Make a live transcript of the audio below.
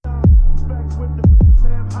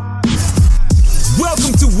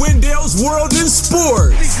Wendell's World in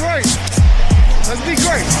Sports. Be great. Let's be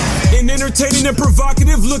great. An entertaining and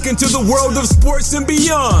provocative look into the world of sports and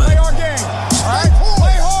beyond. Play our game. All right?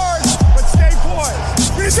 Play hard, but stay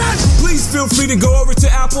poised. Please feel free to go over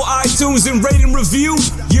to Apple iTunes and rate and review.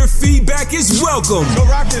 Your feedback is welcome. Go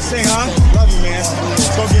rock this thing, huh? Love you, man. Let's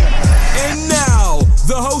go get it. And now,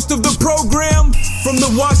 the host of the program from the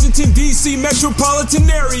Washington, D.C. metropolitan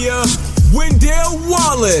area, Wendell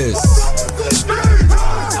Wallace.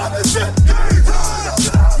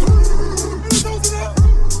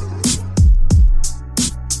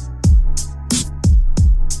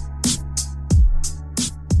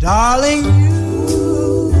 Darling,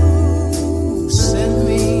 you send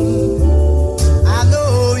me. I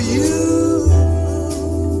know you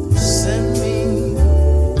send me.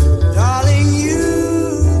 Darling, you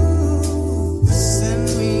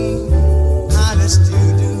send me. Honest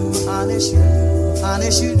you do, honest you do,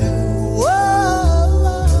 honest you do.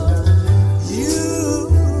 Whoa, you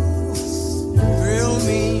thrill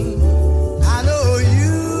me. I know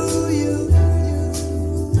you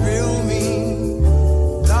thrill me.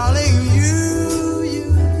 Darling, you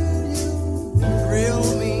thrill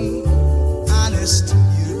me, honest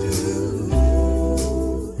you do.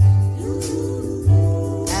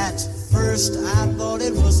 At first I thought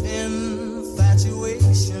it was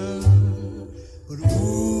infatuation, but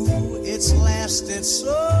ooh, it's lasted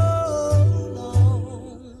so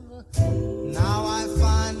long. Now I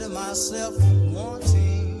find myself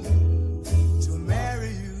wanting to marry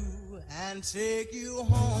you and take you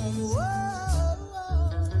home. Whoa.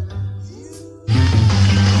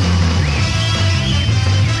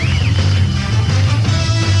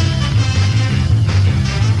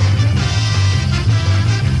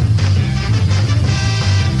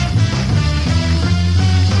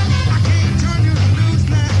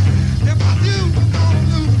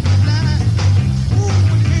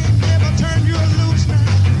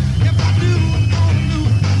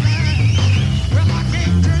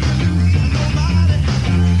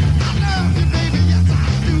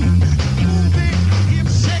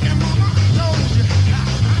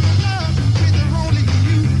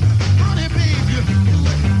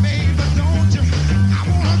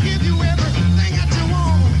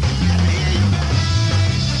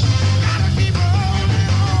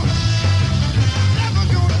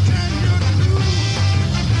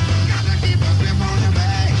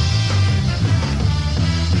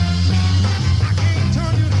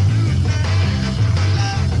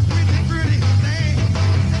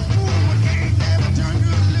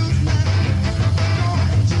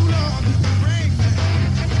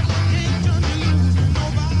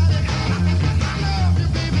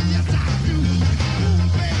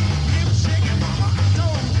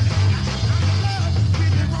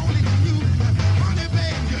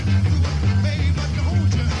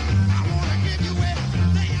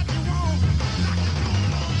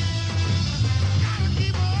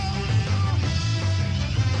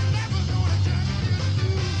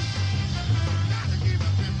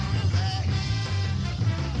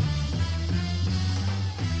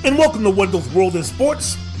 And welcome to Wendell's World in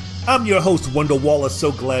Sports. I'm your host, Wendell Wallace.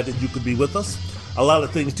 So glad that you could be with us. A lot of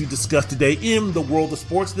things to discuss today in the world of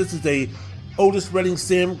sports. This is a Otis Redding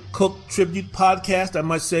Sam Cooke tribute podcast, I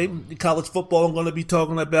might say. College football I'm going to be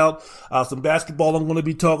talking about. Some basketball I'm going to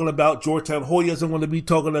be talking about. Georgetown Hoyas I'm going to be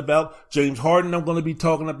talking about. James Harden I'm going to be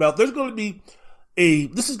talking about. This is going to be a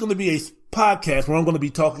podcast where I'm going to be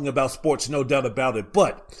talking about sports, no doubt about it.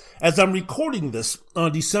 But as I'm recording this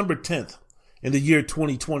on December 10th, in the year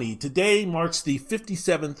 2020. Today marks the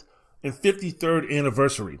 57th and 53rd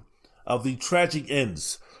anniversary of the tragic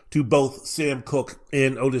ends to both Sam Cooke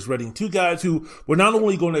and Otis Redding, two guys who were not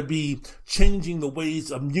only going to be changing the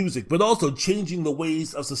ways of music, but also changing the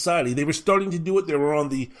ways of society. They were starting to do it. They were on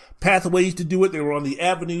the pathways to do it. They were on the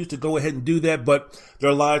avenues to go ahead and do that, but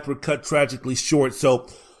their lives were cut tragically short. So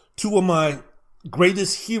two of my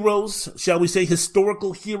greatest heroes, shall we say,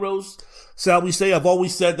 historical heroes, shall we say. I've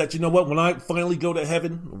always said that, you know what, when I finally go to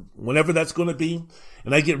heaven, whenever that's going to be,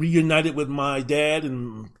 and I get reunited with my dad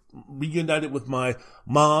and reunited with my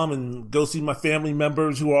mom and go see my family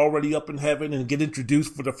members who are already up in heaven and get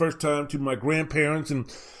introduced for the first time to my grandparents.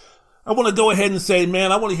 And I want to go ahead and say,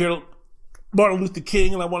 man, I want to hear Martin Luther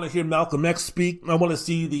King, and I want to hear Malcolm X speak. I want to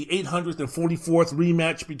see the 844th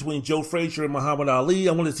rematch between Joe Frazier and Muhammad Ali.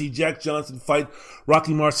 I want to see Jack Johnson fight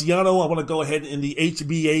Rocky Marciano. I want to go ahead in the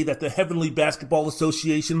HBA, that's the Heavenly Basketball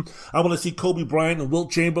Association. I want to see Kobe Bryant and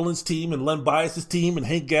Wilt Chamberlain's team and Len Bias's team and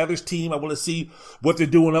Hank Gather's team. I want to see what they're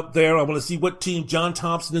doing up there. I want to see what team John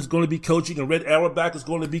Thompson is going to be coaching and Red Auerbach is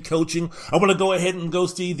going to be coaching. I want to go ahead and go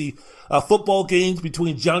see the football games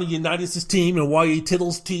between Johnny Unitas' team and Y.A.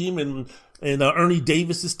 Tittle's team and Ernie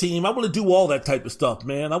Davis's team. I want to do all that type of stuff,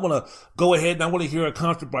 man. I want to go ahead and I want to hear a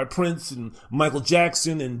concert by Prince and Michael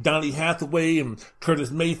Jackson and Donny Hathaway and Curtis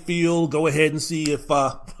Mayfield. Go ahead and see if,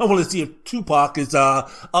 I want to see if Tupac is,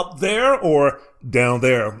 up there or down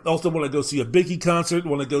there. Also want to go see a Biggie concert.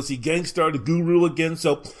 Want to go see Gangstar, the Guru again.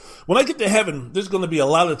 So when I get to heaven, there's going to be a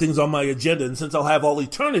lot of things on my agenda. And since I'll have all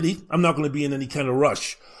eternity, I'm not going to be in any kind of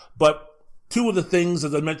rush. But two of the things,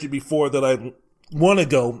 as I mentioned before, that I want to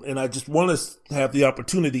go, and I just want to have the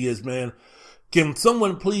opportunity is, man, can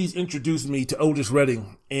someone please introduce me to Otis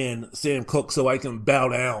Redding and Sam Cooke so I can bow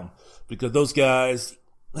down? Because those guys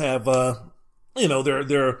have,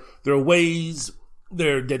 their ways,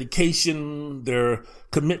 their dedication, their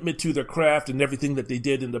commitment to their craft and everything that they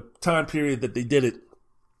did in the time period that they did it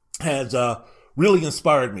has, really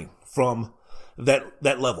inspired me from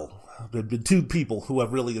that level. There have been two people who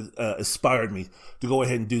have really inspired me to go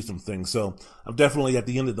ahead and do some things. So I'm definitely at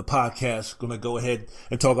the end of the podcast going to go ahead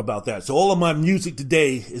and talk about that. So all of my music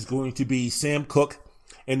today is going to be Sam Cooke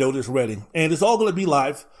and Otis Redding. And it's all going to be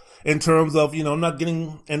live in terms of, I'm not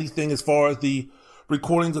getting anything as far as the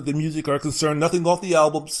recordings of the music are concerned. Nothing off the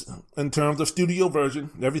albums in terms of studio version.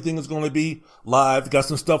 Everything is going to be live. Got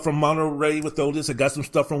some stuff from Monterey with Otis. I got some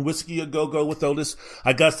stuff from Whiskey A Go-Go with Otis.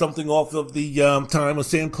 I got something off of the time when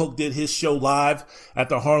Sam Cooke did his show live at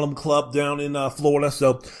the Harlem Club down in Florida.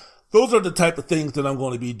 So those are the type of things that I'm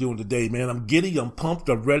going to be doing today, man. I'm giddy, I'm pumped,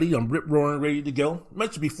 I'm ready, I'm rip-roaring, ready to go. I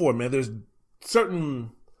mentioned before, man, there's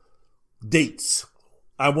certain dates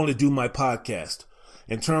I want to do my podcast.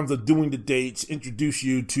 In terms of doing the dates, introduce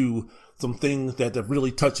you to some things that have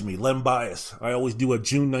really touched me. Len Bias. I always do a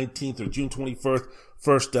June 19th or June 21st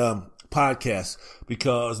podcast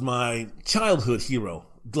because my childhood hero,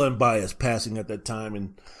 Glenn Bias, passing at that time,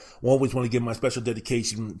 and I always want to give my special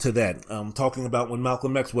dedication to that. Talking about when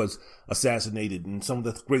Malcolm X was assassinated and some of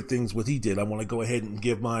the great things what he did. I want to go ahead and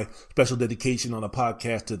give my special dedication on a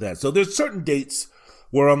podcast to that. So there's certain dates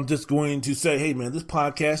where I'm just going to say, hey, man, this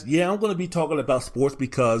podcast, I'm going to be talking about sports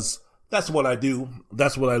because that's what I do.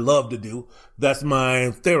 That's what I love to do. That's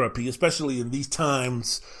my therapy, especially in these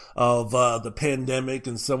times of the pandemic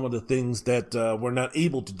and some of the things that we're not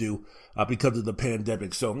able to do because of the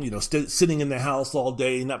pandemic. So, sitting in the house all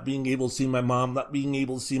day, not being able to see my mom, not being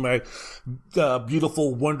able to see my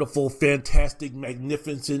beautiful, wonderful, fantastic,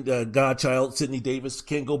 magnificent godchild, Sidney Davis.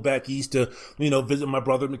 Can't go back east to, visit my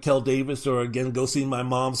brother, Mikel Davis, or again, go see my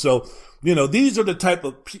mom. So, these are the type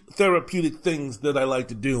of therapeutic things that I like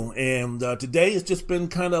to do. And today has just been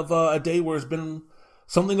kind of a day where it's been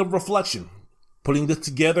something of reflection. Putting this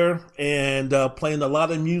together and playing a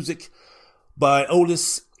lot of music by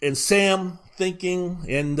Otis and Sam, thinking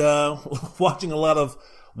and watching a lot of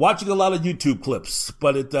YouTube clips.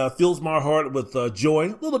 But it fills my heart with joy,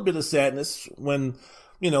 a little bit of sadness when,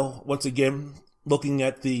 once again, looking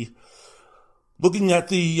at the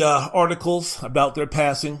articles about their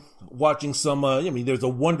passing, watching some, there's a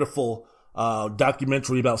wonderful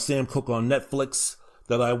documentary about Sam Cooke on Netflix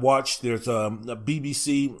that I watched. There's a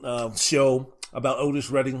BBC show about Otis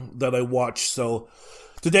Redding that I watched. So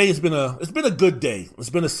today it's been a good day. It's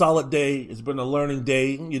been a solid day. It's been a learning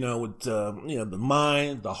day. The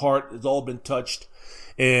mind, the heart has all been touched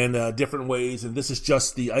in different ways. And this is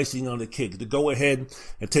just the icing on the cake to go ahead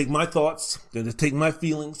and take my thoughts and to take my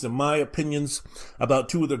feelings and my opinions about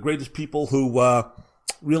two of the greatest people who,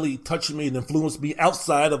 really touched me and influenced me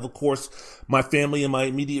outside of course, my family and my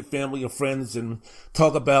immediate family and friends, and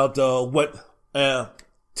talk about what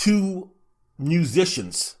two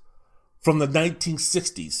musicians from the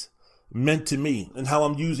 1960s meant to me and how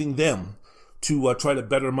I'm using them to try to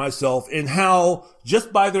better myself, and how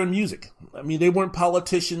just by their music, they weren't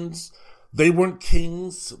politicians, they weren't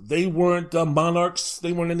kings, they weren't monarchs,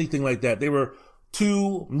 they weren't anything like that. They were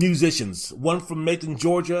two musicians, one from Macon,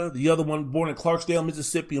 Georgia, the other one born in Clarksdale,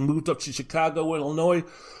 Mississippi, and moved up to Chicago, Illinois.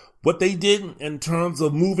 What they did in terms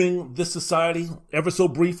of moving this society ever so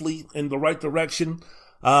briefly in the right direction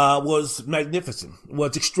was magnificent,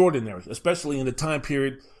 was extraordinary, especially in the time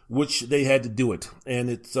period which they had to do it. And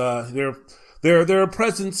it's their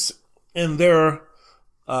presence and their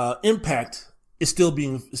impact is still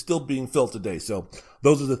being felt today. So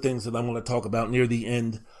those are the things that I want to talk about near the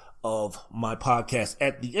end of my podcast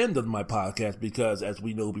at the end of my podcast because, as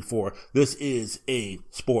we know before, this is a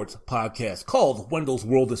sports podcast called Wendell's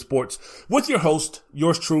World of Sports with your host,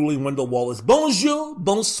 yours truly, Wendell Wallace. Bonjour,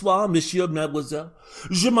 bonsoir, monsieur, mademoiselle.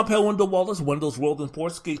 Je m'appelle Wendell Wallace, Wendell's World in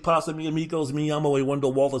Sports. Que pasa, mi amigos, mi amo a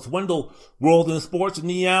Wendell Wallace. Wendell World in Sports.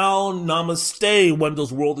 Niao, namaste,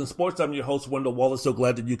 Wendell's World in Sports. I'm your host, Wendell Wallace. So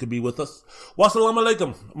glad that you could be with us. Wassalamu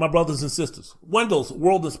alaikum, my brothers and sisters. Wendell's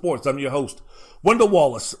World in Sports. I'm your host, Wendell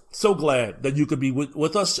Wallace. So glad that you could be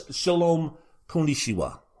with us. Shalom,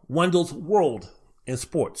 konnichiwa. Wendell's World in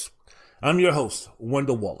Sports. I'm your host,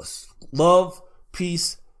 Wendell Wallace. Love,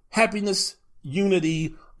 peace, happiness,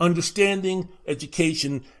 unity, understanding,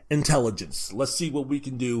 education, intelligence. Let's see what we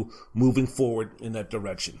can do moving forward in that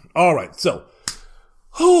direction. All right, so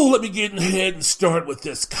let me get ahead and start with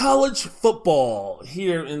this. College football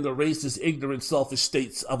here in the racist, ignorant, selfish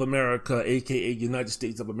states of America, aka United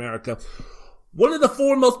States of America. One of the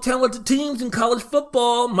four most talented teams in college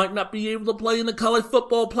football might not be able to play in the college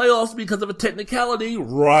football playoffs because of a technicality.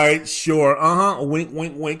 Right, sure. Wink,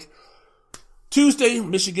 wink, wink. Tuesday,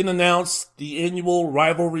 Michigan announced the annual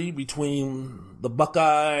rivalry between the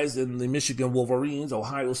Buckeyes and the Michigan Wolverines.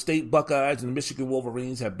 Ohio State Buckeyes and the Michigan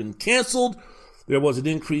Wolverines have been canceled. There was an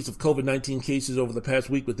increase of COVID-19 cases over the past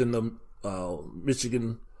week within the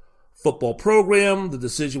Michigan football program. The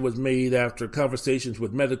decision was made after conversations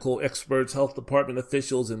with medical experts, health department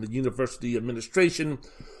officials, and the university administration.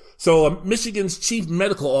 So Michigan's chief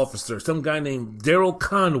medical officer, some guy named Daryl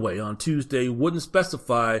Conway, on Tuesday wouldn't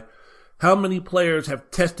specify how many players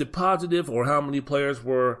have tested positive or how many players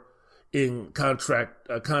were in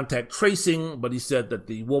contact tracing, but he said that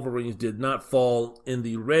the Wolverines did not fall in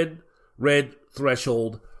the red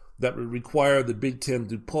threshold that would require the Big Ten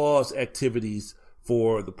to pause activities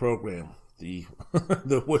for the program.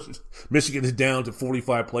 Michigan is down to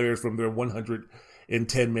 45 players from their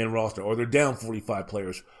 110-man roster, or they're down 45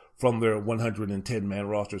 players from their 110-man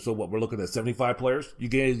roster. So what, we're looking at 75 players? You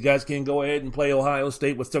guys can go ahead and play Ohio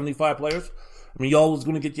State with 75 players? I mean, y'all was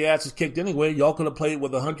going to get your asses kicked anyway. Y'all could have played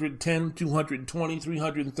with 110, 220,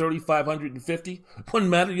 330, 550.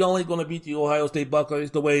 Wouldn't matter. Y'all ain't going to beat the Ohio State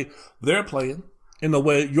Buckeyes the way they're playing, in the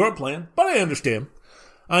way you're playing. But I understand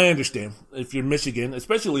if you're Michigan,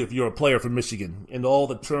 especially if you're a player from Michigan, and all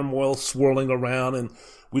the turmoil swirling around, and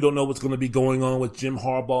we don't know what's going to be going on with Jim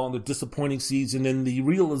Harbaugh and the disappointing season, and the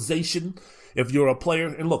realization, if you're a player,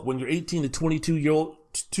 and look, when you're 18 to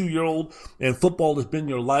 22-year-old, and football has been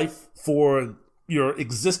your life for your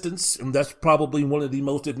existence, and that's probably one of the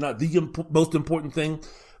most, if not the most important thing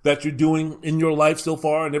that you're doing in your life so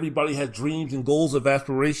far, and everybody has dreams and goals of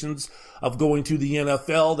aspirations of going to the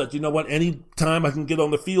NFL, that, you know what, any time I can get on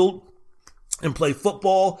the field and play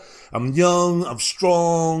football, I'm young, I'm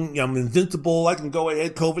strong, I'm invincible, I can go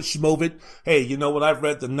ahead, COVID, schmovid. Hey, you know what, I've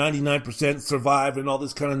read the 99% survive and all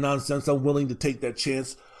this kind of nonsense. I'm willing to take that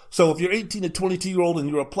chance. So if you're 18 to 22-year-old and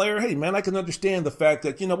you're a player, hey, man, I can understand the fact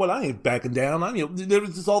that, you know what, I ain't backing down. There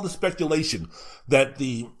was just all the speculation that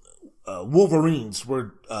the Wolverines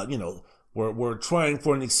were trying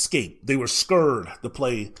for an escape. They were scared to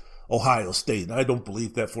play Ohio State. And I don't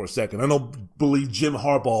believe that for a second. I don't believe Jim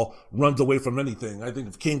Harbaugh runs away from anything. I think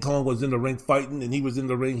if King Kong was in the ring fighting and he was in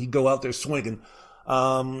the ring, he'd go out there swinging.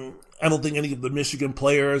 I don't think any of the Michigan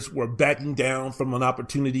players were backing down from an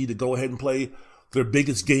opportunity to go ahead and play their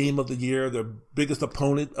biggest game of the year, their biggest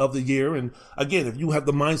opponent of the year. And again, if you have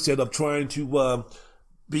the mindset of trying to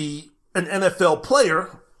be an NFL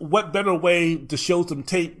player, what better way to show some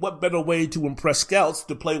tape? What better way to impress scouts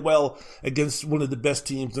to play well against one of the best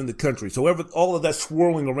teams in the country? So all of that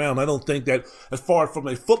swirling around, I don't think that, as far from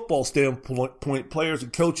a football standpoint, players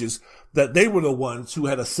and coaches, that they were the ones who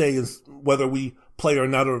had a say in whether we play or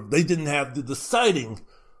not, or they didn't have the deciding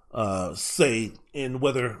say in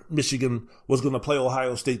whether Michigan was going to play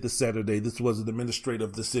Ohio State this Saturday. This was an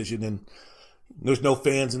administrative decision, and there's no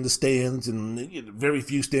fans in the stands, and very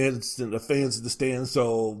few fans in the stands,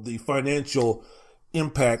 so the financial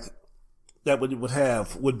impact that it would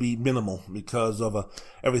have would be minimal because of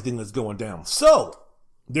everything that's going down. So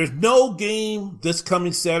there's no game this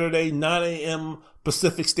coming Saturday, 9 a.m.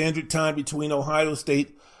 Pacific Standard Time, between Ohio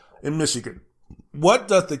State and Michigan. What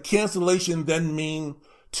does the cancellation then mean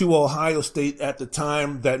to Ohio State at the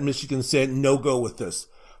time that Michigan said no go with this?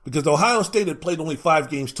 Because Ohio State had played only 5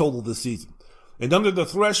 games total this season. And under the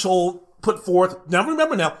threshold put forth, now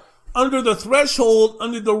remember under the threshold,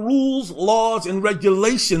 under the rules, laws, and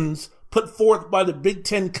regulations put forth by the Big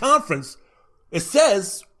Ten Conference, it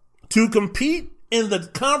says to compete in the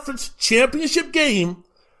conference championship game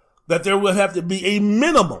that there would have to be a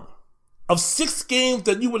minimum of 6 games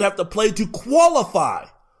that you would have to play to qualify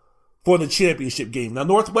for the championship game. Now,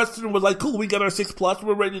 Northwestern was like, cool, we got our 6+,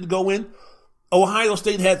 we're ready to go in. Ohio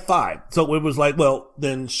State had 5. So it was like, well,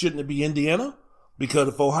 then shouldn't it be Indiana? Because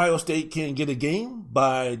if Ohio State can't get a game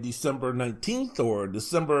by December 19th or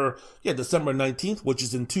December 19th, which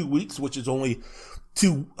is in 2 weeks, which is only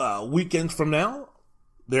 2 weekends from now,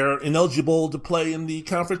 they're ineligible to play in the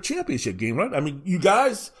conference championship game, right? I mean, you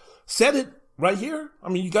guys said it right here. I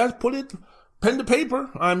mean, you guys put it pen to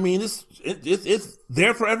paper. I mean, it's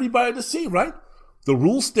there for everybody to see, right? The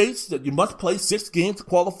rule states that you must play 6 games to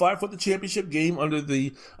qualify for the championship game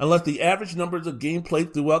unless the average numbers of games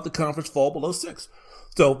played throughout the conference fall below 6.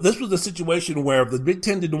 So this was a situation where the Big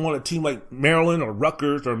Ten didn't want a team like Maryland or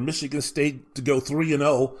Rutgers or Michigan State to go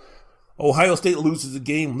 3-0. Ohio State loses a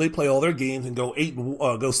game, they play all their games and go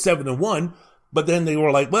 7-1. But then they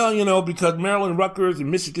were like, well, because Maryland, Rutgers,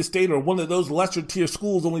 and Michigan State are one of those lesser tier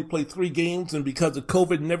schools, only play 3 games, and because of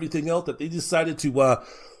COVID and everything else, that they decided to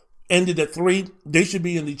ended at 3, they should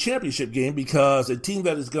be in the championship game because a team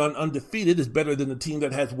that has gone undefeated is better than a team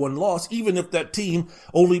that has 1 loss, even if that team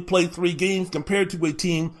only played 3 games compared to a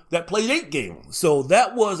team that played 8 games. So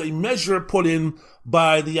that was a measure put in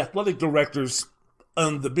by the athletic directors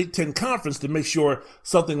on the Big Ten Conference to make sure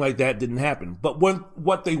something like that didn't happen. But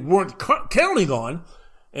what they weren't counting on,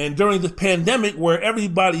 and during this pandemic where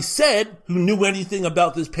everybody said who knew anything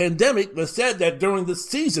about this pandemic, they said that during the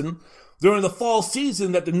fall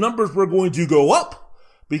season, that the numbers were going to go up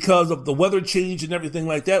because of the weather change and everything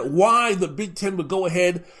like that. Why the Big Ten would go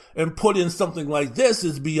ahead and put in something like this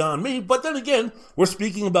is beyond me. But then again, we're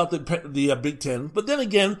speaking about the Big Ten. But then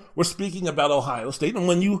again, we're speaking about Ohio State. And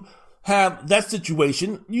when you have that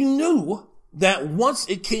situation, you knew that once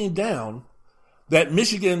it came down that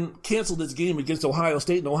Michigan canceled its game against Ohio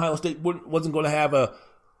State and Ohio State wasn't going to have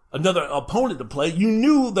another opponent to play, you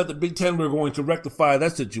knew that the Big Ten were going to rectify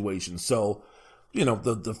that situation. So,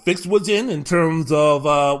 the fix was in terms of,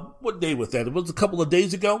 what day was that? It was a couple of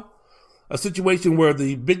days ago. A situation where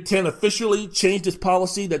the Big Ten officially changed its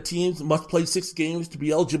policy that teams must play 6 games to be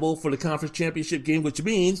eligible for the conference championship game, which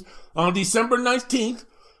means on December 19th,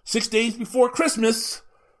 6 days before Christmas,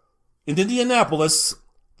 in Indianapolis,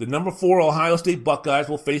 the number 4 Ohio State Buckeyes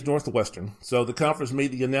will face Northwestern. So the conference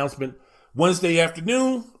made the announcement Wednesday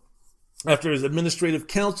afternoon, after his administrative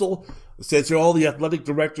council said to all the athletic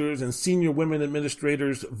directors and senior women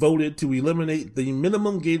administrators voted to eliminate the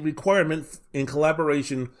minimum game requirement in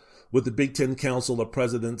collaboration with the Big Ten Council of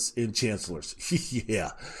Presidents and Chancellors.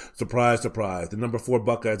 Yeah, surprise, surprise. The number 4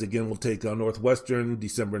 Buckeyes again will take on Northwestern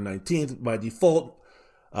December 19th. By default,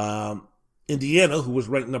 Indiana, who was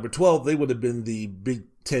ranked number 12, they would have been the Big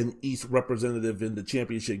Ten East representative in the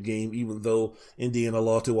championship game, even though Indiana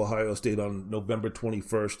lost to Ohio State on November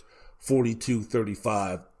 21st,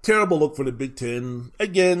 42-35. Terrible look for the Big Ten.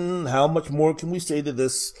 Again, how much more can we say to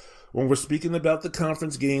this when we're speaking about the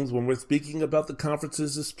conference games, when we're speaking about the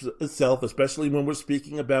conferences itself, especially when we're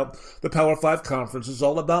speaking about the Power 5 conference? It's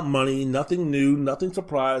all about money, nothing new, nothing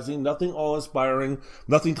surprising, nothing awe-inspiring,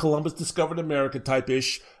 nothing Columbus discovered America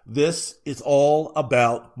type-ish. This is all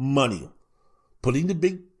about money.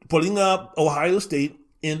 Putting up Ohio State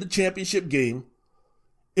in the championship game,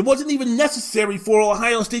 it wasn't even necessary for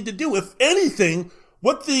Ohio State to do. If anything,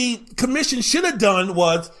 what the commission should have done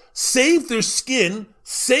was save their skin,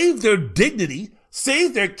 save their dignity,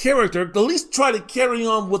 save their character, at least try to carry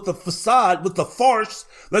on with the facade, with the farce,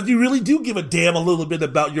 that you really do give a damn a little bit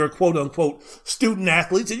about your quote-unquote student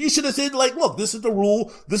athletes. And you should have said, look, this is the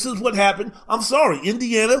rule, this is what happened. I'm sorry,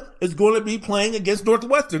 Indiana is going to be playing against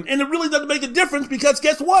Northwestern. And it really doesn't make a difference because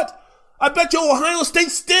guess what? I bet you Ohio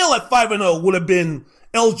State still at 5-0 would have been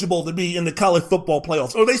eligible to be in the college football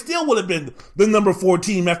playoffs, or they still would have been the number 4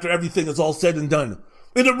 team after everything is all said and done.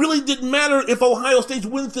 And it really didn't matter if Ohio State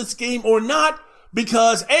wins this game or not,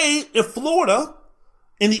 because if Florida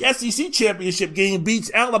in the SEC championship game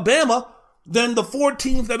beats Alabama, then the 4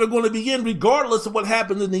 teams that are going to be in, regardless of what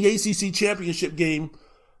happened in the ACC championship game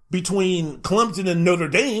between Clemson and Notre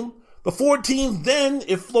Dame, the 4 teams then,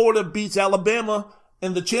 if Florida beats Alabama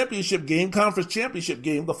in the championship game, conference championship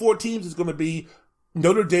game, the 4 teams is going to be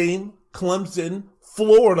Notre Dame, Clemson,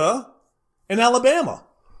 Florida, and Alabama.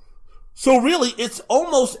 So really, it's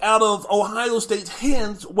almost out of Ohio State's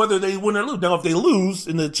hands whether they win or lose. Now, if they lose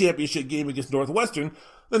in the championship game against Northwestern,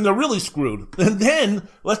 then they're really screwed. And then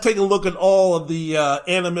let's take a look at all of the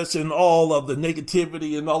animus and all of the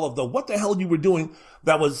negativity and all of the what the hell you were doing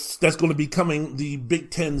that's going to be coming the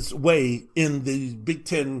Big Ten's way in the Big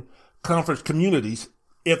Ten conference communities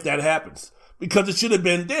if that happens. Because it should have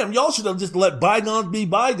been, damn, y'all should have just let bygones be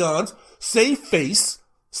bygones, save face,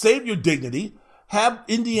 save your dignity, have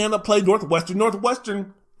Indiana play Northwestern.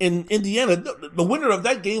 Northwestern in Indiana, the winner of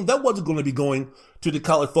that game, that wasn't going to be going to the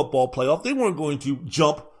college football playoff. They weren't going to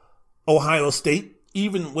jump Ohio State,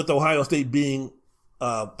 even with Ohio State being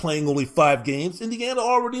playing only 5 games. Indiana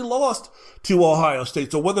already lost to Ohio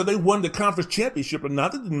State. So whether they won the conference championship or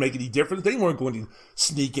not, it didn't make any difference. They weren't going to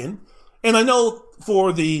sneak in. And I know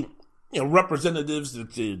for the representatives,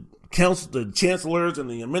 the chancellors and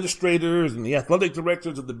the administrators and the athletic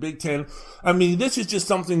directors of the Big Ten, I mean, this is just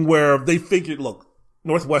something where they figured, look,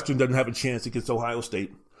 Northwestern doesn't have a chance against Ohio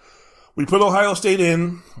State. We put Ohio State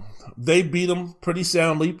in. They beat them pretty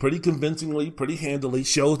soundly, pretty convincingly, pretty handily.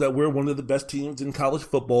 Shows that we're one of the best teams in college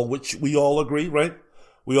football, which we all agree, right?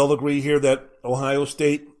 We all agree here that Ohio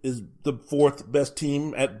State is the 4th best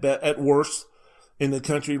team at worst in the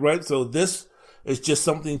country, right? So this is just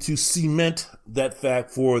something to cement that fact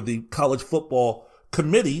for the college football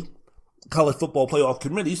committee, college football playoff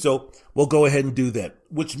committee. So we'll go ahead and do that,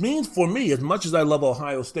 which means for me, as much as I love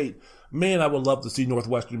Ohio State, man, I would love to see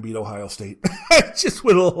Northwestern beat Ohio State. I just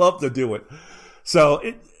would love to do it. So,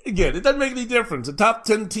 it doesn't make any difference. The top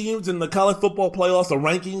 10 teams in the college football playoffs, the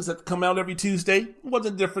rankings that come out every Tuesday,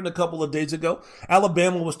 wasn't different a couple of days ago.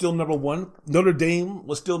 Alabama was still number 1. Notre Dame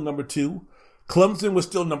was still number 2. Clemson was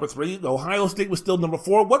still number 3. Ohio State was still number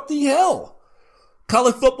 4. What the hell?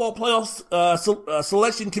 College football playoffs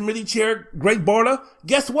selection committee chair Greg Barta,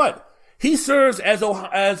 guess what? He serves as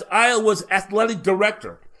Iowa's athletic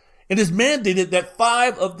director. It is mandated that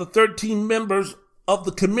 5 of the 13 members of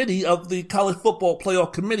the committee, of the college football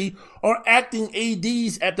playoff committee, are acting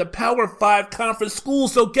ADs at the Power 5 conference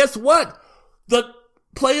schools. So guess what? The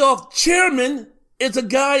playoff chairman is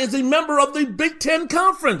a member of the Big Ten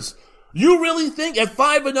Conference. You really think at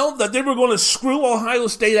 5-0 that they were going to screw Ohio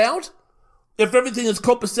State out? If everything is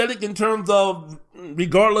copacetic in terms of,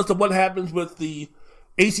 regardless of what happens with the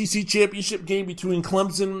ACC championship game between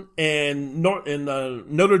Clemson and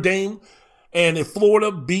Notre Dame, and if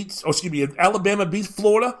Alabama beats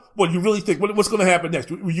Florida, what you really think? What's going to happen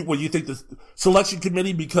next? You think the selection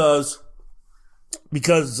committee, because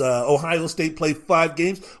Ohio State played 5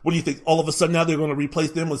 games, what do you think? All of a sudden now they're going to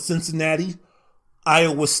replace them with Cincinnati,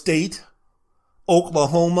 Iowa State,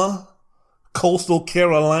 Oklahoma, Coastal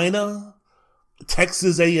Carolina,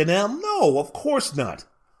 Texas A&M? No, of course not.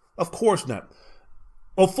 Of course not.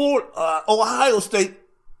 Well, for Ohio State,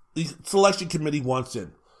 the selection committee wants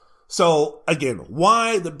in. So, again,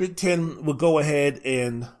 why the Big Ten would go ahead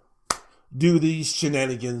and do these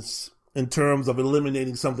shenanigans in terms of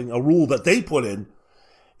eliminating a rule that they put in,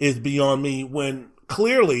 is beyond me, when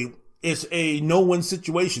clearly it's a no-win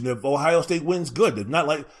situation. If Ohio State wins, good. It's not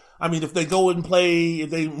like, if they go and play, if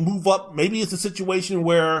they move up, maybe it's a situation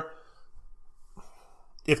where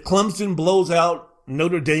if Clemson blows out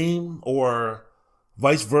Notre Dame or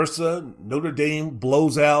vice versa, Notre Dame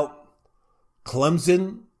blows out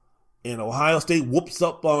Clemson and Ohio State whoops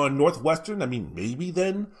up on Northwestern, maybe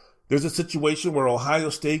then there's a situation where Ohio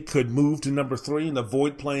State could move to number 3 and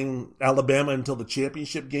avoid playing Alabama until the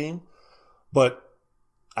championship game. But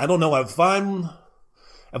I don't know, if I'm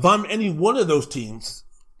any one of those teams,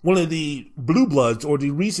 one of the blue bloods or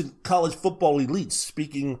the recent college football elites,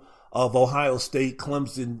 speaking of Ohio State,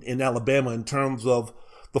 Clemson, and Alabama in terms of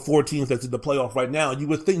the 4 teams that's in the playoff right now, you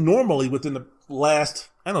would think normally within the last,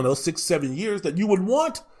 6-7 years that you would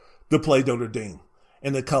want to play Notre Dame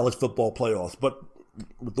in the college football playoffs. But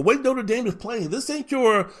with the way Notre Dame is playing, this ain't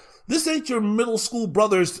your middle school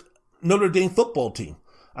brothers Notre Dame football team.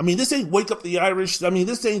 This ain't Wake Up the Irish.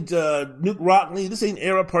 This ain't Nuke Rockney. This ain't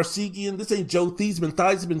Ara Parsegian. This ain't Joe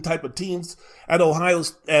Theismann type of teams at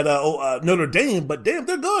Notre Dame. But damn,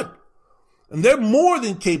 they're good, and they're more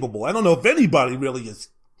than capable. I don't know if anybody really is.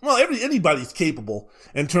 Well, anybody's capable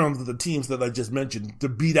in terms of the teams that I just mentioned to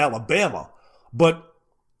beat Alabama. But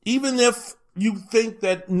even if you think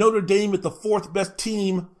that Notre Dame is the 4th best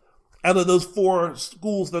team out of those 4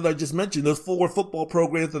 schools that I just mentioned, those 4 football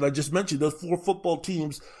programs that I just mentioned, those 4 football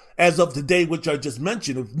teams as of today, which I just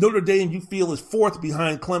mentioned, if Notre Dame you feel is 4th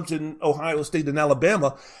behind Clemson, Ohio State, and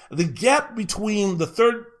Alabama, the gap between the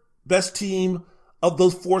 3rd best team of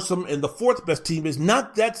those foursome and the 4th best team is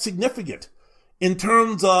not that significant. In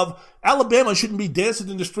terms of Alabama shouldn't be dancing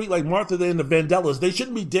in the street like Martha and the Vandellas. They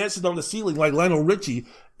shouldn't be dancing on the ceiling like Lionel Richie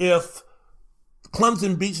if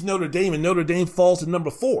Clemson beats Notre Dame and Notre Dame falls to number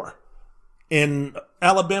 4. And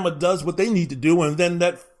Alabama does what they need to do, and then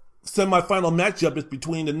that semifinal matchup is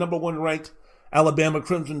between the number 1 ranked Alabama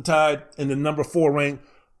Crimson Tide and the number 4 ranked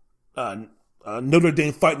Notre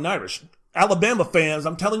Dame Fighting Irish. Alabama fans,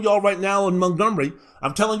 I'm telling y'all right now in Montgomery,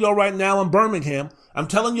 I'm telling y'all right now in Birmingham, I'm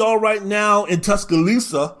telling y'all right now in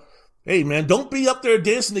Tuscaloosa, hey man, don't be up there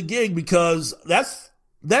dancing the gig, because that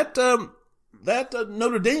that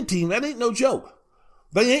Notre Dame team, that ain't no joke.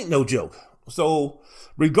 They ain't no joke. So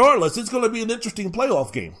regardless, it's going to be an interesting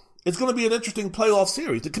playoff game. It's going to be an interesting playoff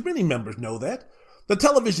series. The committee members know that. The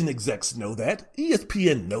television execs know that.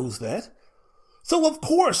 ESPN knows that. So of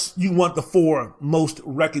course you want the 4 most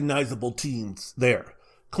recognizable teams there.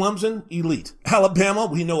 Clemson, elite. Alabama,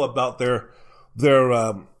 we know about their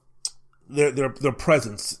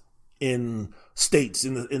presence in states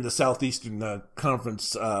in the Southeastern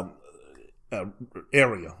Conference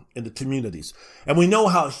area, in the communities. And we know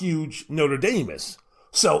how huge Notre Dame is.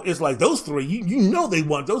 So it's like those 3, you know they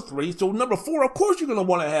want those 3. So number 4, of course you're going to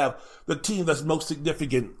want to have the team that's most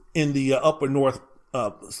significant in the upper north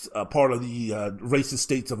part of the racist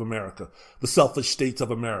states of America, the selfish states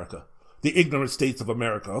of America, the ignorant states of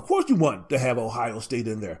America. Of course you want to have Ohio State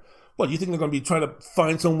in there. What, you think they're going to be trying to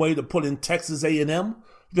find some way to put in Texas A&M?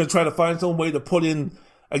 You're going to try to find some way to put in,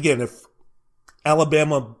 again, if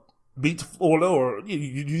Alabama beats Florida, or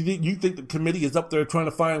you think the committee is up there trying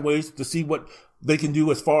to find ways to see what they can do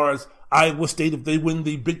as far as Iowa State if they win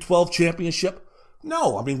the Big 12 championship?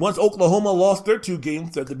 No. I mean, once Oklahoma lost their 2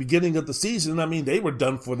 games at the beginning of the season, I mean, they were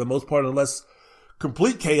done for the most part unless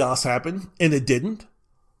complete chaos happened, and it didn't.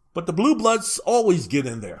 But the Blue Bloods always get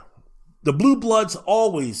in there. The Blue Bloods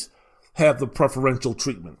always have the preferential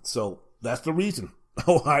treatment. So that's the reason.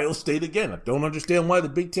 Ohio State again. I don't understand why the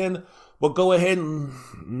Big Ten will go ahead and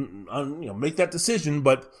make that decision,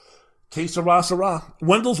 but que sera, sera.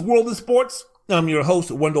 Wendell's World of Sports. I'm your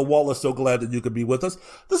host, Wendell Wallace. So glad that you could be with us.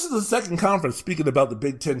 This is the second conference, speaking about the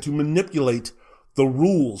Big Ten, to manipulate the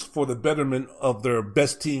rules for the betterment of their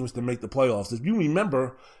best teams to make the playoffs. If you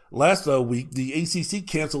remember, last week, the ACC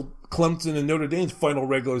canceled Clemson and Notre Dame's final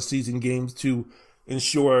regular season games to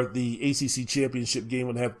ensure the ACC championship game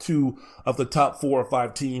would have 2 of the top 4 or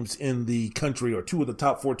 5 teams in the country, or 2 of the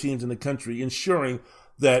top 4 teams in the country, ensuring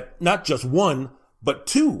that not just 1, but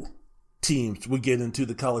 2 teams would get into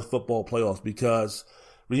the college football playoffs. Because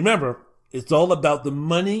remember, it's all about the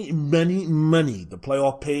money. The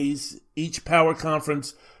playoff pays each power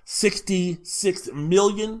conference $66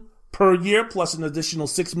 million per year, plus an additional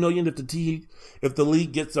 $6 million if the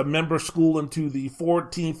league gets a member school into the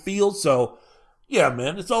 4-team field. So yeah,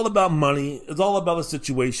 man, it's all about money. It's all about a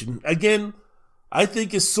situation. Again, I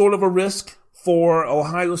think it's sort of a risk for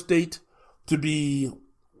Ohio State to be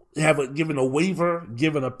given a waiver,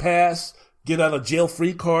 given a pass, get out of jail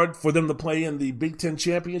free card for them to play in the Big Ten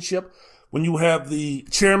championship. When you have the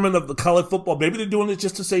chairman of the college football, maybe they're doing it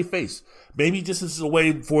just to save face. Maybe just as a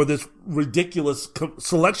way for this ridiculous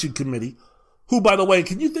selection committee, who, by the way,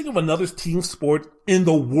 can you think of another team sport in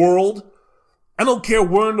the world? I don't care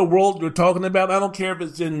where in the world you're talking about. I don't care if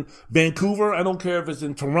it's in Vancouver. I don't care if it's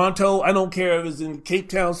in Toronto. I don't care if it's in Cape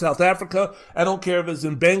Town, South Africa. I don't care if it's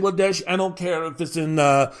in Bangladesh. I don't care if it's in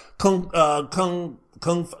I don't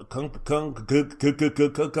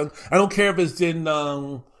care if it's in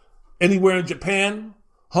anywhere in Japan,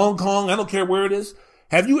 Hong Kong. I don't care where it is.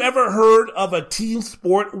 Have you ever heard of a team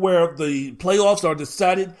sport where the playoffs are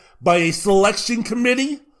decided by a selection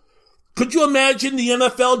committee? Could you imagine the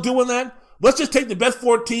NFL doing that? Let's just take the best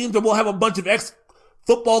 4 teams and we'll have a bunch of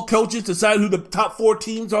ex-football coaches decide who the top 4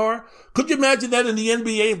 teams are. Could you imagine that in the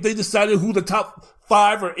NBA if they decided who the top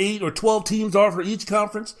 5 or 8 or 12 teams are for each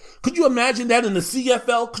conference? Could you imagine that in the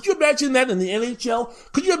CFL? Could you imagine that in the NHL?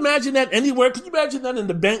 Could you imagine that anywhere? Could you imagine that in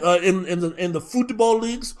the football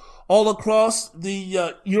leagues all across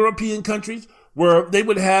the European countries, where they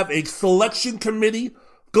would have a selection committee?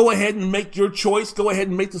 Go ahead and make your choice. Go ahead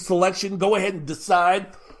and make the selection. Go ahead and decide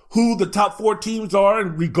who the top 4 teams are,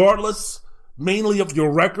 and regardless mainly of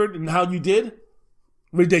your record and how you did.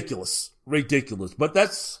 Ridiculous. But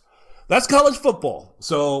that's college football.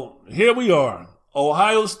 So here we are.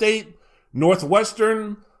 Ohio State,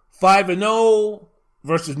 Northwestern, 5-0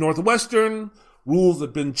 versus Northwestern. Rules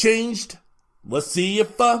have been changed. Let's see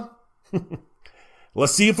if it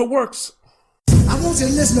works. I want you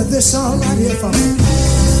to listen to this song right here from me.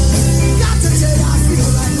 Got to tell you how I feel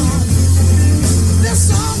right now. This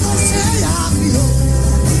song gonna tell you how I feel.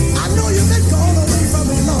 I know you've been gone away from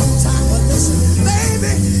me a long time, but listen,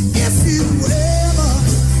 baby, if you ever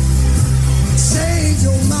change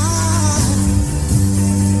your mind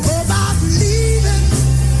about leaving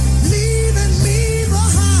me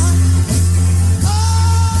behind,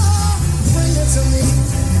 oh, bring it to me,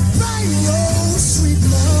 bring your sweet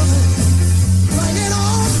love, bring it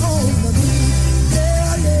on home to me, yeah.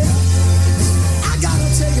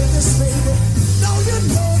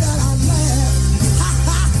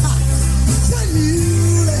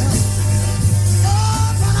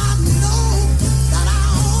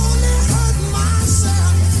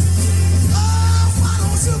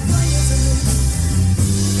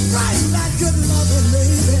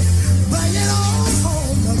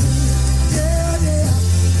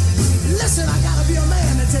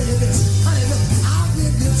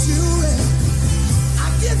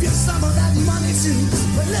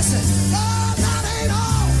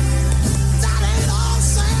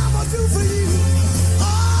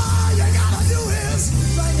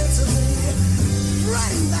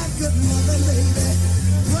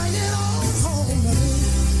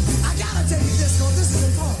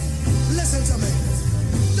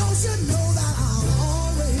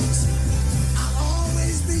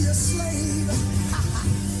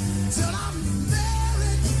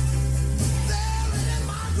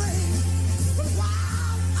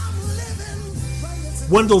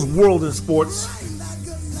 Wendell's World in Sports.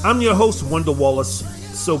 I'm your host, Wendell Wallace.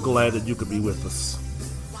 So glad that you could be with us.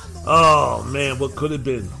 Oh man, what could have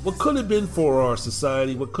been? What could have been for our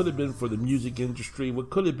society? What could have been for the music industry? What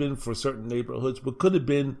could have been for certain neighborhoods? What could have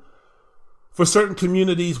been for certain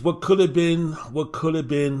communities? What could have been? What could have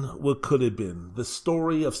been? What could have been? The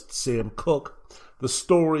story of Sam Cooke, the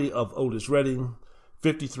story of Otis Redding,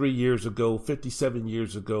 53 years ago, 57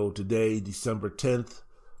 years ago today, December 10th.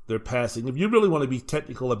 Their passing. If you really want to be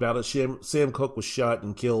technical about it, Sam Cooke was shot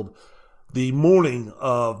and killed the morning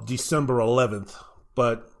of December 11th.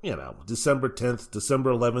 But, December 10th,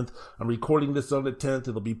 December 11th. I'm recording this on the 10th.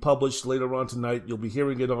 It'll be published later on tonight. You'll be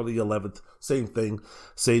hearing it on the 11th. Same thing.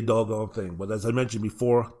 Same doggone thing. But as I mentioned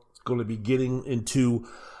before, it's going to be getting into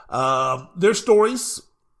their stories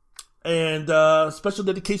and special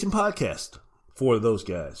dedication podcast for those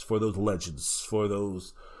guys, for those legends, for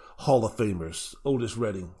those Hall of Famers, Otis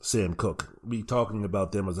Redding, Sam Cooke. We'll be talking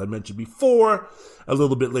about them, as I mentioned before, a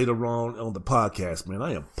little bit later on the podcast, man.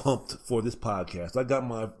 I am pumped for this podcast. I got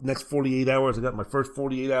my next 48 hours. I got my first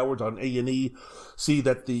 48 hours on A&E. See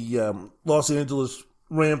that the Los Angeles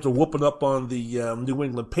Rams are whooping up on the New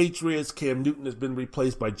England Patriots. Cam Newton has been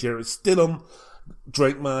replaced by Jarrett Stidham.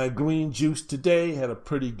 Drank my green juice today. Had a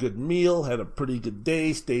pretty good meal. Had a pretty good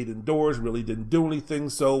day. Stayed indoors. Really didn't do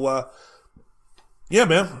anything. So, yeah,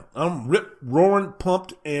 man, I'm ripped, roaring,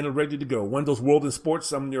 pumped, and ready to go. Wendell's World in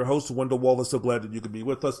Sports. I'm your host, Wendell Wallace. So glad that you could be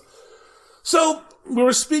with us. So, we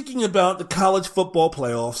were speaking about the college football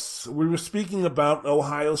playoffs. We were speaking about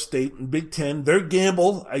Ohio State and Big Ten. Their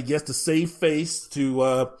gamble, I guess, to save face,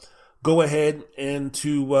 to go ahead and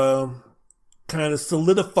to kind of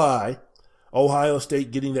solidify Ohio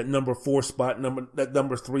State getting that number 4 spot, that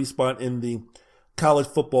number 3 spot in the college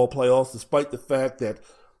football playoffs, despite the fact that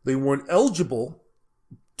they weren't eligible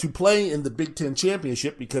to play in the Big Ten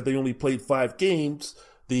championship because they only played 5 games.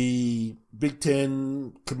 The Big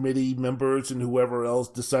Ten committee members and whoever else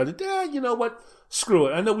decided, you know what, screw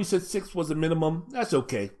it. I know we said 6 was the minimum. That's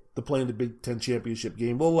okay to play in the Big Ten championship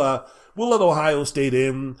game. We'll let Ohio State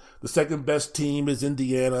in. The second best team is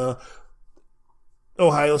Indiana.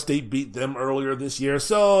 Ohio State beat them earlier this year.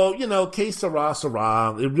 So, que sera,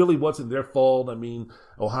 sera. It really wasn't their fault. I mean,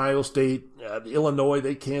 Ohio State, Illinois,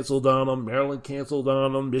 they canceled on them. Maryland canceled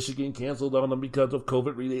on them. Michigan canceled on them because of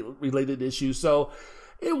COVID-related issues. So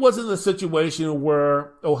it wasn't a situation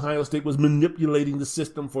where Ohio State was manipulating the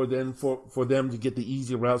system for them to get the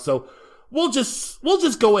easy route. So we'll just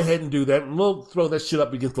go ahead and do that, and we'll throw that shit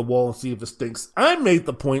up against the wall and see if it stinks. I made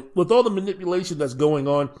the point, with all the manipulation that's going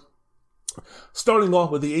on, starting off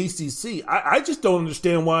with the ACC, I just don't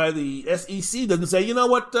understand why the SEC doesn't say, you know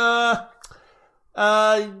what, the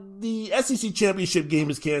SEC championship game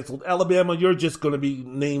is canceled. Alabama, you're just going to be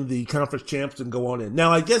named the conference champs and go on in.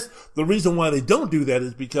 Now, I guess the reason why they don't do that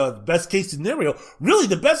is because the best case scenario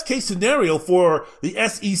for the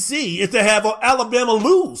SEC is to have Alabama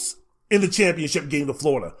lose in the championship game to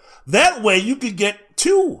Florida. That way you could get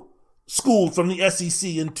 2 schools from the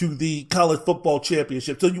SEC into the college football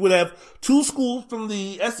championship. So you would have 2 schools from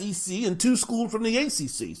the SEC and 2 schools from the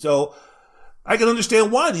ACC. So I can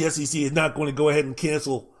understand why the SEC is not going to go ahead and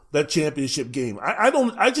cancel that championship game.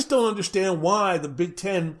 I just don't understand why the Big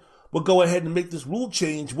Ten will go ahead and make this rule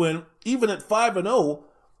change when even at 5-0,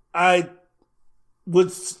 I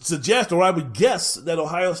would suggest, or I would guess, that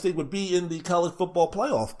Ohio State would be in the college football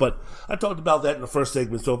playoff. But I talked about that in the first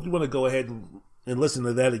segment. So if you want to go ahead and listen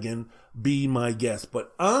to that again, be my guest.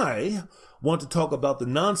 But I want to talk about the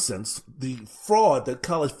nonsense, the fraud that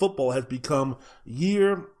college football has become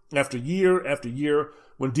year after year after year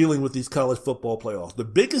when dealing with these college football playoffs. The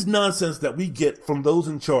biggest nonsense that we get from those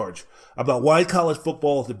in charge about why college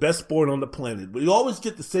football is the best sport on the planet. We always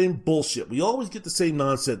get the same bullshit. We always get the same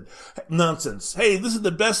nonsense. Hey, this is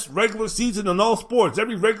the best regular season in all sports.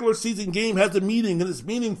 Every regular season game has a meaning and it's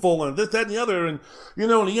meaningful and this, that, and the other. And, in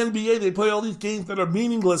the NBA, they play all these games that are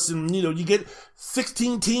meaningless and, you get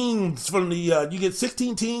 16 teams from you get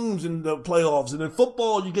 16 teams in the playoffs. And in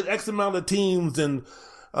football, you get X amount of teams and,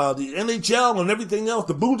 the NHL and everything else,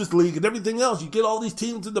 the Bundesliga and everything else. You get all these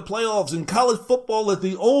teams in the playoffs, and college football is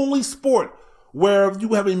the only sport where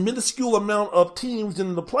you have a minuscule amount of teams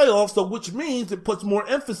in the playoffs, so which means it puts more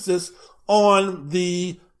emphasis on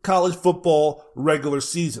the college football regular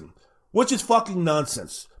season, which is fucking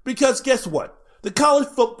nonsense. Because guess what? The college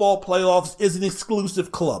football playoffs is an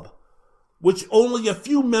exclusive club, which only a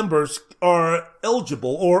few members are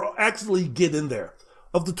eligible or actually get in there.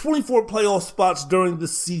 Of the 24 playoff spots during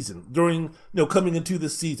this season, coming into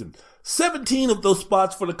this season, 17 of those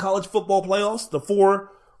spots for the college football playoffs, the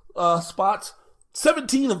 4 spots,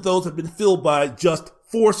 17 of those have been filled by just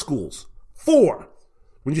 4 schools. 4.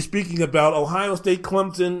 when you're speaking about Ohio State,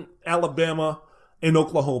 Clemson, Alabama, and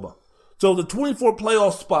Oklahoma. So the 24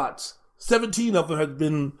 playoff spots, 17 of them have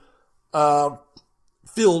been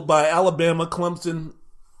filled by Alabama, Clemson,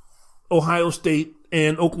 Ohio State,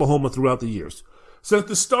 and Oklahoma throughout the years. Since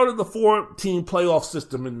the start of the 4-team playoff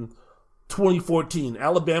system in 2014,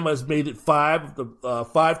 Alabama has made it five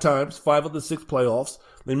times, 5 of the 6 playoffs.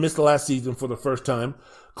 They missed the last season for the first time.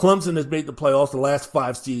 Clemson has made the playoffs the last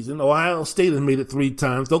 5 seasons. Ohio State has made it 3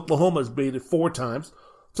 times. Oklahoma has made it 4 times.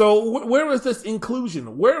 So where is this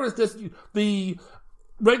inclusion? Where is this? The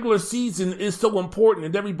regular season is so important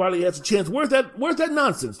and everybody has a chance. Where's that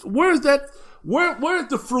nonsense? Where's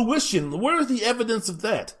the fruition? Where is the evidence of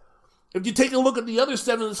that? If you take a look at the other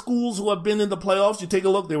 7 schools who have been in the playoffs, you take a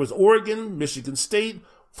look, there was Oregon, Michigan State,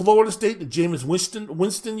 Florida State, the Jameis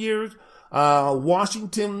Winston years,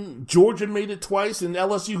 Washington, Georgia made it twice, and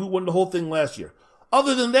LSU who won the whole thing last year.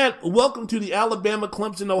 Other than that, welcome to the Alabama,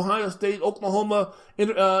 Clemson, Ohio State, Oklahoma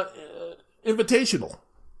Invitational.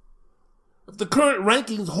 If the current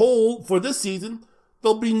rankings hold for this season,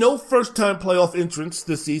 there'll be no first-time playoff entrants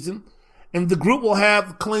this season, and the group will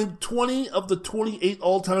have claimed 20 of the 28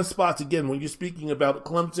 all-time spots. Again, when you're speaking about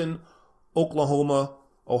Clemson, Oklahoma,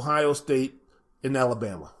 Ohio State, and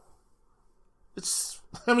Alabama.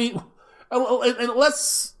 And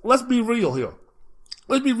let's be real here.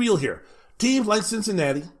 Let's be real here. Teams like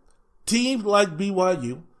Cincinnati, teams like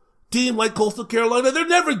BYU, teams like Coastal Carolina, they're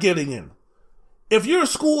never getting in. If you're a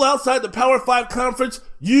school outside the Power 5 conference,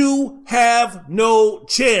 you have no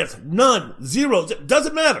chance. None. 0. It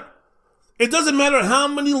doesn't matter. It doesn't matter how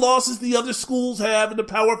many losses the other schools have in the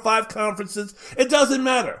Power 5 conferences. It doesn't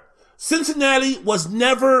matter. Cincinnati was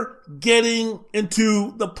never getting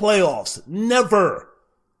into the playoffs. Never.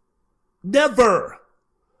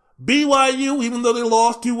 BYU, even though they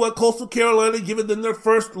lost to Coastal Carolina, giving them their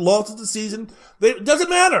first loss of the season, it doesn't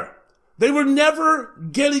matter. They were never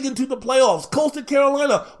getting into the playoffs. Coastal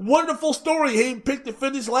Carolina, wonderful story. Hey, picked to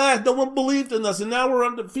finish last. No one believed in us, and now we're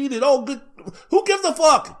undefeated. Oh, good. Who gives a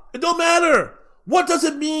fuck? It don't matter. What does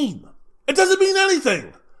it mean? It doesn't mean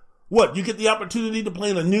anything. What, you get the opportunity to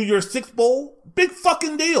play in a New Year's Six Bowl? Big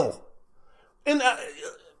fucking deal. And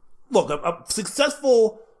look, a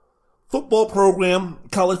successful football program,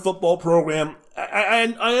 college football program,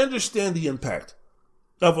 I understand the impact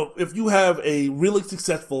of if you have a really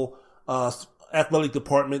successful athletic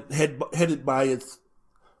department headed by its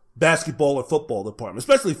basketball or football department,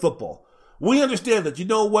 especially football. We understand that, you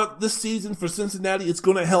know what, this season for Cincinnati, it's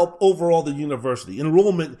going to help overall the university.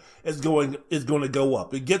 Enrollment is going to go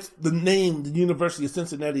up. It gets the name, the University of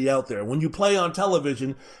Cincinnati, out there. When you play on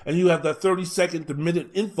television and you have that 30-second to minute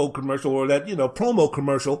info commercial or that, promo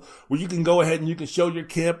commercial where you can go ahead and you can show your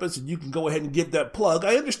campus and you can go ahead and give that plug,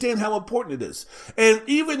 I understand how important it is. And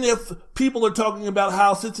even if people are talking about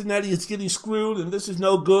how Cincinnati is getting screwed and this is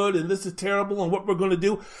no good and this is terrible and what we're going to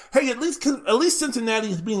do, hey, at least Cincinnati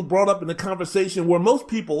is being brought up in the conversation where most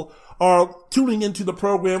people are tuning into the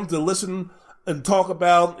program to listen and talk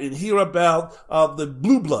about and hear about the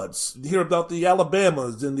Blue Bloods, hear about the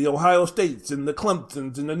Alabamas and the Ohio States and the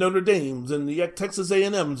Clemsons and the Notre Dames and the Texas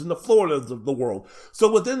A&Ms and the Floridas of the world. So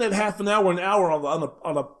within that half an hour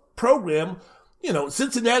on a program,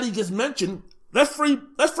 Cincinnati gets mentioned. That's free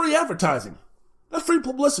advertising. That's free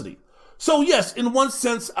publicity. So yes, in one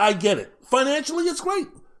sense, I get it. Financially, it's great.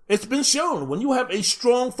 It's been shown when you have a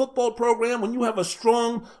strong football program, when you have a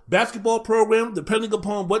strong basketball program, depending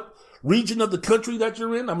upon what region of the country that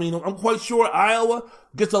you're in. I mean, I'm quite sure Iowa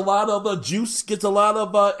gets a lot of juice, gets a lot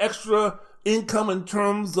of extra income in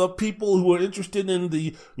terms of people who are interested in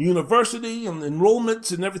the university and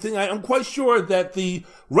enrollments and everything. I'm quite sure that the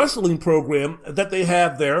wrestling program that they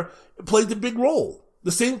have there plays a big role.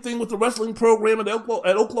 The same thing with the wrestling program at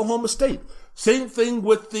Oklahoma State. Same thing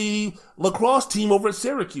with the lacrosse team over at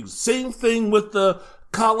Syracuse. Same thing with the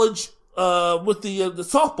college, with the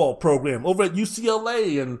softball program over at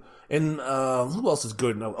UCLA and who else is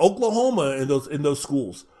good now? Oklahoma in those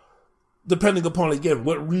schools. Depending upon, again,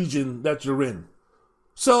 what region that you're in.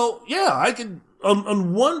 So, yeah, I can,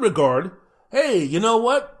 on one regard, hey, you know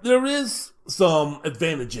what? There is some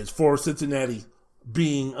advantages for Cincinnati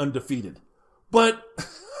being undefeated. But,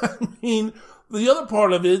 I mean, the other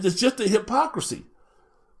part of it is just the hypocrisy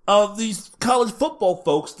of these college football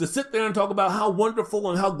folks to sit there and talk about how wonderful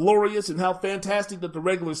and how glorious and how fantastic that the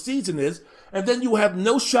regular season is, and then you have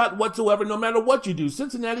no shot whatsoever no matter what you do.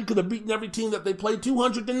 Cincinnati could have beaten every team that they played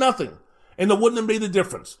 200-0, and it wouldn't have made a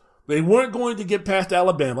difference. They weren't going to get past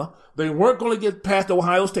Alabama. They weren't going to get past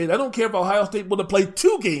Ohio State. I don't care if Ohio State would have played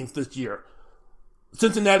 2 games this year.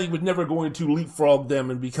 Cincinnati was never going to leapfrog them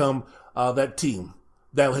and become that team.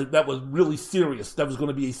 that was really serious, that was going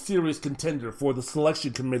to be a serious contender for the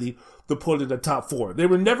selection committee to put in the top 4. They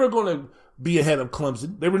were never going to be ahead of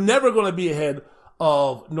Clemson. They were never going to be ahead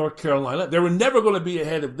of North Carolina. They were never going to be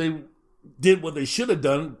ahead if they did what they should have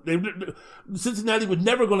done. Cincinnati was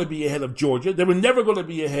never going to be ahead of Georgia. They were never going to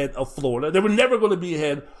be ahead of Florida. They were never going to be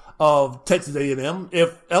ahead of Texas A&M.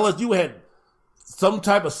 If LSU had some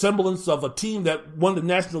type of semblance of a team that won the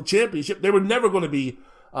national championship, they were never going to be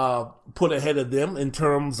put ahead of them in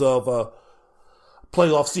terms of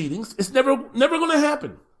playoff seedings. It's never going to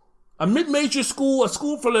happen. A mid-major school, a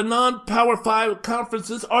school for the non-Power 5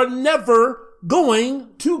 conferences are never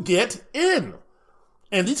going to get in.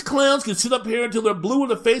 And these clowns can sit up here until they're blue in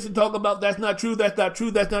the face and talk about that's not true, that's not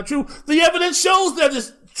true, that's not true. The evidence shows that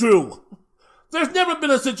it's true. There's never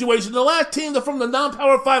been a situation. The last team from the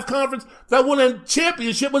non-Power 5 conference that won a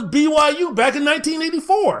championship was BYU back in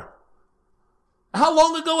 1984. How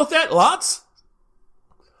long ago was that? Lots.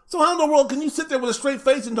 So how in the world can you sit there with a straight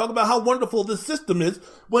face and talk about how wonderful this system is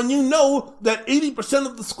when you know that 80%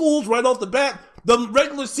 of the schools right off the bat, the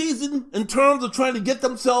regular season in terms of trying to get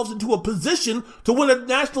themselves into a position to win a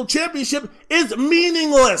national championship is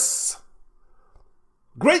meaningless?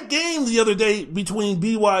 Great game the other day between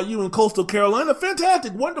BYU and Coastal Carolina.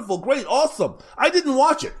 Fantastic, wonderful, great, awesome. I didn't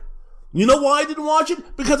watch it. You know why I didn't watch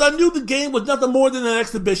it? Because I knew the game was nothing more than an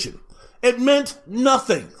exhibition. It meant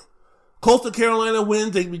nothing. Coastal Carolina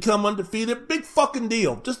wins, they become undefeated. Big fucking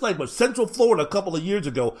deal. Just like with Central Florida a couple of years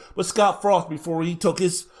ago with Scott Frost before he took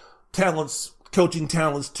his coaching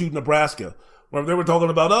talents to Nebraska. Where they were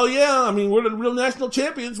talking about, oh yeah, I mean, we're the real national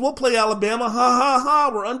champions. We'll play Alabama. Ha ha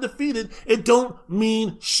ha. We're undefeated. It don't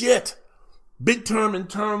mean shit. Big term in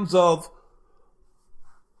terms of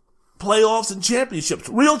playoffs and championships.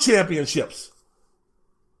 Real championships.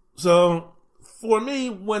 So, for me,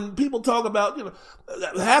 when people talk about,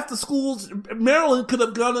 half the schools, Maryland could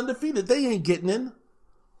have gone undefeated. They ain't getting in.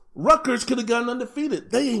 Rutgers could have gone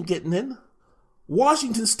undefeated. They ain't getting in.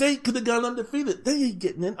 Washington State could have gone undefeated. They ain't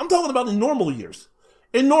getting in. I'm talking about in normal years.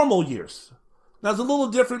 In normal years. Now, it's a little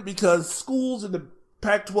different because schools in the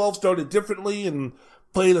Pac-12 started differently and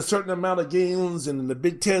played a certain amount of games, and the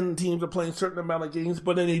Big Ten teams are playing a certain amount of games.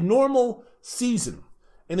 But in a normal season,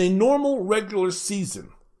 in a normal regular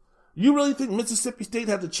season, you really think Mississippi State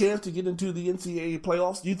has a chance to get into the NCAA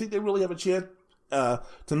playoffs? Do you think they really have a chance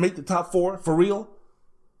to make the top 4 for real?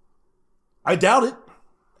 I doubt it.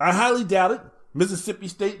 I highly doubt it. Mississippi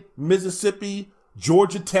State, Mississippi,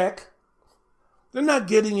 Georgia Tech, they're not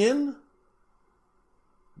getting in.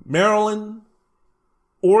 Maryland,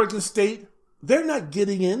 Oregon State, they're not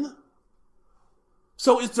getting in.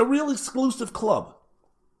 So it's a real exclusive club.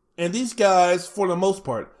 And these guys, for the most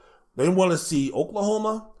part, they want to see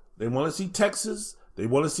Oklahoma, they want to see Texas, they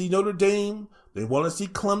want to see Notre Dame, they want to see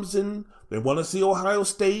Clemson, they want to see Ohio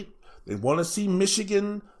State, they want to see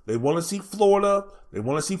Michigan, they want to see Florida, they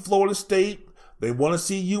want to see Florida State, they want to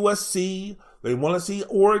see USC, they want to see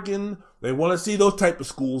Oregon, they want to see those type of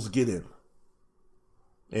schools get in.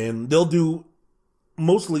 And they'll do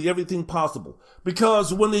mostly everything possible.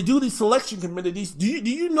 Because when they do these selection committees, do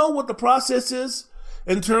you know what the process is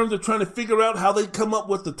in terms of trying to figure out how they come up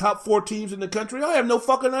with the top 4 teams in the country? I have no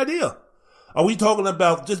fucking idea. Are we talking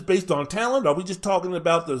about just based on talent? Are we just talking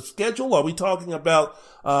about the schedule? Are we talking about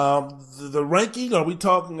the ranking? Are we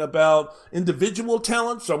talking about individual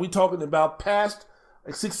talents? Are we talking about past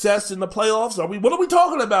success in the playoffs? What are we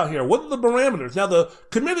talking about here? What are the parameters? Now, the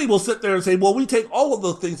committee will sit there and say, well, we take all of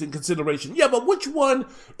those things in consideration. Yeah, but which one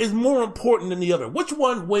is more important than the other? Which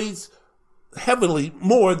one weighs heavily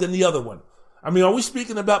more than the other one? I mean, are we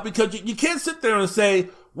speaking about, because you can't sit there and say,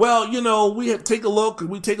 well, we take a look and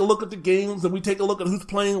we take a look at the games and we take a look at who's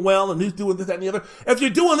playing well and who's doing this, that, and the other. If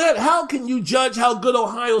you're doing that, how can you judge how good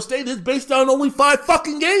Ohio State is based on only 5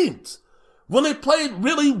 fucking games when they played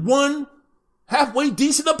really one halfway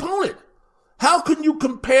decent opponent? How can you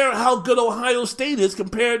compare how good Ohio State is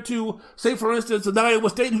compared to, say, for instance, an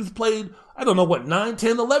Iowa State who's played, 9,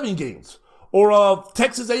 10, 11 games, or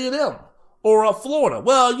Texas A&M, or Florida?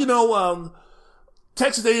 Well,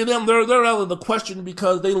 Texas A&M, they're out of the question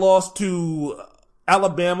because they lost to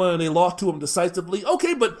Alabama and they lost to them decisively.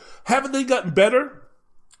 Okay, but haven't they gotten better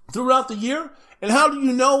throughout the year? And how do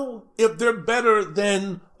you know if they're better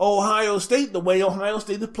than Ohio State the way Ohio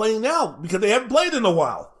State is playing now? Because they haven't played in a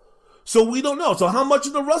while. So we don't know. So how much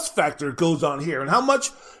of the rust factor goes on here? And how much,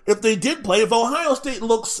 if they did play, if Ohio State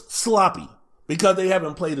looks sloppy because they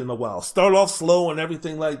haven't played in a while, start off slow and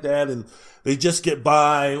everything like that, and they just get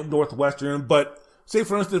by Northwestern, but say,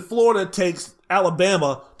 for instance, Florida takes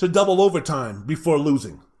Alabama to double overtime before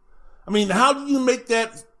losing. I mean, how do you make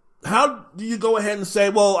that how do you go ahead and say,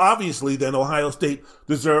 well, obviously then Ohio State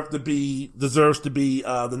deserves to be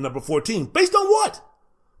the number 14? Based on what?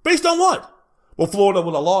 Based on what? Well, Florida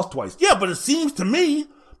would have lost twice. Yeah, but it seems to me,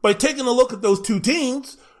 by taking a look at those two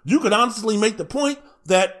teams, you could honestly make the point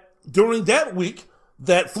that during that week,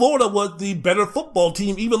 that Florida was the better football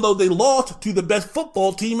team, even though they lost to the best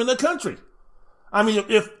football team in the country. I mean,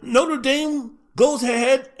 if Notre Dame goes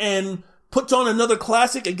ahead and puts on another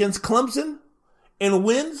classic against Clemson and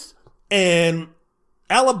wins, and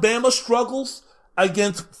Alabama struggles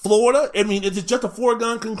against Florida, I mean, is it just a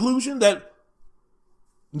foregone conclusion that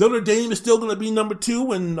Notre Dame is still going to be number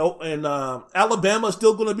 2 and Alabama is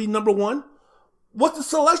still going to be number 1? What's the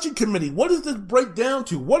selection committee? What does this break down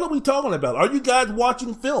to? What are we talking about? Are you guys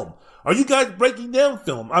watching film? Are you guys breaking down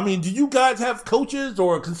film? I mean, do you guys have coaches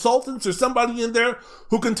or consultants or somebody in there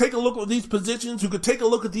who can take a look at these positions, who can take a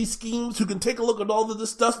look at these schemes, who can take a look at all of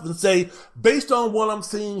this stuff and say, based on what I'm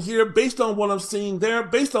seeing here, based on what I'm seeing there,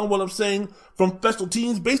 based on what I'm seeing from special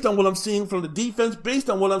teams, based on what I'm seeing from the defense, based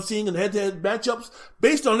on what I'm seeing in head-to-head matchups,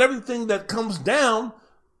 based on everything that comes down,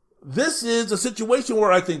 this is a situation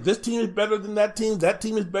where I think this team is better than that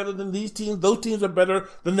team is better than these teams, those teams are better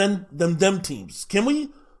than them teams. Can we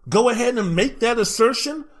go ahead and make that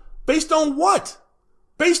assertion? Based on what?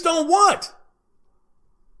 Based on what?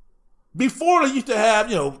 Before they used to have,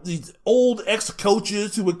 these old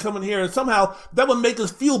ex-coaches who would come in here and somehow that would make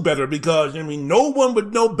us feel better because, no one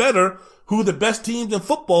would know better who the best teams in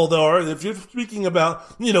football are. If you're speaking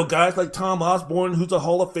about, guys like Tom Osborne, who's a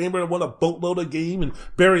Hall of Famer and won a boatload of game, and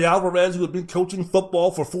Barry Alvarez, who had been coaching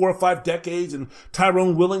football for 4 or 5 decades, and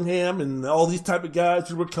Tyrone Willingham, and all these type of guys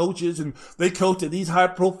who were coaches, and they coached at these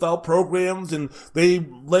high-profile programs, and they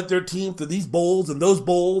led their team to these bowls and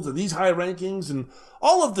these high rankings, and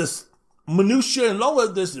all of this minutia and all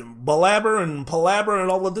of this palaver and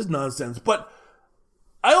all of this nonsense. But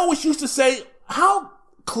I always used to say, how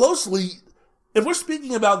closely, if we're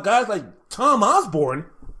speaking about guys like Tom Osborne,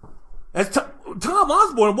 Tom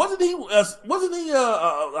Osborne, wasn't he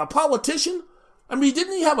a politician? I mean,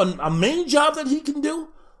 didn't he have a main job that he can do?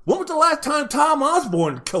 When was the last time Tom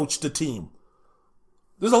Osborne coached a team?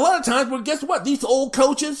 There's a lot of times where, guess what? These old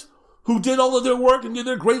coaches who did all of their work and did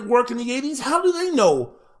their great work in the 80s, how do they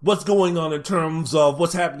know what's going on in terms of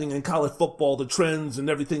what's happening in college football, the trends and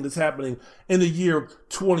everything that's happening in the year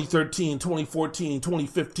 2013, 2014,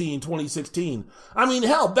 2015, 2016. I mean,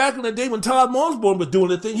 hell, back in the day when Tom Osborne was doing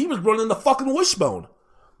the thing, he was running the fucking wishbone.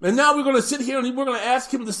 And now we're going to sit here and we're going to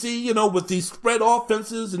ask him to see, with these spread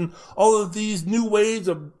offenses and all of these new ways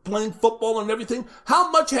of playing football and everything, how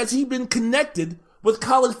much has he been connected with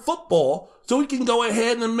college football so he can go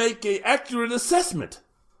ahead and make an accurate assessment?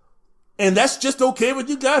 And that's just okay with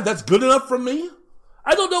you guys? That's good enough for me?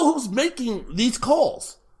 I don't know who's making these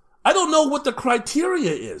calls. I don't know what the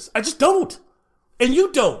criteria is. I just don't. And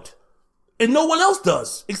you don't. And no one else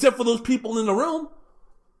does, except for those people in the room.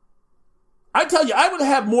 I tell you, I would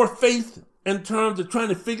have more faith in terms of trying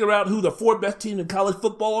to figure out who the 4 best teams in college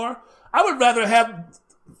football are. I would rather have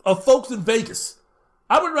folks in Vegas.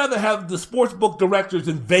 I would rather have the sportsbook directors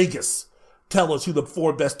in Vegas tell us who the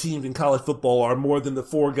 4 best teams in college football are more than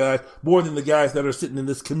the guys that are sitting in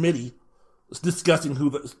this committee discussing who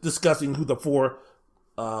the 4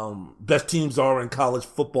 best teams are in college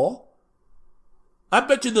football. I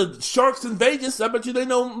bet you the Sharks in Vegas, I bet you they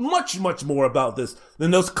know much, much more about this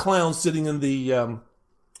than those clowns sitting in the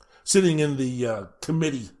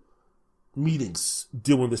committee meetings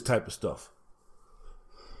doing this type of stuff.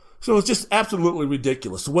 So it's just absolutely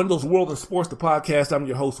ridiculous. Wendell's World in Sports, the podcast. I'm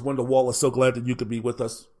your host, Wendell Wallace. So glad that you could be with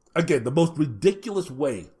us. Again, the most ridiculous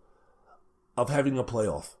way of having a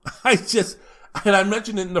playoff. I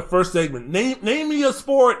mentioned it in the first segment. Name me a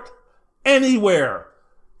sport anywhere.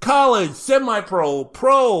 College, semi-pro,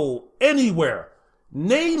 pro, anywhere.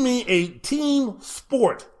 Name me a team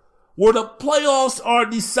sport where the playoffs are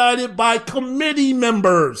decided by committee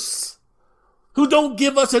members who don't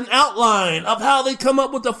give us an outline of how they come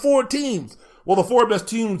up with the 4 teams. Well, the 4 best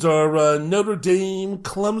teams are Notre Dame,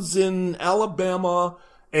 Clemson, Alabama,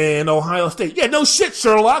 and Ohio State. Yeah, no shit,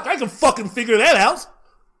 Sherlock. I can fucking figure that out.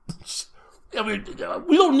 I mean,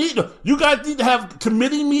 we don't need to. You guys need to have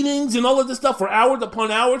committee meetings and all of this stuff for hours upon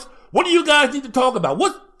hours. What do you guys need to talk about?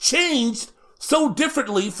 What changed so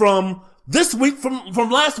differently from this week, from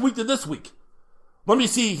last week to this week? Let me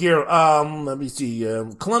see here.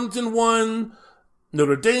 Clemson won,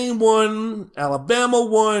 Notre Dame won, Alabama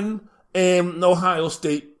won, and Ohio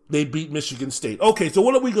State, they beat Michigan State. Okay, so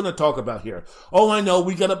what are we going to talk about here? Oh, I know,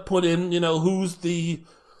 we got to put in,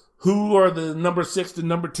 who are the number 6 to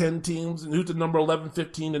number 10 teams, and who's the number 11,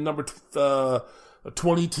 15, and number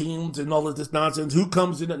 20 teams and all of this nonsense. Who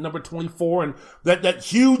comes in at number 24? And that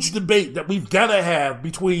huge debate that we've got to have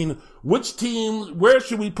between which team, where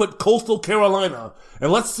should we put Coastal Carolina?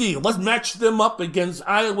 And let's match them up against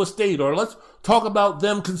Iowa State, or let's talk about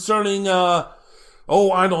them concerning, another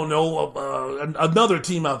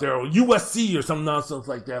team out there, or USC or some nonsense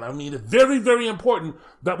like that. I mean, it's very, very important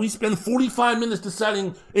that we spend 45 minutes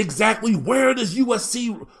deciding exactly where does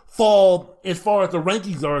USC fall as far as the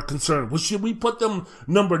rankings are concerned. Well, should we put them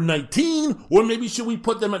number 19, or maybe should we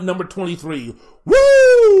put them at number 23?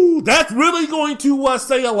 Woo! That's really going to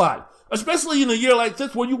say a lot, especially in a year like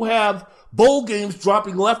this where you have bowl games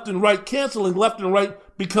dropping left and right, canceling left and right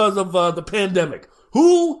because of the pandemic.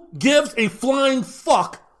 Who gives a flying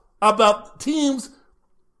fuck about teams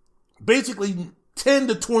basically 10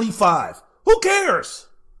 to 25? Who cares?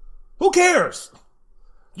 Who cares?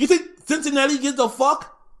 You think Cincinnati gives a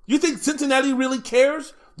fuck? You think Cincinnati really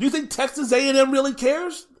cares? Do you think Texas A&M really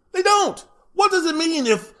cares? They don't. What does it mean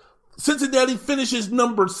if Cincinnati finishes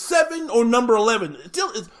number 7 or number 11? It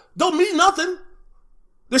don't mean nothing.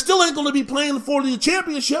 They still ain't going to be playing for the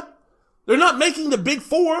championship. They're not making the Big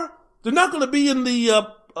Four. They're not going to be in the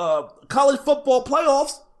college football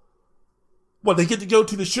playoffs. What, they get to go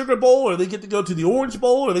to the Sugar Bowl, or they get to go to the Orange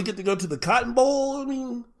Bowl, or they get to go to the Cotton Bowl? I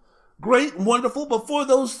mean, great and wonderful, but for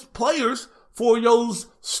those players, for those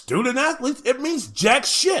student athletes, it means jack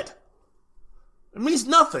shit. It means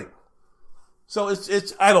nothing. So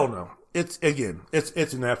it's I don't know. It's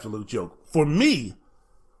an absolute joke. For me,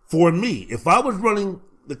 if I was running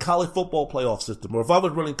the college football playoff system, or if I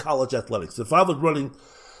was running college athletics, if I was running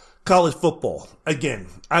college football, again,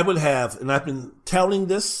 I would have, and I've been touting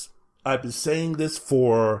this, I've been saying this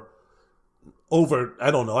for I've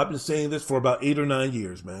been saying this for about 8 or 9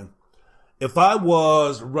 years, man. If I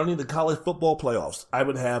was running the college football playoffs, I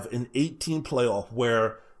would have an 18 playoff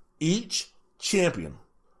where each champion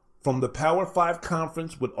from the Power 5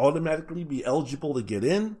 conference would automatically be eligible to get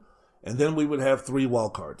in, and then we would have 3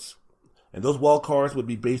 wild cards. And those wild cards would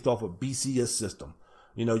be based off a BCS system.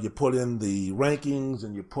 You know, you put in the rankings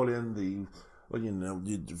and you put in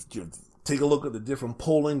you take a look at the different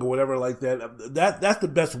polling or whatever like that. That's the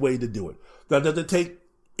best way to do it. Now, does it take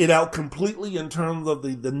it out completely in terms of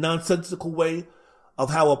the nonsensical way of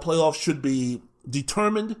how a playoff should be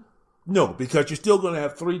determined? No, because you're still going to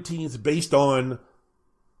have 3 teams based on,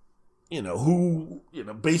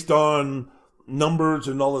 based on numbers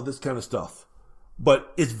and all of this kind of stuff.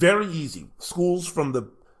 But it's very easy. Schools from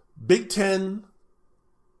the Big Ten,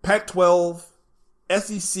 Pac-12,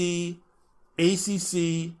 SEC,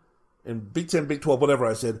 ACC, and Big Ten, Big 12, whatever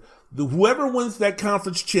I said, whoever wins that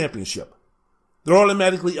conference championship, they're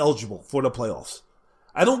automatically eligible for the playoffs.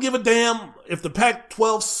 I don't give a damn if the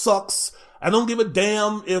Pac-12 sucks. I don't give a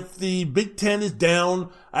damn if the Big Ten is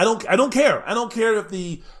down. I don't care. I don't care if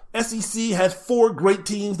the SEC has 4 great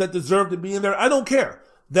teams that deserve to be in there. I don't care.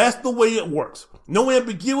 That's the way it works. No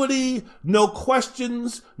ambiguity, no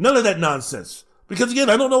questions, none of that nonsense. Because again,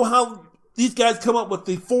 I don't know how these guys come up with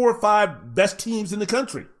the 4 or 5 best teams in the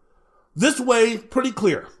country. This way, pretty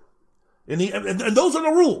clear. And those are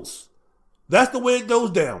the rules. That's the way it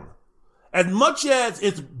goes down. As much as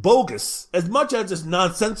it's bogus, as much as it's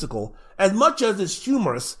nonsensical, as much as it's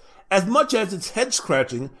humorous, as much as it's head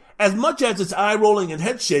scratching, as much as it's eye rolling and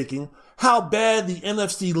head shaking, how bad the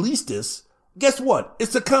NFC least is, guess what?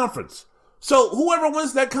 It's a conference. So whoever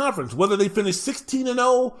wins that conference, whether they finish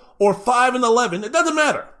 16-0 or 5-11, it doesn't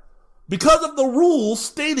matter. Because of the rules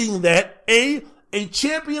stating that a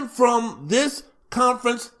champion from this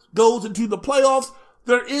conference goes into the playoffs,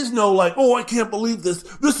 there is no I can't believe this.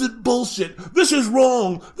 This is bullshit. This is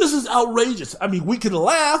wrong. This is outrageous. I mean, we can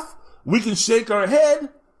laugh. We can shake our head.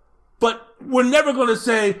 But we're never going to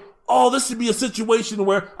say, this should be a situation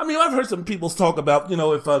where, I've heard some people talk about,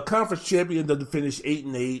 if a conference champion doesn't finish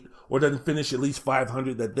 8-8 or doesn't finish at least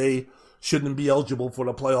 500, that they shouldn't be eligible for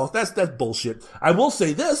the playoffs. That's bullshit. I will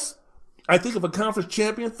say this. I think if a conference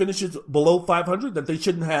champion finishes below 500, that they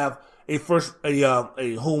shouldn't have a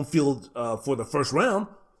home field for the first round.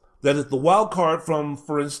 That if the wild card from,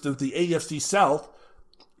 for instance, the AFC South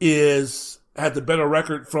had the better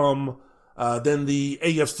record from than the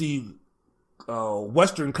AFC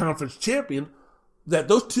Western Conference champion, that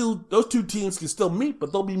those two teams can still meet,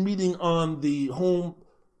 but they'll be meeting on the home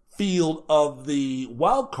field of the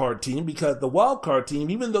wild card team, because the wild card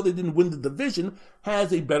team, even though they didn't win the division,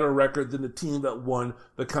 has a better record than the team that won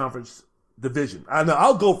the conference division.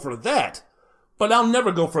 I'll go for that, but I'll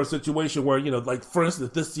never go for a situation where, for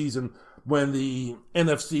instance, this season when the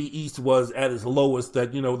NFC East was at its lowest,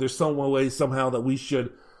 that, there's some way somehow that we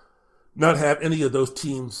should not have any of those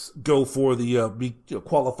teams go for the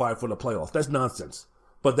qualify for the playoffs. That's nonsense.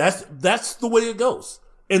 But that's the way it goes.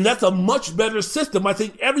 And that's a much better system. I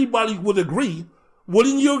think everybody would agree.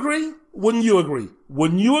 Wouldn't you agree? Wouldn't you agree?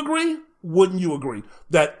 Wouldn't you agree? Wouldn't you agree?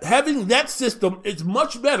 That having that system is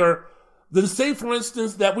much better than, say, for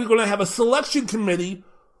instance, that we're going to have a selection committee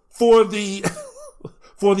for the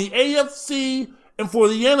for the AFC and for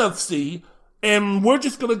the NFC, and we're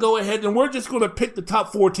just going to go ahead and we're just going to pick the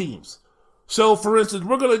top 4 teams. So, for instance,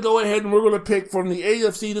 we're going to go ahead and we're going to pick from the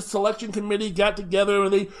AFC. The selection committee got together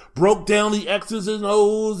and they broke down the X's and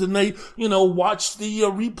O's and they, watched the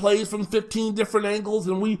replays from 15 different angles,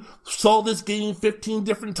 and we saw this game 15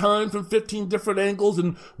 different times from 15 different angles,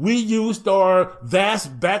 and we used our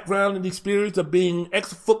vast background and experience of being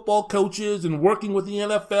ex-football coaches and working with the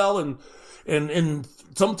NFL and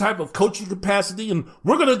some type of coaching capacity, and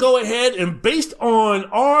we're going to go ahead and, based on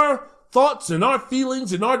our thoughts and our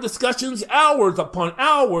feelings and our discussions, hours upon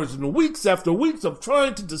hours and weeks after weeks of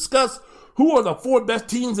trying to discuss who are the 4 best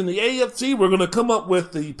teams in the AFC, we're going to come up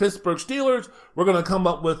with the Pittsburgh Steelers, we're going to come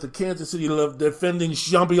up with the Kansas City defending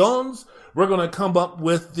champions, we're going to come up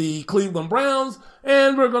with the Cleveland Browns,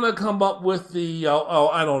 and we're going to come up with the,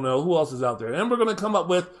 I don't know, who else is out there? And we're going to come up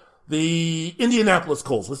with the Indianapolis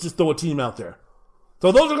Colts. Let's just throw a team out there.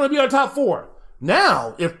 So those are going to be our top 4.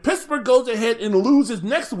 Now, if Pittsburgh goes ahead and loses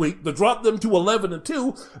next week to drop them to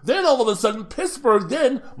 11-2, then all of a sudden Pittsburgh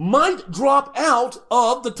then might drop out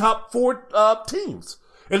of the top 4 teams.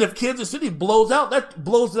 And if Kansas City blows out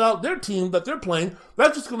their team that they're playing,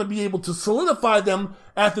 that's just going to be able to solidify them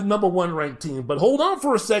as the number 1 ranked team. But hold on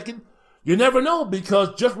for a second. You never know,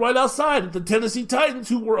 because just right outside, the Tennessee Titans,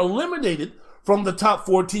 who were eliminated from the top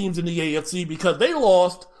 4 teams in the AFC because they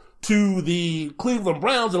lost to the Cleveland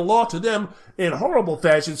Browns and lost to them in horrible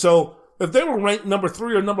fashion. So if they were ranked number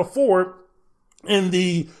 3 or number 4 in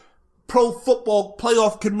the Pro Football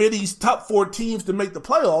Playoff Committee's top 4 teams to make the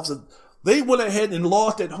playoffs, and they went ahead and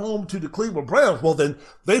lost at home to the Cleveland Browns, well then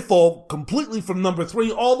they fall completely from number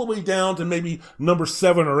 3 all the way down to maybe number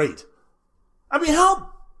 7 or 8. I mean,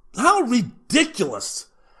 how ridiculous,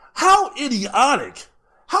 how idiotic,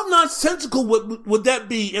 how nonsensical would that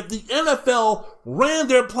be if the NFL ran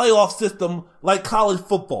their playoff system like college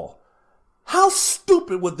football? How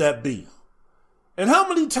stupid would that be? And how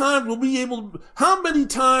many times would we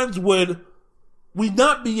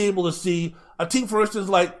not be able to see a team, for instance,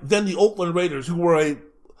 like then the Oakland Raiders, who were a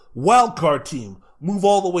wild card team, move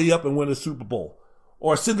all the way up and win a Super Bowl,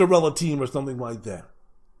 or a Cinderella team or something like that?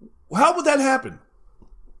 How would that happen?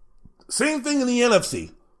 Same thing in the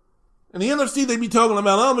NFC. In the NFC, they'd be talking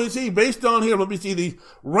about, based on here, the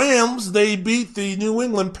Rams, they beat the New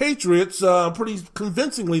England Patriots pretty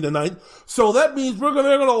convincingly tonight. So that means they're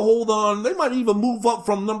going to hold on. They might even move up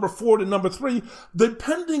from number 4 to number 3,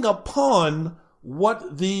 depending upon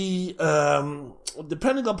what the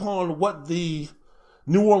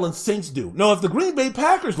New Orleans Saints do. Now, if the Green Bay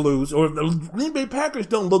Packers lose, or if the Green Bay Packers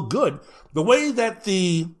don't look good, the way that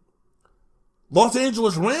the Los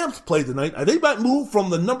Angeles Rams play tonight, they might move from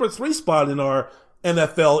the number 3 spot in our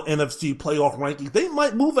NFL NFC playoff rankings. They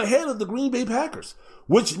might move ahead of the Green Bay Packers,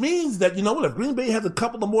 which means that, if Green Bay has a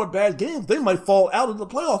couple of more bad games, they might fall out of the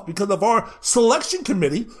playoffs because of our selection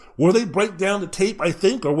committee, where they break down the tape, I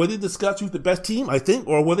think, or where they discuss who's the best team, I think,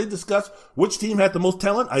 or where they discuss which team has the most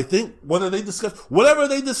talent, I think, whatever they discuss,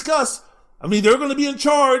 they're going to be in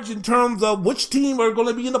charge in terms of which team are going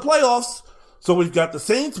to be in the playoffs. So we've got the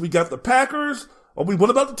Saints, we got the Packers.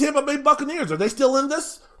 What about the Tampa Bay Buccaneers? Are they still in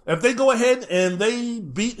this? If they go ahead and they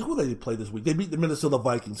beat, who did they play this week? They beat the Minnesota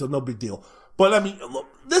Vikings, so no big deal. But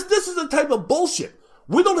this is the type of bullshit.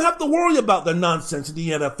 We don't have to worry about the nonsense in the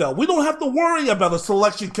NFL. We don't have to worry about a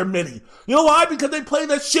selection committee. You know why? Because they play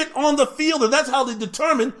that shit on the field, and that's how they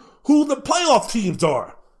determine who the playoff teams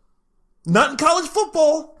are. Not in college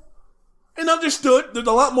football. And understood, there's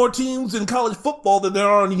a lot more teams in college football than there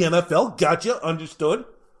are in the NFL. Gotcha, understood.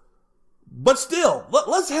 But still,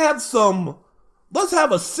 let's have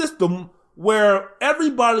a system where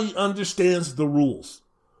everybody understands the rules.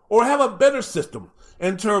 Or have a better system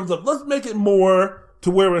in terms of, let's make it more to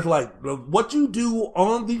where it's like, what you do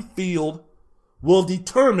on the field will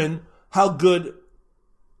determine how good,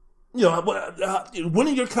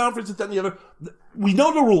 winning your conference and that and the other. We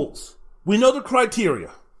know the rules. We know the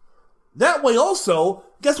criteria. That way also,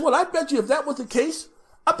 guess what? I bet you if that was the case,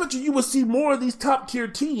 I bet you would see more of these top tier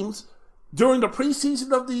teams during the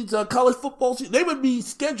preseason of these college football season. They would be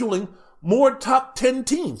scheduling more top 10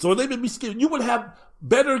 teams, or they would be you would have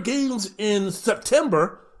better games in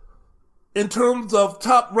September in terms of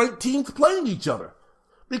top ranked teams playing each other,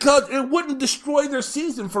 because it wouldn't destroy their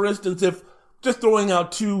season. For instance, if just throwing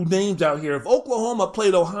out two names out here. If Oklahoma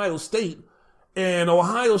played Ohio State and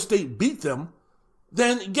Ohio State beat them,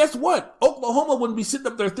 then guess what? Oklahoma wouldn't be sitting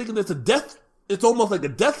up there thinking it's almost like a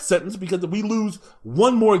death sentence, because if we lose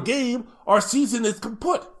one more game, our season is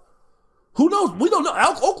kaput. Who knows? We don't know.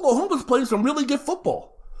 Oklahoma's playing some really good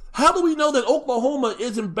football. How do we know that Oklahoma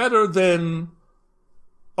isn't better than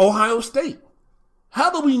Ohio State? How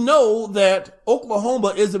do we know that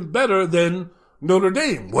Oklahoma isn't better than Notre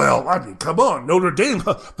Dame? Well, I mean, come on. Notre Dame,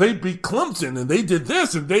 they beat Clemson and they did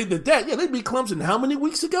this and they did that. Yeah, they beat Clemson how many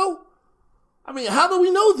weeks ago? I mean, how do we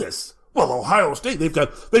know this? Well, Ohio State, they've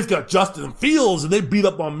got Justin Fields and they beat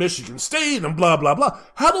up on Michigan State and blah, blah, blah.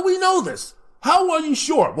 How do we know this? How are you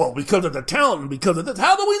sure? Well, because of the talent and because of this.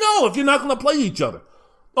 How do we know if you're not going to play each other?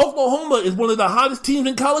 Oklahoma is one of the hottest teams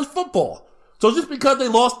in college football. So just because they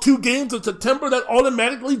lost 2 games in September, that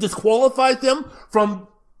automatically disqualified them from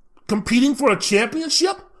competing for a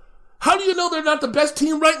championship? How do you know they're not the best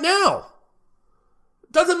team right now?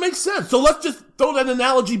 Doesn't make sense. So let's just throw that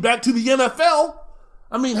analogy back to the NFL.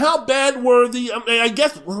 I mean, how bad were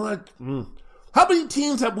how many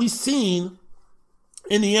teams have we seen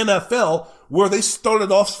in the NFL where they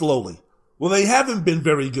started off slowly? Well, they haven't been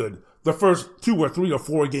very good the first 2 or 3 or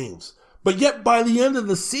 4 games. But yet by the end of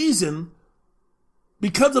the season,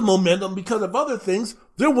 because of momentum, because of other things,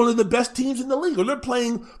 they're one of the best teams in the league, or they're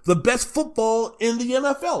playing the best football in the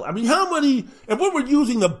NFL. I mean, if we were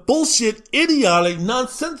using the bullshit, idiotic,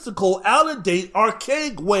 nonsensical, out-of-date,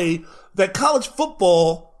 archaic way that college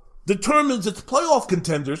football determines its playoff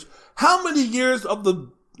contenders, how many years of the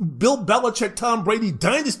Bill Belichick, Tom Brady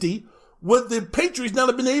dynasty would the Patriots not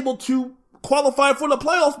have been able to qualify for the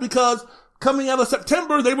playoffs, because coming out of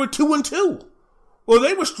September, they were 2-2. Well,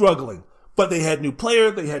 they were struggling. But they had new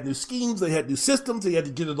players, they had new schemes, they had new systems, they had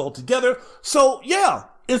to get it all together. So, yeah,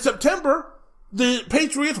 in September, the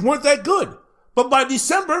Patriots weren't that good. But by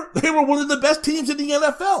December, they were one of the best teams in the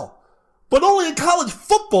NFL. But only in college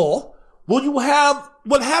football will you have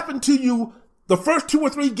what happened to you the first 2 or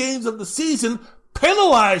 3 games of the season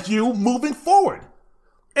penalize you moving forward.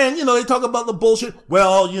 And, they talk about the bullshit.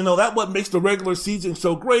 Well, that's what makes the regular season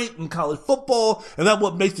so great in college football, and that's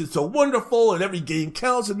what makes it so wonderful, and every game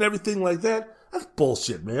counts and everything like that. That's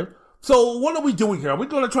bullshit, man. So what are we doing here? Are we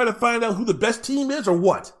going to try to find out who the best team is or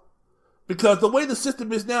what? Because the way the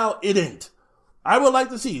system is now, it ain't. I would like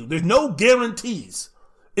to see. There's no guarantees.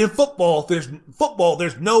 In football,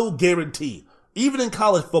 there's no guarantee. Even in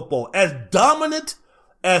college football, as dominant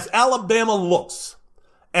as Alabama looks,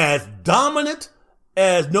 as dominant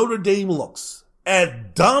as Notre Dame looks, as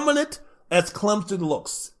dominant as Clemson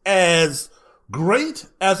looks, as great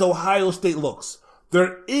as Ohio State looks,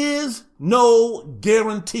 there is no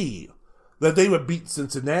guarantee that they would beat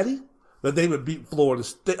Cincinnati, that they would beat Florida,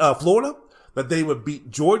 that they would beat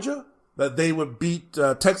Georgia, that they would beat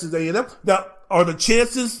Texas A&M. Now, are the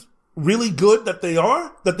chances really good that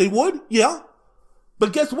they would? Yeah.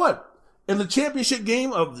 But guess what? In the championship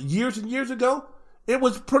game of years and years ago, it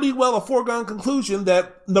was pretty well a foregone conclusion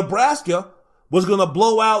that Nebraska was going to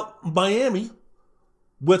blow out Miami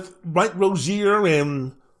with Mike Rozier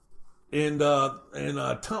and the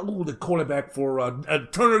cornerback for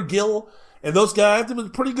Turner Gill and those guys. It was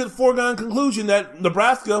a pretty good foregone conclusion that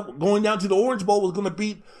Nebraska going down to the Orange Bowl was going to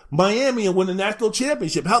beat Miami and win the national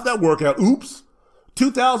championship. How'd that work out? Oops.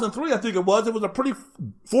 2003, I think it was a pretty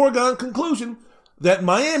foregone conclusion that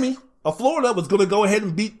Miami of Florida was going to go ahead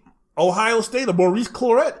and beat Ohio State of Maurice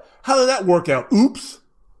Clarett. How did that work out? Oops.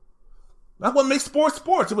 That's what makes sports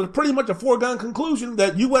sports. It was pretty much a foregone conclusion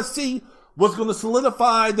that USC was going to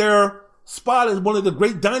solidify their spot as one of the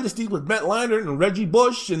great dynasties with Matt Leinart and Reggie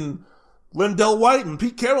Bush and Lindell White and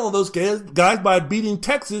Pete Carroll and those guys by beating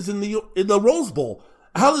Texas in the Rose Bowl.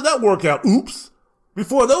 How did that work out? Oops.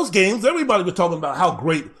 Before those games, everybody was talking about how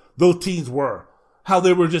great those teams were. How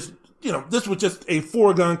they were just, this was just a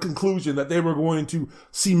foregone conclusion that they were going to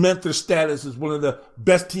cement their status as one of the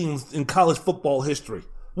best teams in college football history.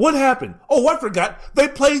 What happened? Oh, I forgot. They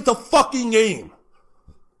played the fucking game.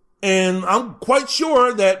 And I'm quite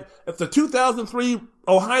sure that if the 2003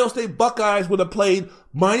 Ohio State Buckeyes would have played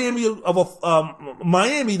Miami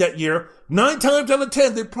that year, 9 times out of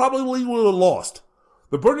 10, they probably would have lost.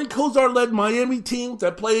 The Bernie Kosar-led Miami team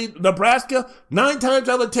that played Nebraska, 9 times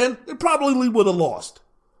out of 10, they probably would have lost.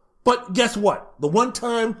 But guess what? The one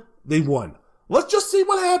time, they won. Let's just see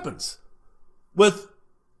what happens with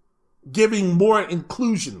giving more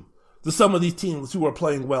inclusion to some of these teams who are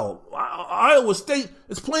playing well. Iowa State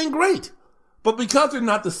is playing great. But because they're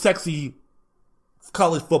not the sexy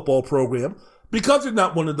college football program, because they're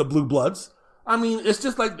not one of the blue bloods, I mean, it's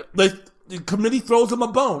just like the committee throws them a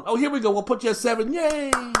bone. Oh, here we go. We'll put you at 7.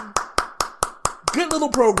 Yay! Good little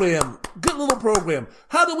program.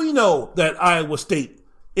 How do we know that Iowa State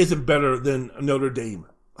isn't better than Notre Dame?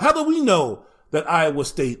 How do we know that Iowa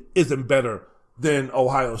State isn't better than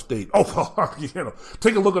Ohio State?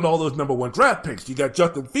 Take a look at all those number one draft picks. You got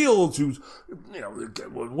Justin Fields, who's,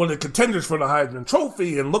 one of the contenders for the Heisman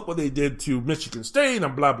Trophy, and look what they did to Michigan State,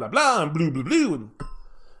 and blah, blah, blah, and blue, blue, blue. And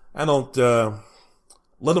I don't,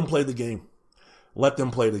 let them play the game. Let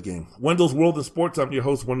them play the game. Wendell's World in Sports. I'm your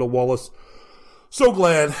host, Wendell Wallace. So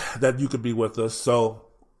glad that you could be with us. So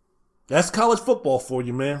that's college football for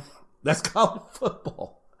you, man. That's college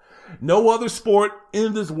football. No other sport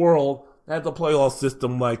in this world has a playoff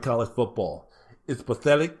system like college football. It's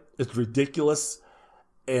pathetic. It's ridiculous.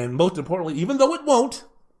 And most importantly, even though it won't,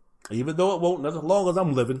 not as long as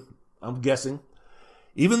I'm living, I'm guessing,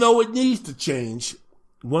 even though it needs to change,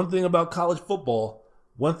 one thing about college football,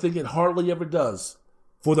 one thing it hardly ever does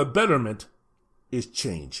for the betterment is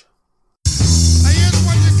change.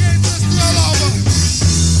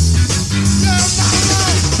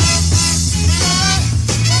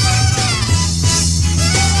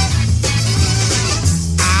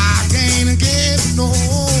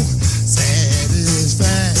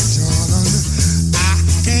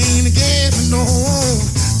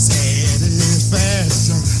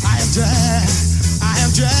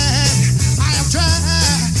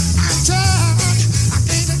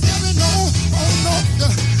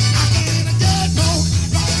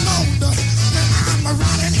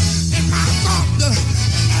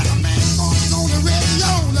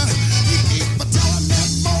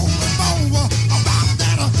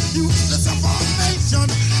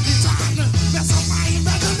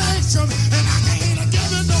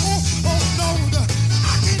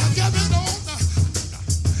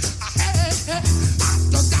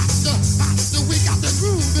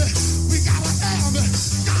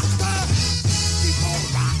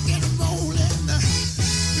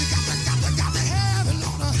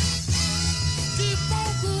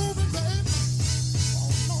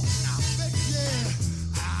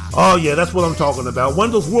 Oh, yeah, that's what I'm talking about.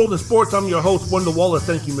 Wendell's World in Sports. I'm your host, Wendell Wallace.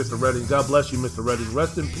 Thank you, Mr. Redding. God bless you, Mr. Redding.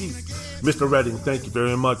 Rest in peace, Mr. Redding. Thank you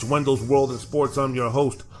very much. Wendell's World in Sports. I'm your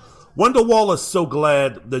host, Wendell Wallace. So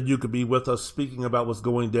glad that you could be with us speaking about what's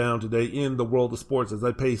going down today in the world of sports as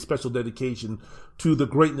I pay special dedication to the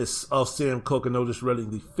greatness of Sam Cooke and Otis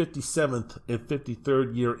Redding, the 57th and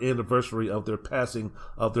 53rd year anniversary of their passing,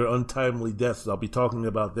 of their untimely deaths. I'll be talking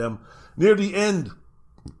about them near the end.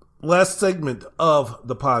 Last segment of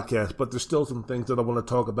the podcast, but there's still some things that I want to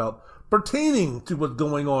talk about pertaining to what's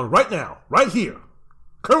going on right now, right here,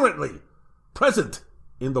 currently, present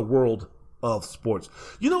in the world of sports.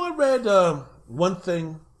 I read one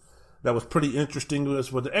thing that was pretty interesting.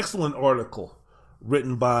 It was an excellent article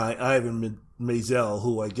written by Ivan Maisel,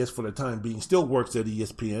 who I guess for the time being still works at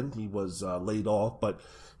ESPN. He was laid off, but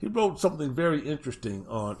he wrote something very interesting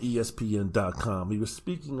on ESPN.com. He was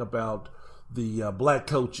speaking about the black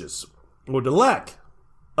coaches, or the lack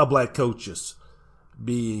of black coaches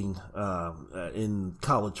being in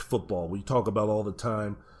college football. We talk about all the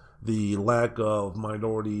time the lack of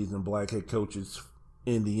minorities and black head coaches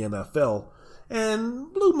in the NFL.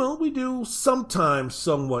 And Blue Moon, we do sometimes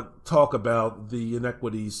somewhat talk about the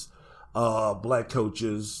inequities of black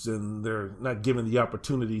coaches, and they're not given the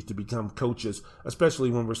opportunities to become coaches,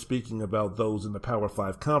 especially when we're speaking about those in the Power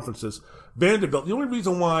 5 conferences. Vanderbilt, the only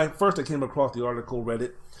reason why, first I came across the article, read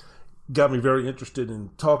it, got me very interested in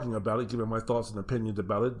talking about it, giving my thoughts and opinions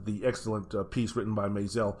about it, the excellent piece written by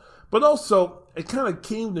Maisel. But also, it kind of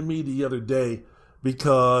came to me the other day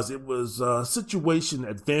because it was a situation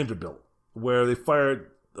at Vanderbilt where they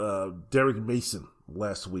fired Derek Mason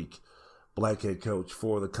last week, black head coach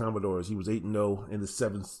for the Commodores. He was 8-0 in the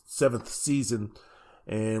seventh season,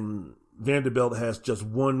 and Vanderbilt has just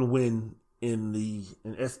one win in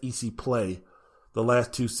SEC play the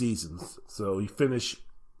last two seasons. So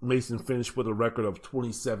Mason finished with a record of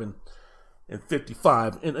 27-55.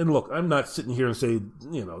 And look, I'm not sitting here and saying,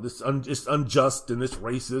 it's unjust and it's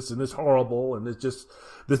racist and it's horrible and it's just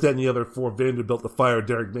this, that, and the other for Vanderbilt to fire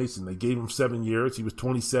Derek Mason. They gave him 7 years. He was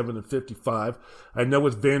 27-55. I know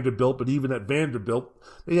it's Vanderbilt, but even at Vanderbilt,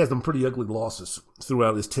 he had some pretty ugly losses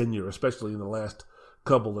throughout his tenure, especially in the last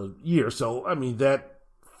couple of years. So, that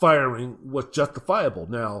firing was justifiable.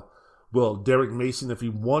 Now, will Derek Mason, if he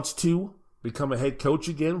wants to become a head coach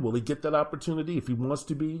again, will he get that opportunity? If he wants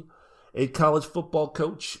to be a college football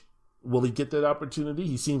coach, will he get that opportunity?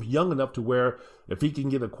 He seems young enough to where if he can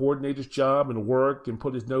get a coordinator's job and work and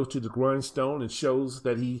put his nose to the grindstone and shows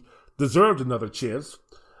that he deserved another chance,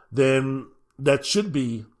 then that should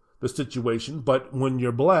be the situation. But when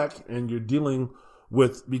you're black and you're dealing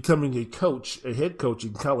with becoming a head coach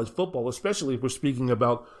in college football, especially if we're speaking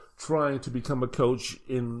about trying to become a coach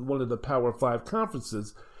in one of the Power 5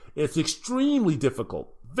 conferences. It's extremely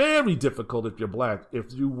difficult, very difficult if you're black,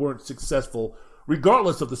 if you weren't successful,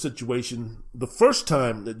 regardless of the situation, the first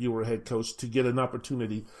time that you were a head coach, to get an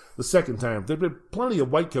opportunity the second time. There have been plenty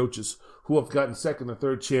of white coaches who have gotten second or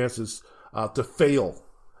third chances to fail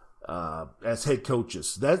as head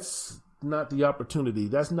coaches. That's not the opportunity.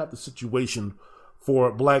 That's not the situation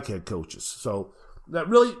for black head coaches. So that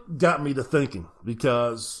really got me to thinking,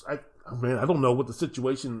 because I don't know what the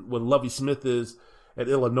situation with Lovie Smith is at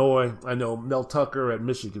Illinois. I know Mel Tucker at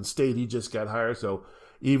Michigan State, he just got hired. So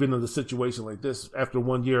even in a situation like this, after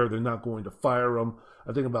 1 year, they're not going to fire him.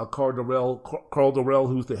 I think about Carl Dorrell,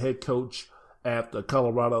 who's the head coach at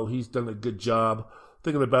Colorado. He's done a good job.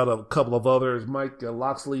 Thinking about a couple of others, Mike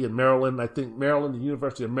Locksley in Maryland. I think Maryland, the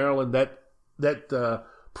University of Maryland, that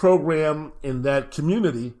program in that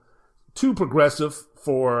community, too progressive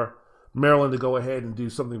for Maryland to go ahead and do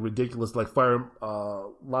something ridiculous like fire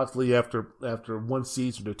Locksley after one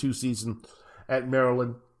season or two seasons at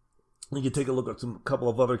Maryland. You can take a look at a couple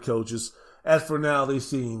of other coaches. As for now, they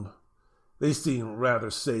seem rather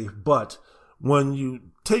safe. But when you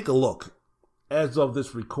take a look, as of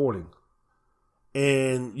this recording,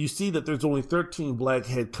 and you see that there's only 13 black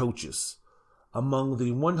head coaches among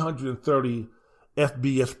the 130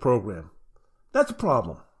 FBS program, that's a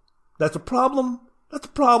problem. That's a problem. That's a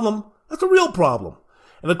problem. That's a real problem.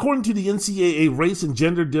 And according to the NCAA Race and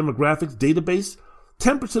Gender Demographics database,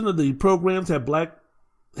 10% of the programs have black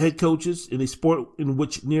head coaches in a sport in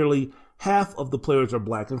which nearly half of the players are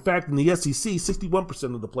black. In fact, in the SEC,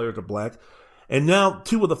 61% of the players are black. And now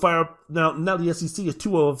now the SEC is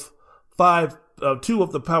two of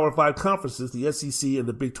the Power 5 conferences, the SEC and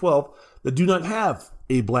the Big 12, that do not have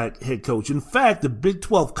a black head coach. In fact, the Big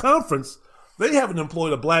 12 conference, they haven't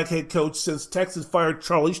employed a black head coach since Texas fired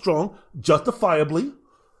Charlie Strong, justifiably,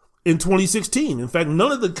 in 2016. In fact,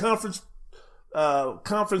 none of the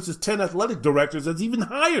conference's 10 athletic directors has even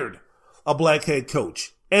hired a black head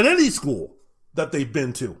coach at any school that they've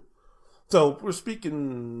been to. So we're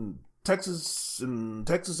speaking Texas and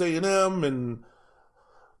Texas A&M and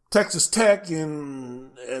Texas Tech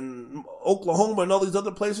and Oklahoma and all these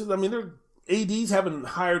other places. I mean, their ADs haven't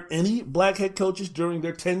hired any black head coaches during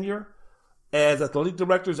their tenure as athletic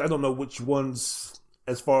directors. I don't know which ones,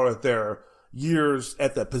 as far as their years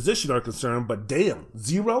at that position are concerned, but damn,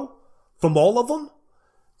 zero from all of them?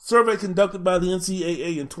 Survey conducted by the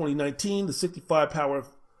NCAA in 2019, the 65 Power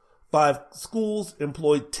 5 schools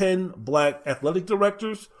employed 10 black athletic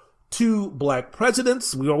directors, 2 black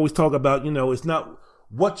presidents. We always talk about, it's not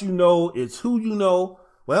what you know, it's who you know.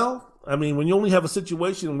 Well, I mean, when you only have a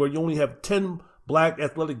situation where you only have 10 black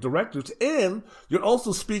athletic directors, and you're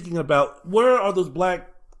also speaking about where are those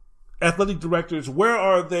black athletic directors, where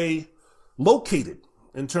are they located?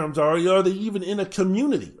 In terms of, are they even in a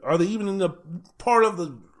community? Are they even in a part of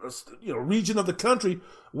the region of the country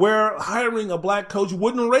where hiring a black coach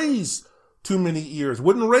wouldn't raise too many ears,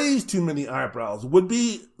 wouldn't raise too many eyebrows, would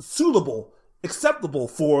be suitable, acceptable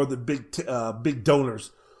for the big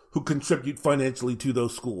donors who contribute financially to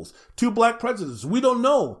those schools? 2 black presidents. We don't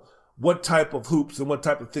know what type of hoops and what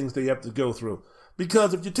type of things they have to go through.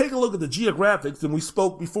 Because if you take a look at the geographics, and we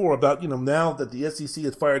spoke before about, now that the SEC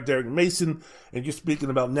has fired Derek Mason, and you're speaking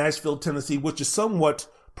about Nashville, Tennessee, which is somewhat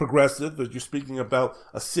progressive, as you're speaking about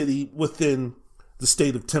a city within the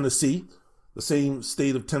state of Tennessee, the same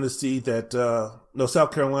state of Tennessee that,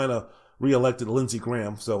 South Carolina reelected Lindsey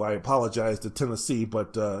Graham, so I apologize to Tennessee,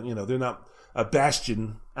 but, they're not a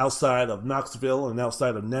bastion outside of Knoxville and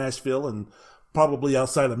outside of Nashville and probably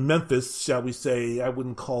outside of Memphis, shall we say. I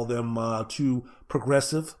wouldn't call them too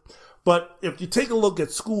progressive. But if you take a look at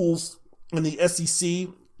schools in the SEC,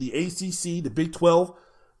 the ACC, the Big 12,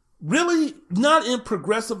 really not in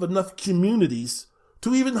progressive enough communities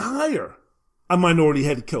to even hire a minority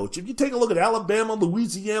head coach. If you take a look at Alabama,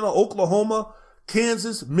 Louisiana, Oklahoma,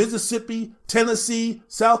 Kansas, Mississippi, Tennessee,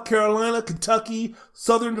 South Carolina, Kentucky,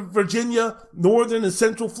 Southern Virginia, Northern and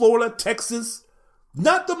Central Florida, Texas,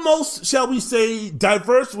 not the most, shall we say,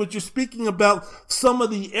 diverse, which you're speaking about some of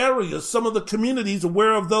the areas, some of the communities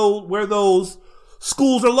where those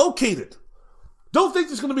schools are located. Don't think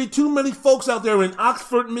there's going to be too many folks out there in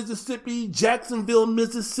Oxford, Mississippi, Jacksonville,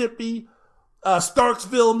 Mississippi,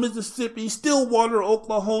 Starksville, Mississippi, Stillwater,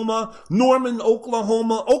 Oklahoma, Norman,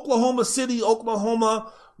 Oklahoma, Oklahoma City,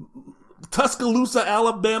 Oklahoma, Tuscaloosa,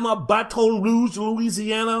 Alabama, Baton Rouge,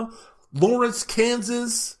 Louisiana, Lawrence,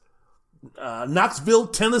 Kansas, Knoxville,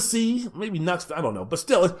 Tennessee, maybe Knoxville, I don't know, but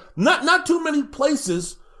still, not too many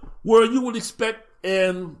places where you would expect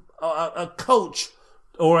a coach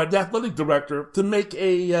or an athletic director to make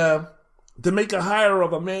a hire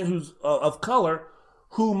of a man who's of color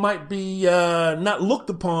who might be not looked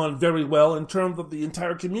upon very well in terms of the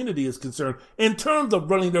entire community is concerned, in terms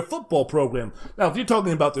of running their football program. Now, if you're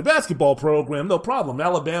talking about their basketball program, no problem.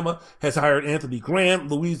 Alabama has hired Anthony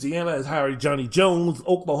Grant. Louisiana has hired Johnny Jones.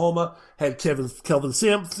 Oklahoma had Kelvin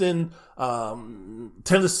Sampson.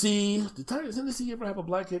 Tennessee, did Tennessee ever have a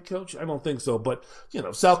black head coach? I don't think so. But,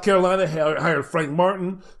 South Carolina hired Frank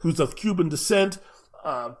Martin, who's of Cuban descent.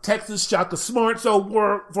 Texas, Shaka Smart.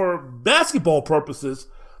 So for basketball purposes,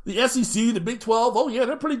 the SEC, the Big 12, oh yeah,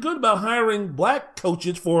 they're pretty good about hiring black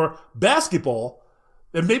coaches for basketball.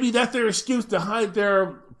 And maybe that's their excuse to hide their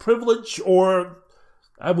privilege, or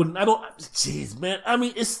jeez, man. I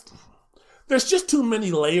mean, there's just too many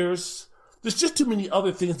layers. There's just too many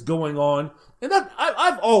other things going on. And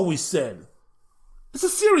I've always said, it's a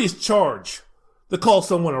serious charge to call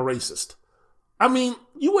someone a racist. I mean,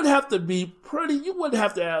 you would have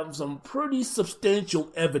to have some pretty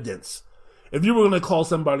substantial evidence if you were going to call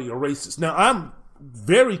somebody a racist. Now, I'm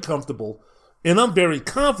very comfortable and I'm very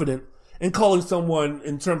confident in calling someone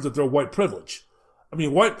in terms of their white privilege. I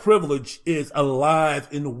mean, white privilege is alive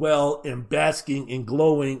and well and basking and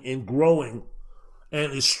glowing and growing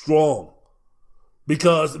and is strong,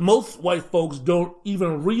 because most white folks don't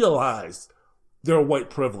even realize their white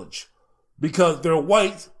privilege because they're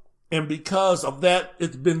white. And because of that,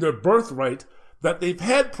 it's been their birthright that they've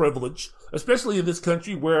had privilege, especially in this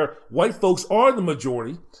country where white folks are the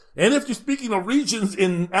majority. And if you're speaking of regions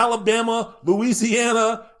in Alabama,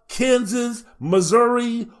 Louisiana, Kansas,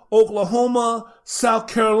 Missouri, Oklahoma, South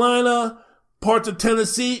Carolina, parts of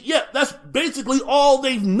Tennessee, yeah, that's basically all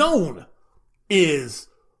they've known is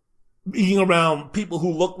being around people who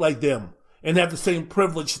look like them and have the same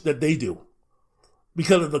privilege that they do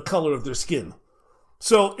because of the color of their skin.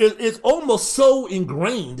 So it's almost so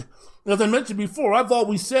ingrained. As I mentioned before, I've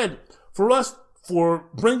always said, for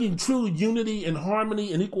bringing true unity and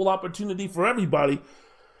harmony and equal opportunity for everybody,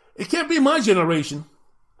 it can't be my generation.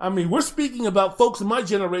 I mean, we're speaking about folks in my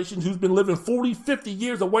generation who's been living 40, 50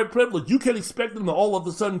 years of white privilege. You can't expect them to all of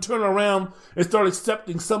a sudden turn around and start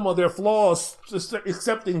accepting some of their flaws,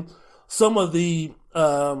 accepting some of the,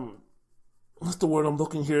 what's the word I'm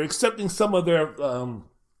looking here? Accepting some of their,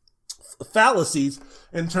 fallacies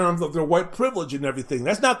in terms of their white privilege and everything.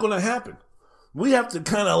 That's not going to happen. We have to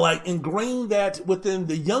kind of ingrain that within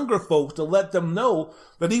the younger folks to let them know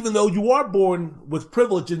that even though you are born with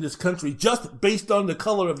privilege in this country, just based on the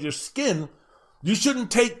color of your skin, you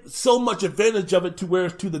shouldn't take so much advantage of it to where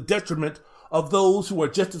it's to the detriment of those who are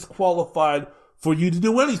just as qualified for you to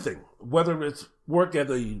do anything, whether it's work at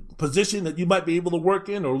a position that you might be able to work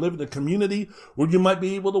in, or live in a community where you might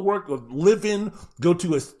be able to work or live in, go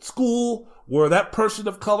to a school where that person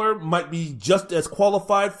of color might be just as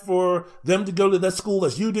qualified for them to go to that school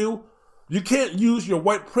as you do. You can't use your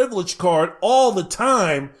white privilege card all the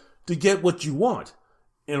time to get what you want.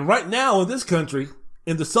 And right now in this country,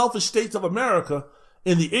 in the selfish states of America,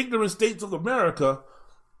 in the ignorant states of America,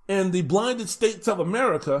 in the blinded states of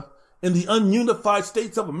America, in the ununified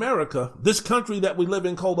states of America, this country that we live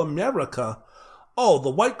in called America,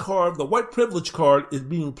 the white privilege card is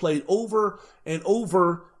being played over and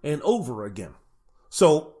over and over again.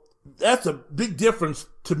 So that's a big difference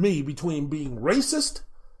to me between being racist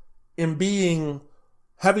and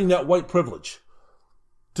having that white privilege.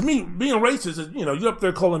 To me, being racist is, you're up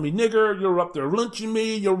there calling me nigger, you're up there lynching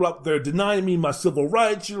me, you're up there denying me my civil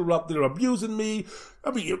rights, you're up there abusing me.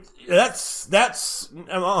 I mean, that's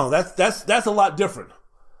a lot different.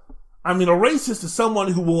 I mean, a racist is someone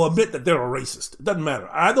who will admit that they're a racist. It doesn't matter.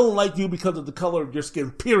 I don't like you because of the color of your skin,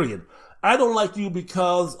 period. I don't like you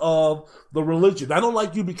because of the religion. I don't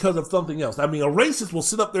like you because of something else. I mean, a racist will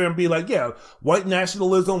sit up there and be like, yeah, white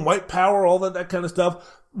nationalism, white power, all that kind of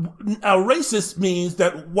stuff. A racist means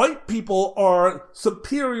that white people are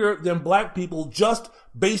superior than black people just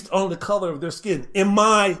based on the color of their skin, in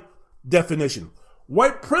my definition.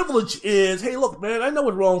 White privilege is, hey, look, man, I know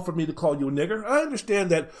it's wrong for me to call you a nigger. I understand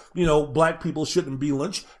that, black people shouldn't be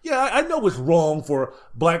lynched. Yeah, I know it's wrong for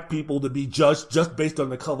black people to be judged just based on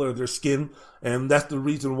the color of their skin. And that's the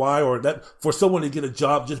reason why, or that for someone to get a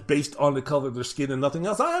job just based on the color of their skin and nothing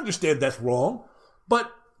else. I understand that's wrong, but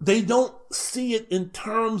they don't see it in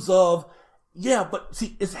terms of, but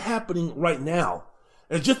see, it's happening right now.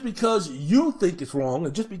 And just because you think it's wrong,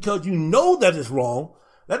 and just because you know that it's wrong,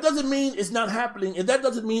 that doesn't mean it's not happening, and that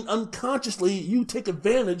doesn't mean unconsciously you take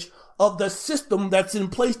advantage of the system that's in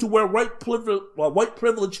place to where white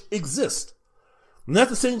privilege exists. And that's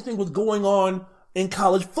the same thing with going on in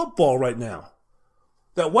college football right now.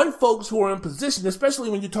 that white folks who are in position, especially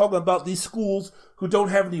when you're talking about these schools who don't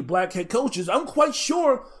have any black head coaches, I'm quite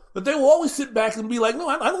sure that they will always sit back and be like, no,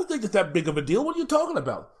 I don't think it's that big of a deal. What are you talking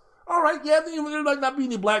about? All right, yeah, there might not be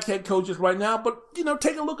any black head coaches right now, but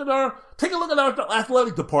take a look at our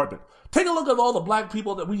athletic department. Take a look at all the black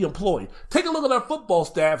people that we employ. Take a look at our football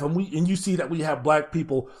staff, and you see that we have black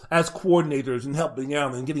people as coordinators and helping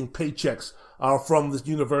out and getting paychecks from this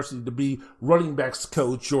university to be running backs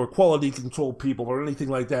coach or quality control people or anything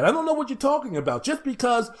like that. I don't know what you're talking about. Just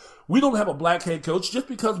because we don't have a black head coach, just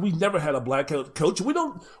because we never had a black head coach, we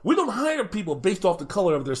don't hire people based off the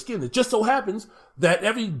color of their skin. It just so happens that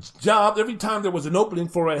every time there was an opening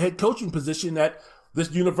for a head coaching position at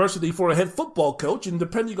this university for a head football coach, and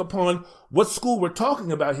depending upon what school we're talking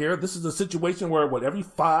about here, this is a situation where every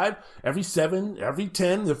 5, every 7, every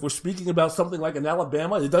 10, if we're speaking about something like in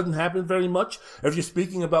Alabama, it doesn't happen very much. If you're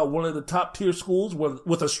speaking about one of the top tier schools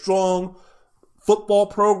with a strong football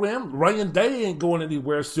program, Ryan Day ain't going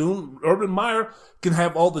anywhere soon. Urban Meyer can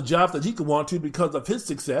have all the jobs that he can want to because of his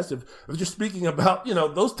success. If you're speaking about,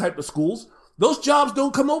 those type of schools, those jobs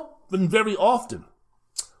don't come open very often.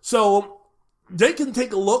 So they can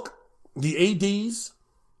take a look, the ADs,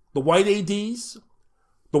 the white ADs,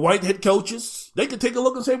 the white head coaches, they can take a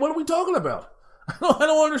look and say, what are we talking about? I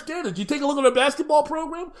don't understand it. You take a look at our basketball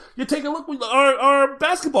program, you take a look, our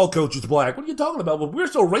basketball coach is black. What are you talking about? Well, we're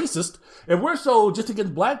so racist and we're so just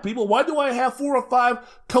against black people. Why do I have 4 or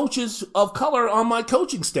 5 coaches of color on my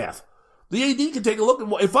coaching staff? The AD can take a look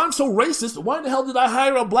and if I'm so racist, why the hell did I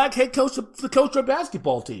hire a black head coach to coach our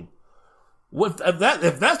basketball team?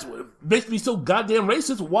 If that's what makes me so goddamn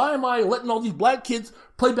racist, why am I letting all these black kids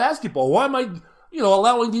play basketball? Why am I,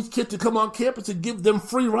 allowing these kids to come on campus and give them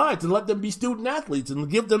free rides and let them be student athletes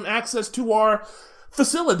and give them access to our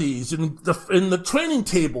facilities and the training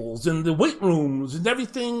tables and the weight rooms and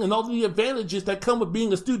everything and all the advantages that come with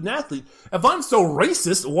being a student athlete? If I'm so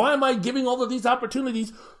racist, why am I giving all of these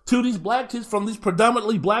opportunities to these black kids from these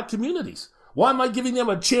predominantly black communities? Why am I giving them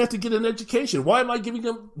a chance to get an education? Why am I giving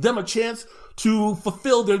them a chance to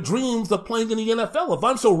fulfill their dreams of playing in the NFL? If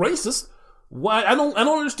I'm so racist, why? I don't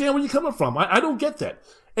understand where you're coming from. I don't get that.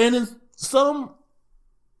 And in some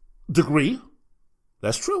degree,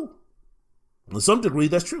 that's true. In some degree,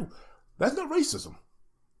 that's true. That's not racism.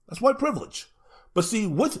 That's white privilege. But see,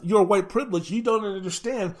 with your white privilege, you don't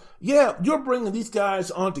understand. Yeah, you're bringing these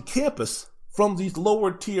guys onto campus from these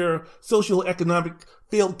lower tier socioeconomic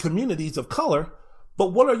failed communities of color,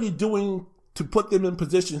 but what are you doing to put them in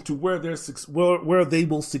positions to where they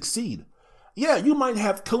will succeed? Yeah, you might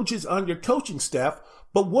have coaches on your coaching staff,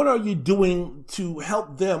 but what are you doing to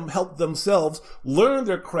help them help themselves learn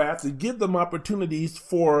their craft and give them opportunities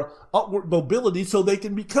for upward mobility so they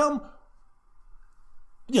can become,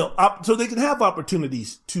 so they can have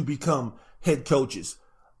opportunities to become head coaches?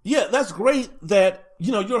 Yeah, that's great that,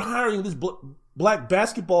 you're hiring this black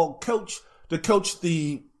basketball coach to coach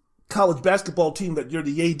the college basketball team that you're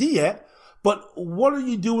the AD at, but what are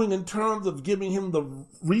you doing in terms of giving him the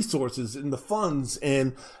resources and the funds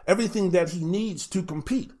and everything that he needs to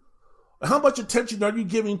compete? How much attention are you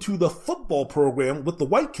giving to the football program with the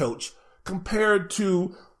white coach compared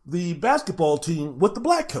to the basketball team with the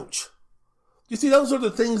black coach? You see, those are the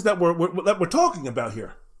things that we're talking about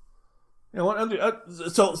here.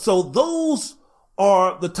 So those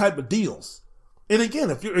are the type of deals. And again,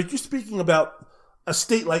 if you're speaking about a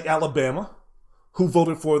state like Alabama, who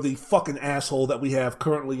voted for the fucking asshole that we have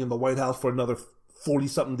currently in the White House for another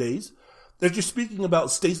 40-something days, if you're speaking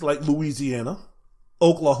about states like Louisiana,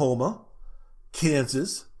 Oklahoma,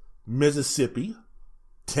 Kansas, Mississippi,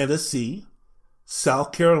 Tennessee,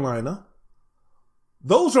 South Carolina,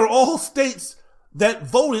 those are all states that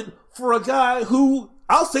voted for a guy who,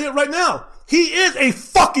 I'll say it right now, he is a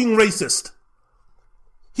fucking racist.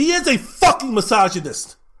 He is a fucking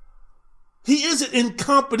misogynist. He is an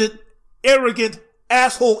incompetent, arrogant,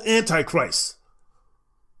 asshole antichrist.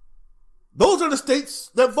 Those are the states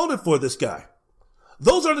that voted for this guy.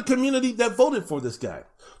 Those are the community that voted for this guy.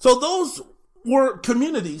 So those were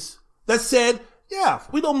communities that said, yeah,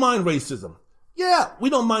 we don't mind racism. Yeah, we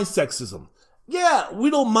don't mind sexism. Yeah, we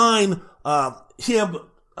don't mind him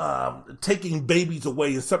taking babies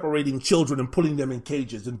away and separating children and putting them in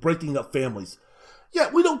cages and breaking up families. Yeah,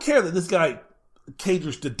 we don't care that this guy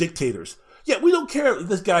caters to dictators. Yeah, we don't care that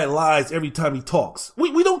this guy lies every time he talks.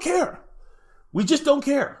 We don't care. We just don't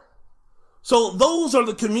care. So those are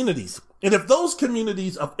the communities. And if those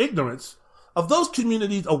communities of ignorance, of those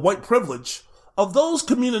communities of white privilege, of those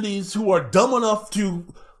communities who are dumb enough to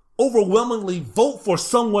overwhelmingly vote for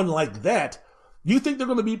someone like that, you think they're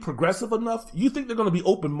going to be progressive enough? You think they're going to be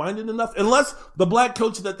open-minded enough? Unless the black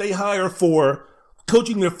coach that they hire for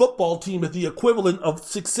coaching their football team is the equivalent of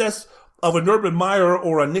success of an Urban Meyer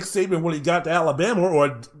or a Nick Saban when he got to Alabama, or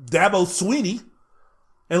a Dabo Swinney,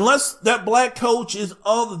 unless that black coach is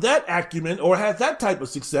of that acumen or has that type of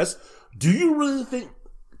success, do you really think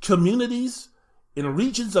communities in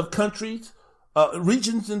regions of countries,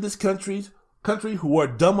 regions in this country who are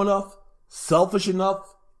dumb enough, selfish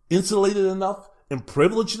enough, insulated enough, and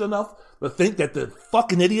privileged enough to think that the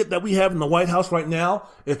fucking idiot that we have in the White House right now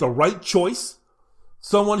is the right choice?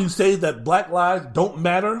 Someone who says that black lives don't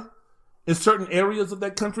matter in certain areas of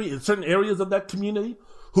that country, in certain areas of that community,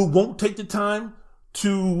 who won't take the time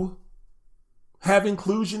to have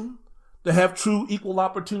inclusion, to have true equal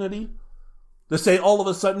opportunity, to say all of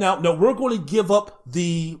a sudden now, no, we're going to give up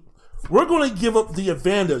the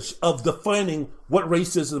advantage of defining what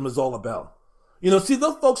racism is all about. See,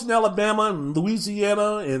 those folks in Alabama and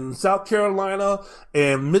Louisiana and South Carolina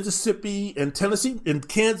and Mississippi and Tennessee and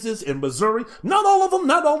Kansas and Missouri, not all of them,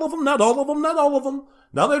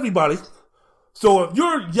 not everybody. So if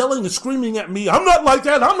you're yelling and screaming at me, I'm not like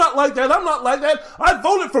that, I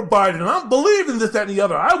voted for Biden, I believe in this, that, and the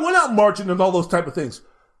other, I went out marching and all those type of things,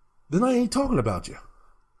 then I ain't talking about you.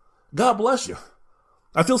 God bless you.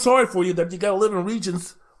 I feel sorry for you that you gotta live in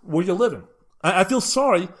regions where you're living. I feel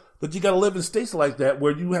sorry that you got to live in states like that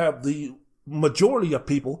where you have the majority of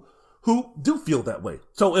people who do feel that way.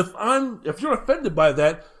 So if you're offended by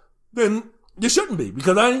that, then you shouldn't be,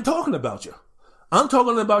 because I ain't talking about you. I'm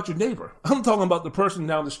talking about your neighbor. I'm talking about the person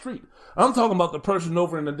down the street. I'm talking about the person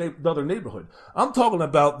over in the other neighborhood. I'm talking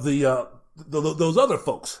about those other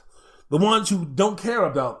folks, the ones who don't care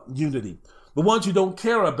about unity, the ones who don't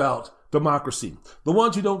care about democracy, the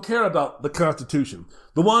ones who don't care about the Constitution,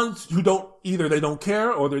 the ones who either they don't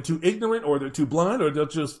care, or they're too ignorant, or they're too blind, or they're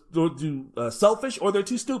too selfish, or they're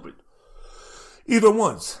too stupid. Either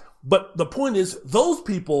ones. But the point is, those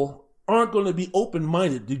people aren't going to be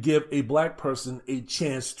open-minded to give a black person a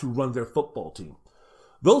chance to run their football team.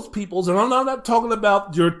 Those peoples, and I'm not talking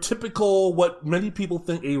about your typical, what many people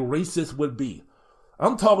think a racist would be.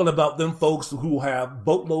 I'm talking about them folks who have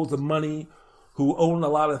boatloads of money, who own a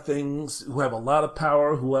lot of things, who have a lot of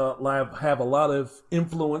power, who have a lot of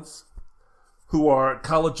influence, who are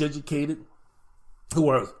college educated, who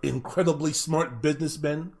are incredibly smart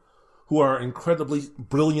businessmen, who are incredibly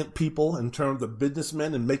brilliant people in terms of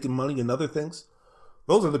businessmen and making money and other things.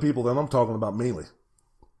 Those are the people that I'm talking about mainly.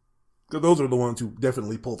 Because those are the ones who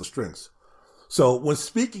definitely pull the strings. So when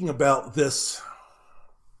speaking about this,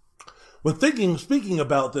 speaking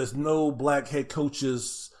about this, no black head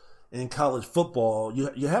coaches in college football,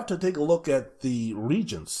 you have to take a look at the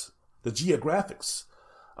regions, the geographics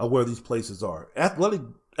of where these places are.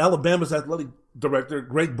 Alabama's athletic director,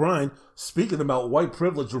 Greg Bryan, speaking about white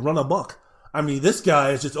privilege to run amok. I mean, this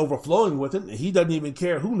guy is just overflowing with it. He doesn't even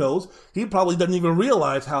care. Who knows? He probably doesn't even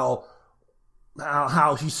realize how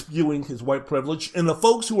he's spewing his white privilege. And the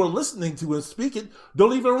folks who are listening to him speak it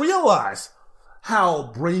don't even realize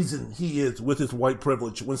how brazen he is with his white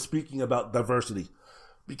privilege when speaking about diversity.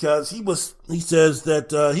 Because he says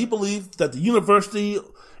that he believes that the University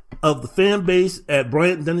of the fan base at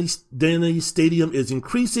Bryant-Denny Stadium is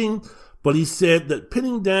increasing, but he said that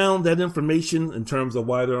pinning down that information in terms of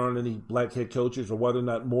why there aren't any black head coaches or why there are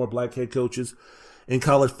not more black head coaches in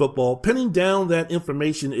college football, pinning down that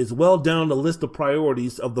information is well down the list of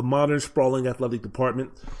priorities of the modern sprawling athletic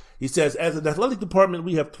department. He says, as an athletic department,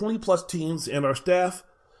 we have 20 plus teams and our staff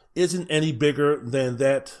isn't any bigger than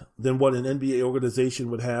what an NBA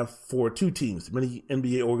organization would have for two teams. Many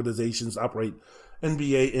NBA organizations operate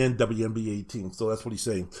NBA and WNBA teams. So that's what he's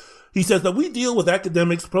saying. He says that we deal with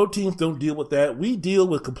academics. Pro teams don't deal with that. We deal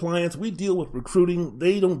with compliance. We deal with recruiting.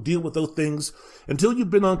 They don't deal with those things until you've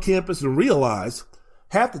been on campus and realize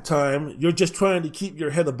half the time you're just trying to keep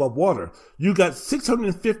your head above water. You got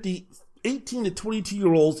 650 18 to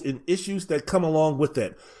 22-year-olds in issues that come along with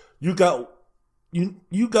that. You got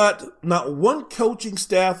not one coaching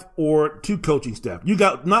staff or two coaching staff. You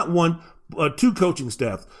got not one, two coaching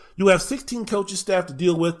staff. You have 16 coaching staff to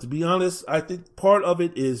deal with. To be honest, I think part of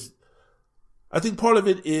it is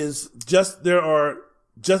just there are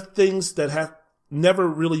just things that have never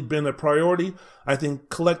really been a priority. I think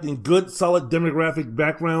collecting good, solid demographic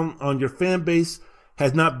background on your fan base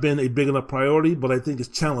has not been a big enough priority, but I think it's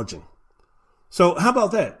challenging. So how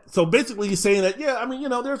about that? So basically he's saying that,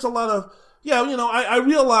 there's a lot of, I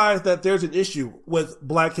realize that there's an issue with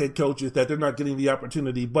black head coaches that they're not getting the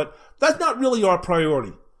opportunity, but that's not really our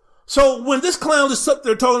priority. So when this clown is up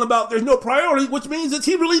there talking about there's no priority, which means that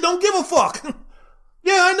he really don't give a fuck.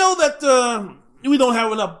 Yeah, I know that, we don't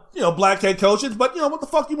have enough, black head coaches, but what the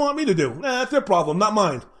fuck you want me to do? Nah, that's their problem, not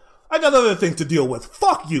mine. I got other things to deal with.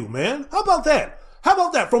 Fuck you, man. How about that? How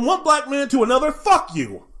about that? From one black man to another? Fuck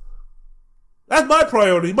you. That's my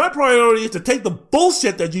priority. My priority is to take the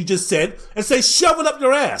bullshit that you just said and say, shove it up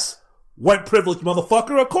your ass. White privilege,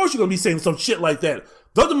 motherfucker. Of course you're going to be saying some shit like that.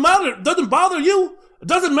 Doesn't matter. Doesn't bother you. It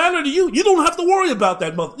doesn't matter to you. You don't have to worry about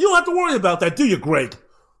that, You don't have to worry about that, do you, Greg?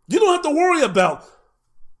 You don't have to worry about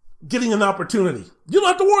getting an opportunity. You don't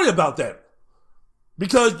have to worry about that.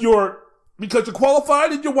 Because you're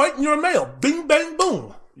qualified and you're white and you're a male. Bing, bang,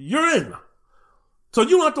 boom. You're in. So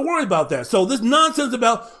you don't have to worry about that. So this nonsense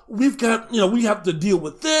about we have to deal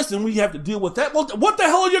with this and we have to deal with that. Well, what the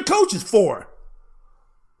hell are your coaches for?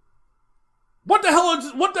 What the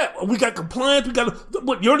hell we got compliance,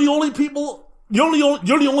 you're the only people, you're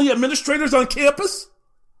the only administrators on campus?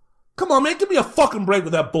 Come on, man, give me a fucking break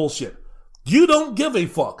with that bullshit. You don't give a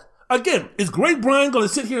fuck. Again, is Greg Bryan going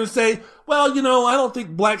to sit here and say, well, I don't think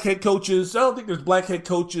there's black head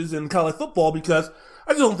coaches in college football because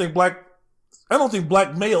I don't think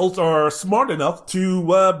black males are smart enough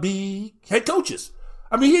to be head coaches.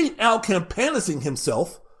 I mean, he ain't Al Campanising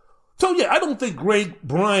himself. So yeah, I don't think Greg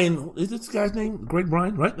Bryan, is this guy's name? Greg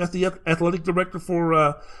Bryan, right? That's the athletic director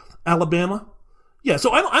for Alabama. Yeah,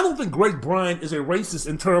 so I don't think Greg Bryan is a racist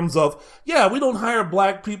in terms of, we don't hire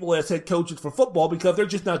black people as head coaches for football because they're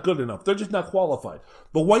just not good enough. They're just not qualified.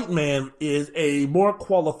 The white man is a more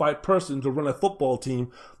qualified person to run a football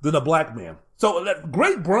team than a black man. So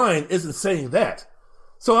Greg Bryan isn't saying that.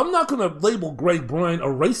 So I'm not going to label Greg Bryan a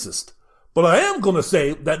racist. But I am going to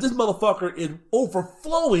say that this motherfucker is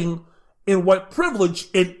overflowing in white privilege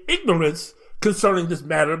and ignorance concerning this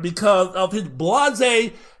matter because of his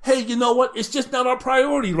blasé, hey, you know what? It's just not our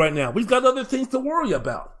priority right now. We've got other things to worry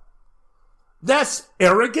about. That's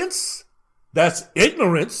arrogance. That's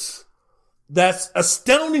ignorance. That's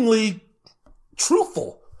astoundingly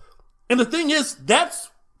truthful. And the thing is,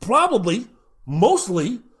 that's probably,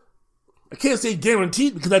 mostly, I can't say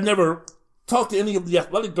guaranteed because I never talked to any of the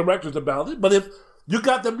athletic directors about it, but if you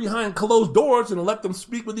got them behind closed doors and let them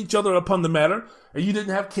speak with each other upon the matter, and you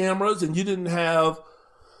didn't have cameras, and you didn't have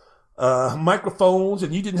microphones,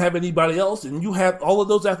 and you didn't have anybody else, and you had all of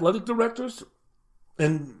those athletic directors,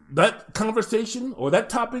 and that conversation or that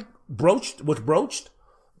topic was broached,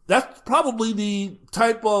 that's probably the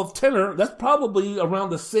type of tenor, that's probably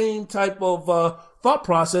around the same type of thought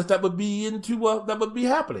process that would be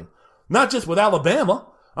happening. Not just with Alabama.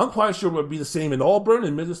 I'm quite sure it would be the same in Auburn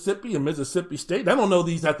and Mississippi State. I don't know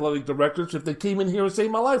these athletic directors if they came in here and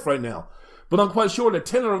saved my life right now. But I'm quite sure the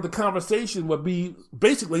tenor of the conversation would be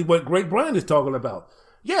basically what Greg Bryan is talking about.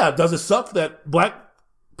 Yeah, does it suck that black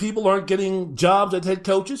people aren't getting jobs as head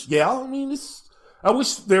coaches? Yeah, I mean, I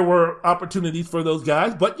wish there were opportunities for those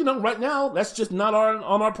guys. But, right now, that's just not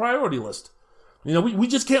on our priority list. We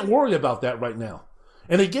just can't worry about that right now.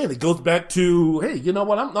 And again, it goes back to, hey, you know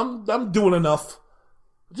what, I'm doing enough.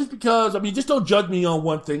 Just because, just don't judge me on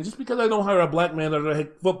one thing. Just because I don't hire a black man as a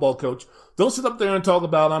head football coach, don't sit up there and talk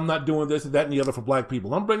about I'm not doing this and that and the other for black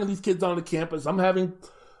people. I'm bringing these kids onto campus. I'm having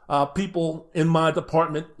people in my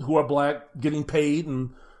department who are black getting paid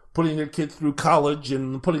and putting their kids through college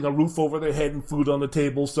and putting a roof over their head and food on the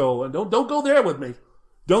table. So don't go there with me.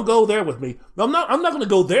 Don't go there with me. I'm not going to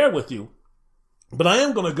go there with you, but I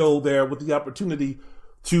am going to go there with the opportunity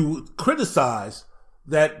to criticize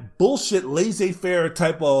that bullshit laissez-faire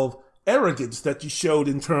type of arrogance that you showed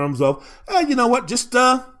in terms of, you know what, just,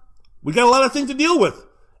 we got a lot of things to deal with.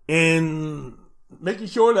 And making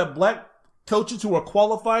sure that black coaches who are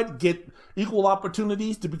qualified get equal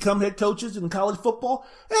opportunities to become head coaches in college football,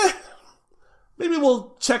 maybe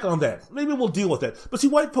we'll check on that. Maybe we'll deal with that. But see,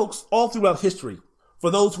 white folks all throughout history, for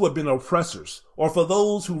those who have been oppressors, or for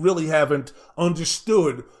those who really haven't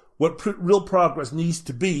understood what real progress needs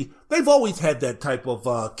to be, they've always had that type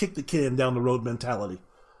of kick the can down the road mentality.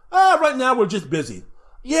 Right now we're just busy.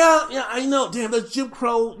 Yeah, I know. Damn, that's Jim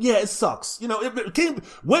Crow. Yeah, it sucks. It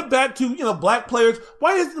went back to, black players.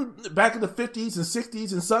 Why isn't back in the 50s and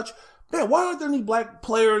 60s and such? Man, why aren't there any black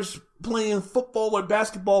players playing football or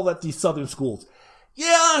basketball at these southern schools? Yeah,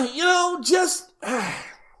 I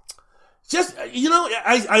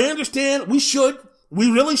understand.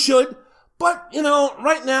 We really should. But,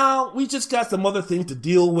 right now, we just got some other things to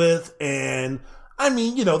deal with. And,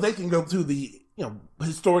 they can go through the,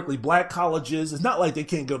 historically black colleges. It's not like they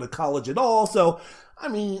can't go to college at all. So,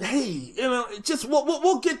 hey, just,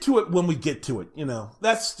 we'll get to it when we get to it.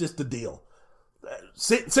 That's just the deal.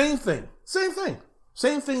 Same thing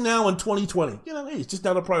now in 2020. Hey, it's just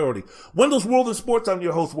not a priority. Wendell's World in Sports. I'm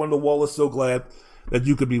your host, Wendell Wallace. So glad that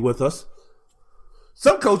you could be with us.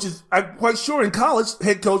 Some coaches, I'm quite sure in college,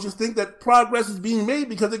 head coaches think that progress is being made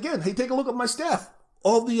because, again, hey, take a look at my staff.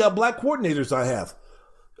 All the black coordinators I have.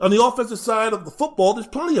 On the offensive side of the football, there's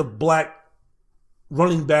plenty of black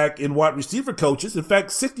running back and wide receiver coaches. In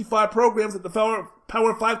fact, 65 programs at the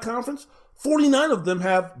Power 5 conference, 49 of them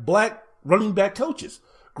have black running back coaches.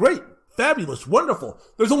 Great, fabulous, wonderful.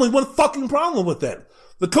 There's only one fucking problem with that.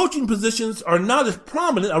 The coaching positions are not as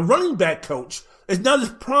prominent. A running back coach is not as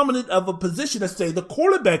prominent of a position as, say, the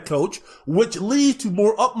quarterback coach, which leads to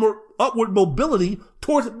more upward mobility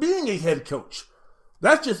towards being a head coach.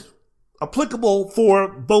 That's just applicable for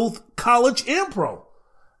both college and pro.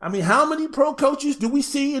 I mean, how many pro coaches do we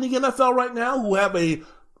see in the NFL right now who have a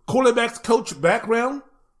quarterback's coach background?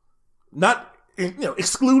 Not,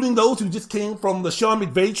 excluding those who just came from the Sean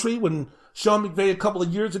McVay tree. When Sean McVay a couple of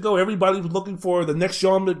years ago, everybody was looking for the next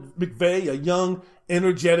Sean McVay, a young,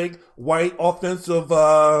 energetic, white, offensive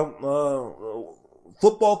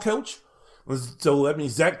football coach. So that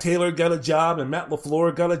means Zach Taylor got a job, and Matt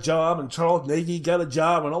LaFleur got a job, and Charles Nagy got a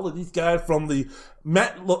job, and all of these guys from the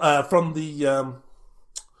Sean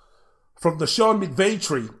McVay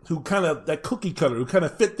tree, who kind of, that cookie cutter, who kind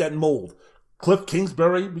of fit that mold. Cliff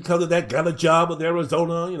Kingsbury, because of that, got a job with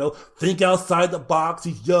Arizona, think outside the box.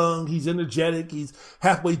 He's young, he's energetic, he's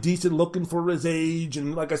halfway decent looking for his age,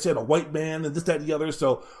 and like I said, a white man, and this, that, and the other.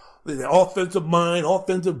 So the offensive mind,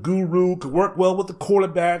 offensive guru, could work well with the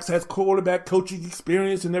quarterbacks, has quarterback coaching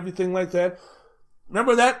experience and everything like that.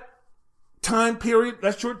 Remember that time period,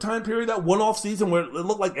 that short time period, that one-off season where it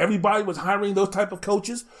looked like everybody was hiring those type of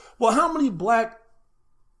coaches? Well, how many black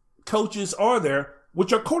coaches are there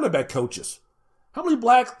which are quarterback coaches? How many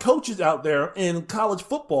black coaches out there in college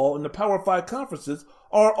football in the Power 5 conferences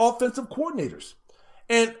are offensive coordinaters?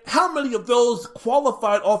 And how many of those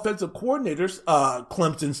qualified offensive coordinators,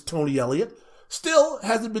 Clemson's Tony Elliott, still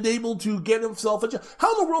hasn't been able to get himself a job?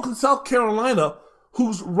 How in the world can South Carolina,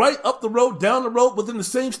 who's right up the road, down the road, within the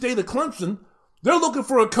same state of Clemson, they're looking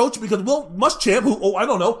for a coach because Will Muschamp, who, I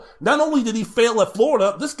don't know, not only did he fail at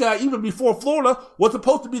Florida, this guy, even before Florida, was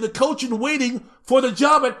supposed to be the coach in waiting for the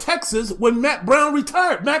job at Texas when Mack Brown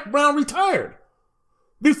retired.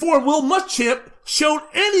 Before Will Muschamp showed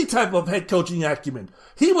any type of head coaching acumen.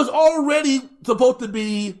 He was already supposed to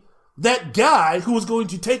be that guy who was going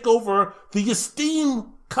to take over the esteemed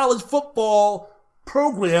college football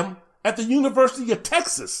program at the University of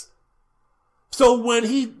Texas. So when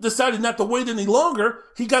he decided not to wait any longer,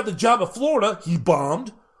 he got the job at Florida, he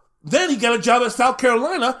bombed. Then he got a job at South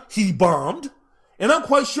Carolina, he bombed. And I'm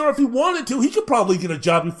quite sure if he wanted to, he could probably get a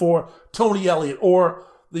job before Tony Elliott or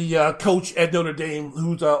the coach at Notre Dame,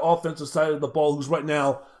 who's offensive side of the ball, who's right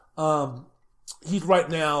now,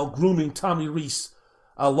 grooming Tommy Rees,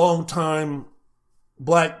 a longtime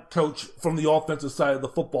black coach from the offensive side of the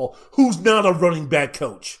football, who's not a running back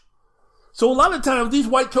coach. So a lot of times these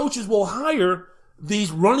white coaches will hire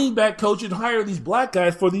these running back coaches, hire these black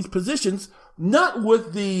guys for these positions, not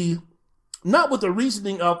with the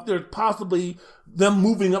reasoning of there's possibly them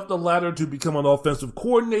moving up the ladder to become an offensive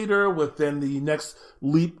coordinator within the next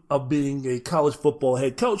leap of being a college football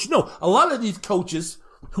head coach. No, a lot of these coaches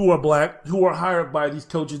who are black, who are hired by these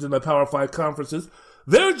coaches in the Power 5 conferences,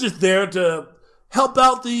 they're just there to help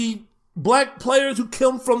out the black players who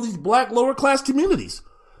come from these black lower class communities.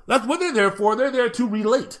 That's what they're there for. They're there to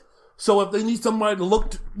relate. So if they need somebody to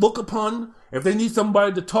look upon, if they need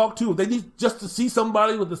somebody to talk to, if they need just to see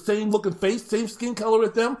somebody with the same looking face, same skin color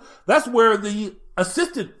as them, that's where the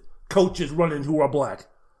assistant coaches run in who are black.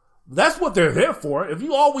 That's what they're there for. If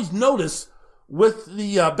you always notice with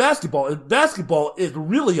the basketball is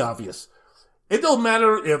really obvious. It don't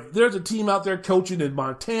matter if there's a team out there coaching in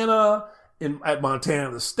Montana, at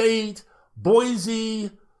Montana State, Boise.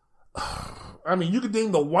 I mean, you could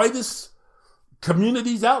name the whitest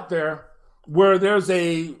communities out there where there's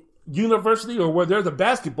a university or where there's a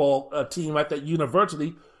basketball team at that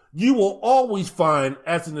university. You will always find,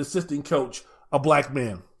 as an assistant coach, a black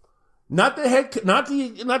man. Not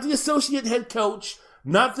the associate head coach,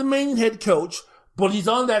 not the main head coach, but he's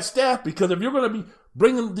on that staff, because if you're going to be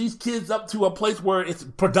bringing these kids up to a place where it's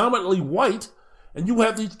predominantly white and you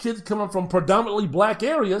have these kids coming from predominantly black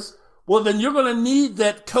areas, well, then you're going to need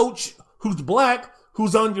that coach who's black,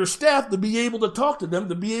 who's on your staff, to be able to talk to them,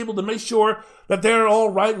 to be able to make sure that they're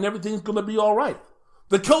all right and everything's going to be all right.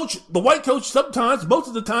 The white coach, sometimes, most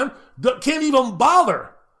of the time, can't even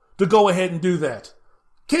bother to go ahead and do that.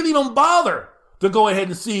 Can't even bother to go ahead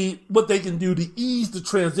and see what they can do to ease the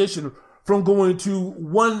transition from going to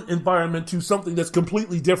one environment to something that's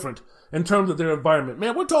completely different in terms of their environment.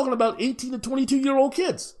 Man, we're talking about 18 to 22-year-old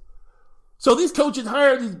kids. So these coaches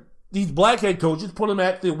hire these black head coaches, put them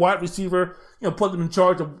at the wide receiver, put them in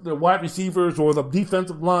charge of the wide receivers or the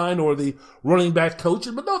defensive line or the running back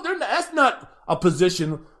coaches. But no, that's not a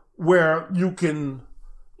position where you can,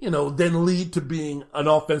 then lead to being an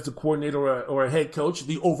offensive coordinator or a head coach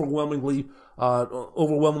the overwhelmingly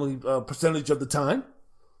percentage of the time.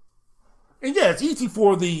 And yeah, it's easy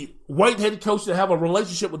for the white head coach to have a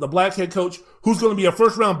relationship with the black head coach who's going to be a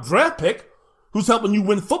first round draft pick, who's helping you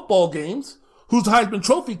win football games, who's Heisman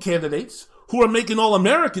Trophy candidates, who are making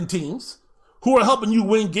All-American teams, who are helping you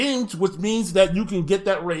win games, which means that you can get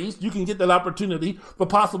that raise, you can get that opportunity to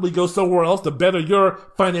possibly go somewhere else to better your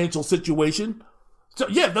financial situation. So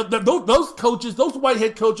yeah, those coaches, those white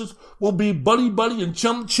head coaches will be buddy and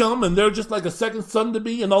chum, and they're just like a second son to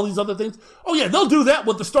me and all these other things. Oh yeah, they'll do that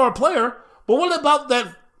with the star player. But what about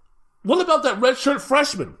that redshirt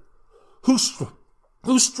freshman who's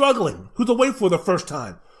struggling, who's away for the first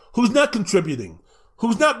time, who's not contributing,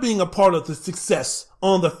 who's not being a part of the success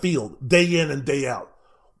on the field day in and day out?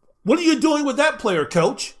 What are you doing with that player,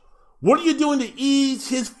 coach? What are you doing to ease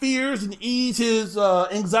his fears and ease his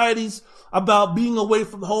anxieties about being away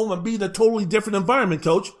from home and being a totally different environment,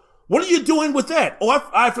 coach? What are you doing with that? Oh,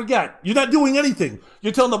 I forgot. You're not doing anything.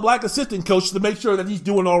 You're telling the black assistant coach to make sure that he's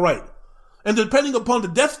doing all right. And depending upon the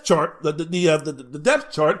depth chart, the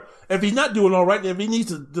depth chart, if he's not doing all right, if he needs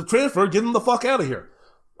to transfer, get him the fuck out of here.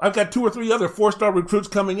 I've got 2 or 3 other 4-star recruits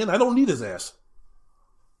coming in. I don't need his ass.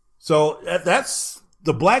 So that's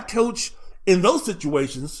the black coach in those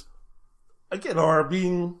situations, again, are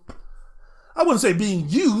being, I wouldn't say being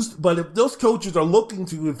used, but if those coaches are looking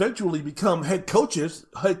to eventually become head coaches,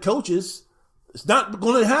 it's not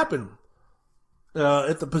going to happen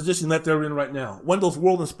at the position that they're in right now. Wendell's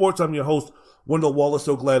World in Sports. I'm your host, Wendell Wallace.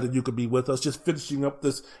 So glad that you could be with us. Just finishing up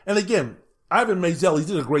this. And again, Ivan Maisel, he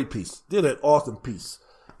did a great piece, did an awesome piece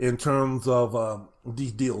in terms of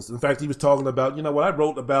these deals. In fact, he was talking about, what I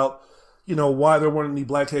wrote about, why there weren't any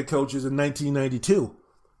black head coaches in 1992.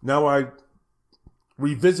 Now I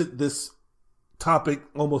revisit this topic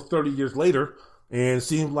almost 30 years later, and it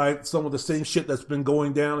seems like some of the same shit that's been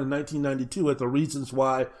going down in 1992 at the reasons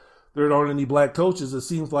why there aren't any black coaches. It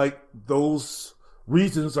seems like those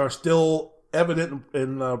reasons are still evident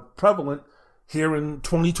and prevalent here in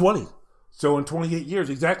 2020. So in 28 years,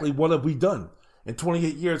 exactly what have we done? In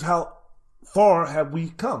 28 years, how far have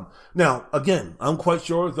we come? Now, again, I'm quite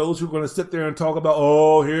sure those who are going to sit there and talk about,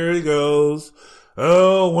 oh, here he goes.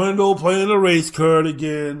 Oh, Wendell playing the race card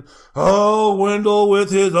again. Oh, Wendell with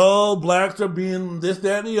his, blacks are being this,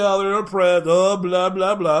 that, and the other, oppressed, blah,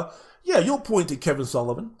 blah, blah. Yeah, you'll point to Kevin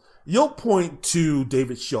Sullivan. You'll point to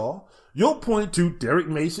David Shaw. You'll point to Derek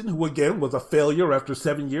Mason, who again was a failure after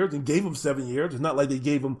 7 years and gave him 7 years. It's not like they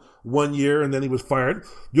gave him 1 year and then he was fired.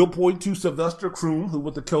 You'll point to Sylvester Croom, who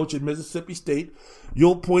was the coach at Mississippi State.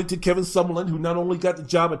 You'll point to Kevin Summerlin, who not only got the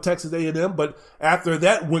job at Texas A&M, but after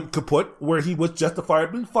that went kaput, where he was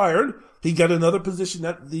justifiably fired. He got another position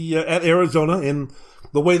at Arizona, and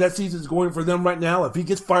the way that season's going for them right now, if he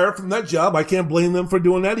gets fired from that job, I can't blame them for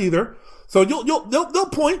doing that either. So they'll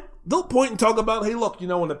point and talk about, hey, look, in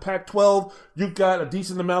the Pac-12, you've got a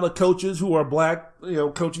decent amount of coaches who are black,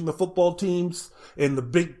 coaching the football teams. In the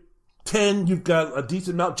Big Ten, you've got a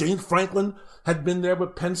decent amount. James Franklin had been there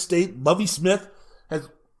with Penn State. Lovie Smith has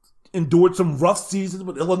endured some rough seasons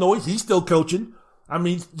with Illinois. He's still coaching. I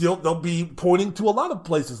mean, they'll be pointing to a lot of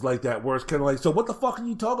places like that where it's kind of like, so what the fuck are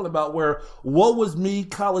you talking about where, woe is me,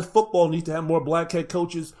 college football needs to have more black head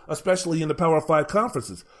coaches, especially in the Power 5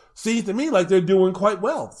 conferences? Seems to me like they're doing quite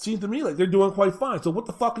well. Seems to me like they're doing quite fine. So what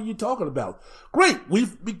the fuck are you talking about? Great.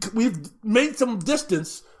 We've made some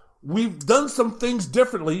distance. We've done some things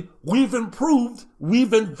differently. We've improved.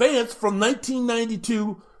 We've advanced from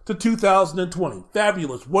 1992 to 2020.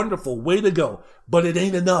 Fabulous. Wonderful. Way to go. But it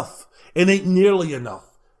ain't enough. It ain't nearly enough.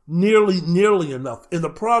 Nearly enough. And the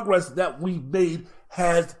progress that we've made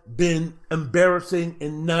has been embarrassing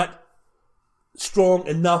and not strong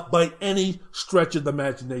enough by any stretch of the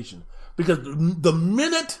imagination. Because the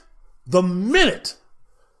minute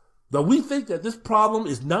that we think that this problem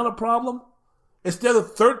is not a problem, instead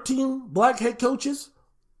of 13 black head coaches,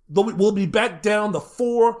 we'll be back down to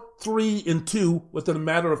 4, 3, and 2 within a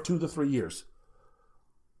matter of 2 to 3 years.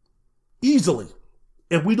 Easily.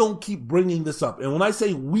 If we don't keep bringing this up. And when I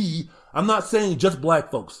say we, I'm not saying just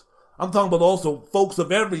black folks. I'm talking about also folks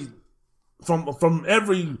of from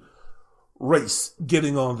every race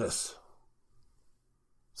getting on this.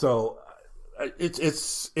 So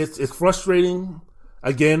it's frustrating.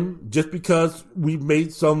 Again, just because we've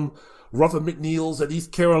made some Ruffin McNeils at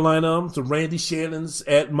East Carolina, some Randy Shannons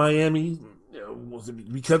at Miami, was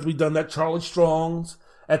it because we've done that? Charlie Strong's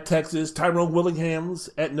at Texas, Tyrone Willingham's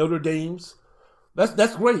at Notre Dame's.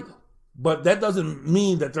 That's great, but that doesn't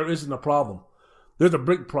mean that there isn't a problem. There's a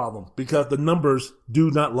big problem because the numbers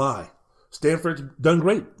do not lie. Stanford's done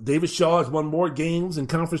great. David Shaw has won more games and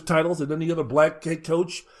conference titles than any other black head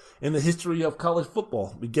coach in the history of college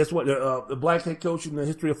football. But guess what? The black head coach in the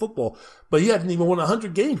history of football. But he hasn't even won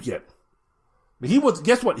 100 games yet.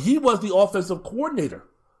 Guess what? He was the offensive coordinator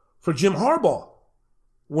for Jim Harbaugh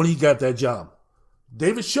when he got that job.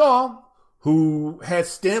 David Shaw, who had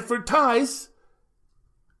Stanford ties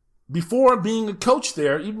before being a coach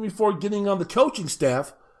there, even before getting on the coaching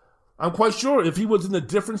staff, I'm quite sure if he was in a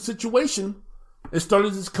different situation and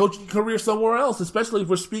started his coaching career somewhere else, especially if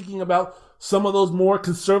we're speaking about some of those more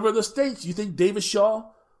conservative states, you think David Shaw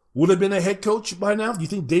would have been a head coach by now? Do you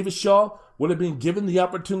think David Shaw would have been given the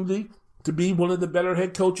opportunity to be one of the better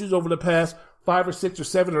head coaches over the past 5 or 6 or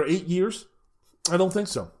 7 or 8 years? I don't think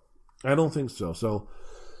so. So,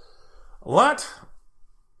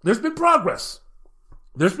 there's been progress.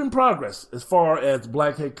 There's been progress as far as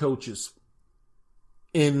black head coaches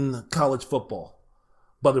in college football.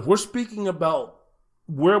 But if we're speaking about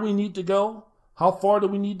where we need to go, how far do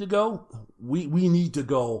we need to go? We need to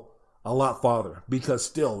go a lot farther, because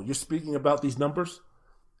still, you're speaking about these numbers.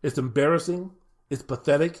 It's embarrassing. It's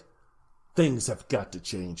pathetic. Things have got to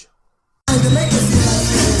change. Designed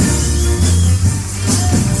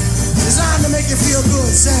to make you feel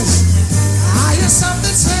good, says, I hear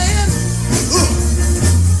something saying, ooh.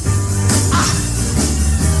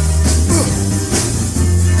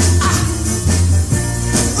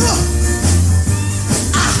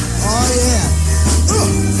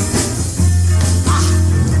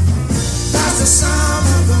 The sound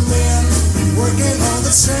of the men working on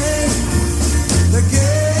the train, the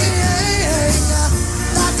gang.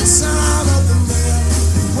 That's the sound of the men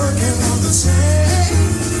working on the train,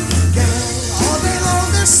 gang. All day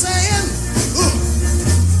long they're saying, ooh,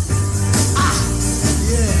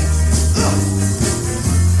 yeah,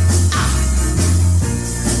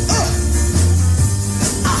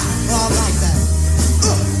 all like that,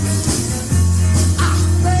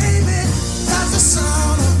 baby. That's the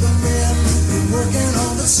sound of the men working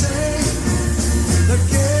on the train, the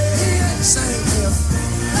gang, same here.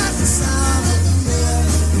 That's the sound of the men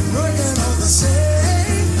working on the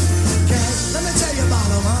train, gang. Let me tell you about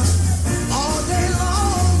them, huh? All day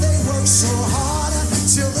long they work so hard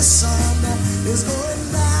till the sun is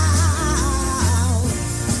going down.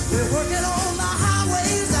 They're working on the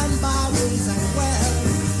highways and byways and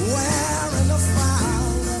wearing the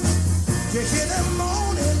frown. You hear them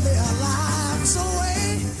moaning their lives away.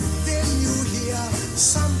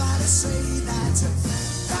 Somebody say that's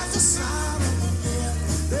the sound of the men.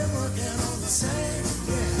 They're working on the same,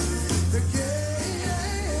 the gang.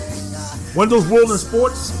 Wendell's World in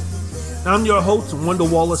Sports. I'm your host, Wendell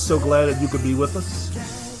Wallace. So glad that you could be with us.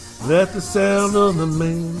 That's the sound of the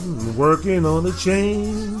man working on the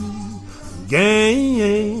chain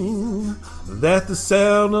gang. That's the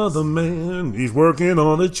sound of the man. He's working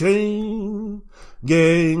on the chain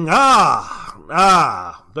gang.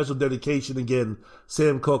 Special dedication again.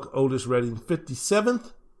 Sam Cooke, Otis Redding,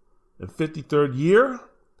 57th and 53rd year.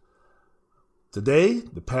 Today,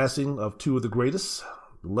 the passing of two of the greatest,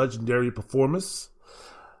 legendary performers.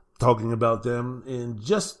 Talking about them in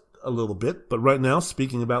just a little bit. But right now,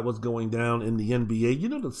 speaking about what's going down in the NBA. You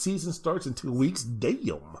know, the season starts in 2 weeks.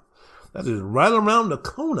 Damn. That is right around the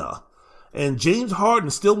corner. And James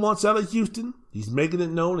Harden still wants out of Houston. He's making it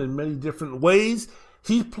known in many different ways.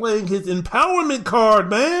 He's playing his empowerment card,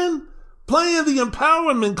 man. Playing the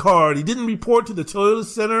empowerment card. He didn't report to the Toyota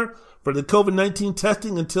Center for the COVID-19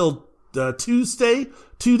 testing until Tuesday,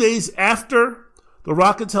 2 days after the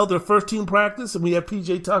Rockets held their first team practice. And we have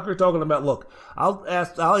PJ Tucker talking about, look, I'll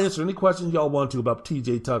answer any questions y'all want to about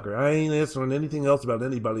PJ Tucker. I ain't answering anything else about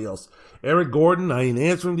anybody else. Eric Gordon, I ain't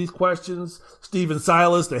answering these questions. Steven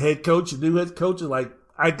Silas, the head coach, the new head coach, is like,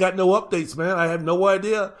 I got no updates, man. I have no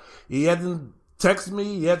idea. He hasn't texted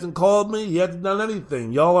me. He hasn't called me. He hasn't done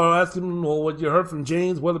anything. Y'all are asking, well, what you heard from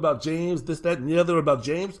James? What about James? This, that, and the other about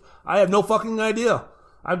James? I have no fucking idea.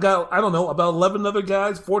 I've got, I don't know, about 11 other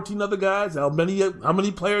guys, 14 other guys. How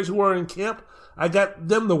many players who are in camp? I got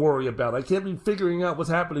them to worry about. I can't be figuring out what's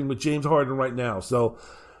happening with James Harden right now. So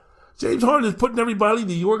James Harden is putting everybody,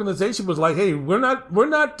 the organization was like, hey, we're not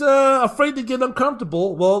afraid to get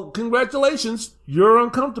uncomfortable. Well, congratulations. You're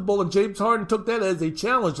uncomfortable. And James Harden took that as a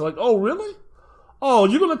challenge. Like, oh, really? Oh,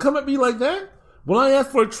 you're going to come at me like that? When I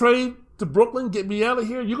ask for a trade to Brooklyn, get me out of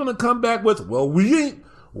here, you're going to come back with, well, we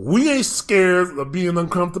ain't scared of being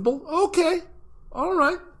uncomfortable. Okay. All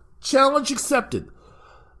right. Challenge accepted.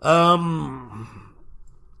 He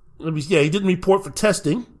didn't report for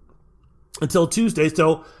testing until Tuesday.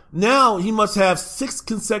 So now he must have 6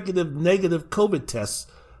 consecutive negative COVID tests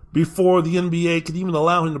before the NBA could even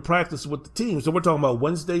allow him to practice with the team. So we're talking about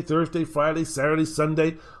Wednesday, Thursday, Friday, Saturday,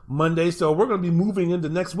 Sunday, Monday. So we're going to be moving into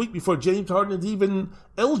next week before James Harden is even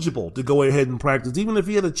eligible to go ahead and practice. Even if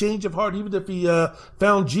he had a change of heart, even if he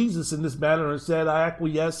found Jesus in this matter and said, I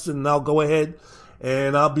acquiesce and I'll go ahead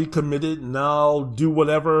and I'll be committed and I'll do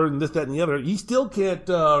whatever and this, that, and the other. He still can't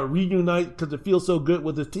reunite because it feels so good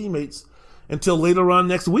with his teammates until later on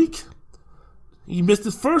next week. He missed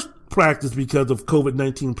his first practice because of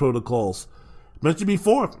COVID-19 protocols. Mentioned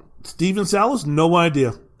before, Stephen Salas, no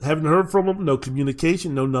idea. Haven't heard from him, no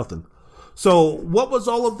communication, no nothing. So what was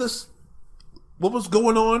all of this? What was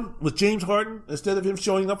going on with James Harden instead of him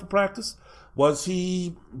showing up for practice? Was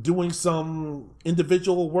he doing some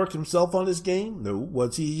individual work himself on his game? No.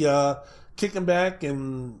 Was he kicking back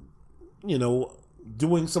and,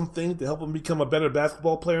 doing something to help him become a better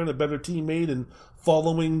basketball player and a better teammate and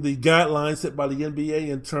following the guidelines set by the NBA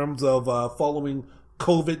in terms of following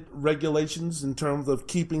COVID regulations, in terms of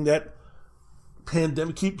keeping that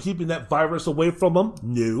pandemic, keeping that virus away from him?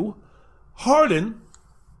 No. Harden,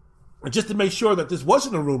 just to make sure that this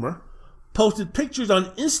wasn't a rumor, posted pictures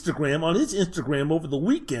on his Instagram over the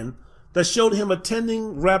weekend that showed him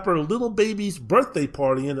attending rapper Lil Baby's birthday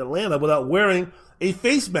party in Atlanta without wearing a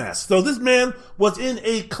face mask. So this man was in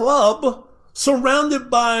a club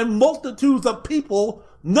surrounded by multitudes of people.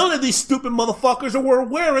 None of these stupid motherfuckers were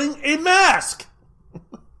wearing a mask.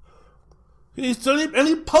 And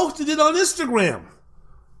he posted it on Instagram.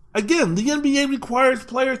 Again, the NBA requires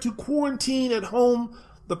players to quarantine at home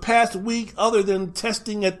the past week other than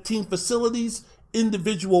testing at team facilities,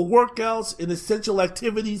 individual workouts, and essential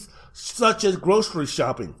activities such as grocery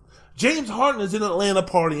shopping. James Harden is in Atlanta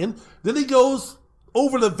partying. Then he goes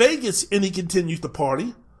over to Vegas and he continues to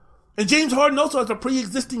party. And James Harden also has a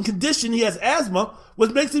pre-existing condition. He has asthma,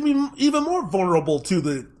 which makes him even more vulnerable to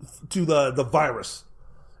the virus.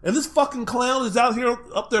 And this fucking clown is out here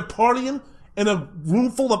up there partying in a room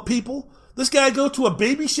full of people. This guy goes to a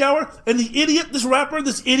baby shower, and this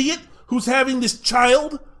idiot who's having this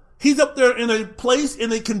child, he's up there in a place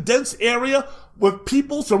in a condensed area with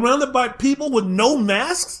people, surrounded by people with no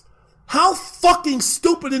masks? How fucking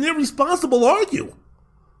stupid and irresponsible are you?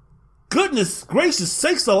 Goodness gracious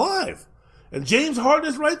sakes alive. And James Harden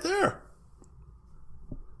is right there.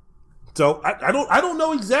 So I don't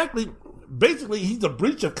know exactly. Basically, he's a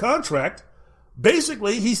breach of contract.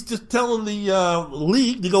 Basically, he's just telling the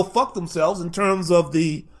league to go fuck themselves in terms of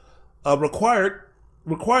the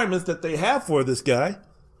requirements that they have for this guy.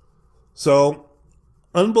 So,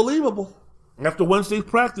 unbelievable. After Wednesday's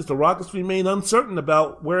practice, the Rockets remain uncertain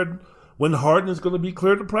about when Harden is going to be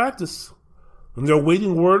cleared to practice. And they're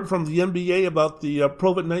waiting word from the NBA about the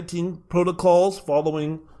COVID-19 protocols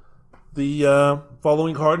following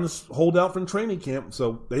Harden's holdout from training camp.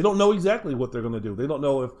 So they don't know exactly what they're going to do. They don't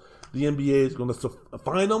know if the NBA is going to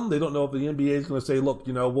fine them. They don't know if the NBA is going to say, look,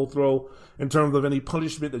 we'll throw in terms of any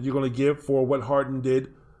punishment that you're going to give for what Harden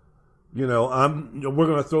did. We're going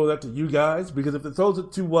to throw that to you guys, because if it throws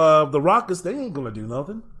it to the Rockets, they ain't going to do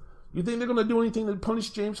nothing. You think they're going to do anything to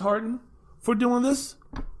punish James Harden for doing this?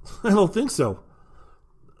 I don't think so.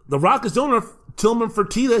 The Rockets owner, Tillman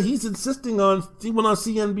Fertitta, he's insisting on, he went on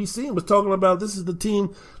CNBC and was talking about this is the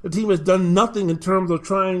team has done nothing in terms of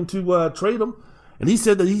trying to trade him. And he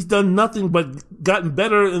said that he's done nothing but gotten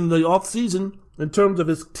better in the offseason in terms of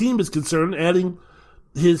his team is concerned, adding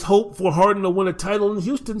his hope for Harden to win a title in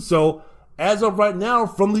Houston. So as of right now,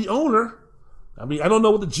 from the owner, I don't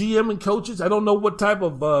know what the GM and coaches, I don't know what type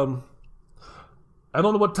of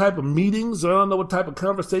meetings, or I don't know what type of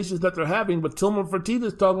conversations that they're having, but Tillman Fertitta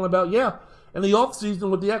is talking about, in the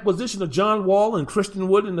offseason with the acquisition of John Wall and Christian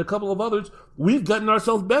Wood and a couple of others, we've gotten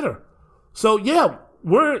ourselves better. So,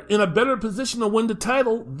 we're in a better position to win the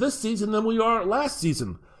title this season than we are last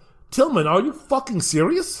season. Tillman, are you fucking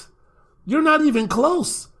serious? You're not even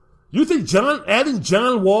close. You think adding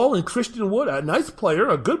John Wall and Christian Wood, a nice player,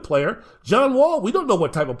 a good player, John Wall, we don't know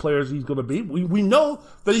what type of player he's going to be. We know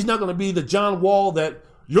that he's not going to be the John Wall that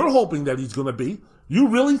you're hoping that he's going to be. You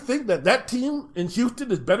really think that team in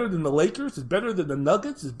Houston is better than the Lakers, is better than the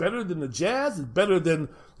Nuggets, is better than the Jazz, is better than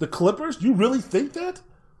the Clippers? You really think that?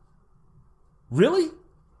 Really?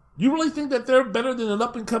 You really think that they're better than an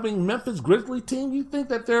up-and-coming Memphis Grizzlies team? You think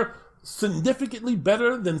that they're significantly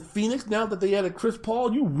better than Phoenix now that they added Chris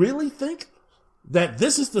Paul? You really think that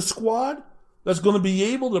this is the squad that's going to be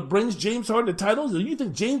able to bring James Harden to titles? Or you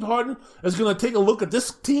think James Harden is going to take a look at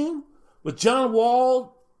this team with John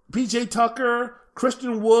Wall, PJ Tucker,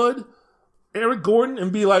 Christian Wood, Eric Gordon,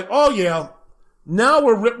 and be like, oh yeah, now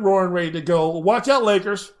we're rip-roaring ready to go. Watch out,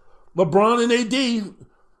 Lakers. LeBron and AD,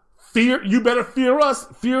 You better fear us.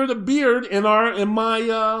 Fear the beard and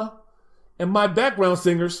my background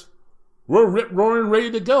singers. We're rip roaring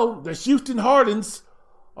ready to go. The Houston Hardens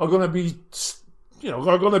are going to be,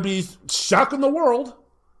 shocking the world.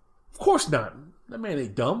 Of course not. That man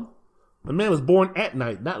ain't dumb. The man was born at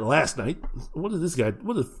night, not last night. What is this guy?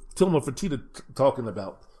 What is Tillman Fertitta talking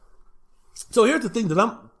about? So here's the thing that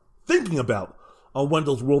I'm thinking about on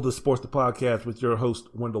Wendell's World of Sports, the podcast with your host,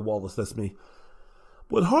 Wendell Wallace. That's me.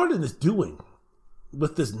 What Harden is doing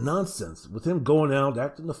with this nonsense, with him going out,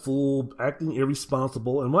 acting a fool, acting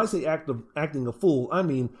irresponsible. And when I say acting a fool, I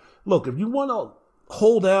mean, look, if you want to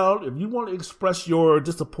hold out, if you want to express your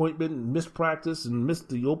disappointment and miss practice and miss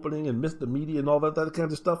the opening and miss the media and all that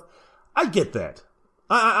kind of stuff, I get that.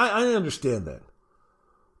 I understand that.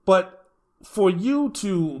 But for you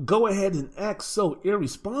to go ahead and act so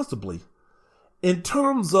irresponsibly in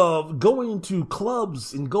terms of going to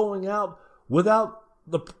clubs and going out without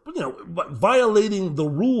violating the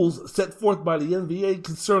rules set forth by the NBA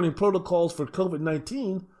concerning protocols for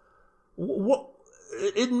COVID-19,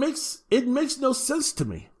 it makes no sense to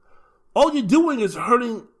me. All you're doing is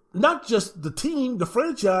hurting not just the team, the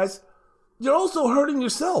franchise, you're also hurting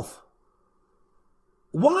yourself.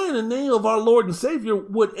 Why in the name of our Lord and Savior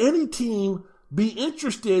would any team be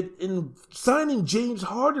interested in signing James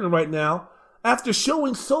Harden right now after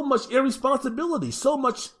showing so much irresponsibility, so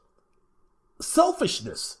much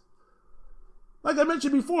selfishness? Like I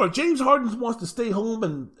mentioned before, James Harden wants to stay home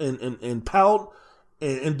and pout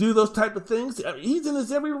and do those type of things. I mean, he's in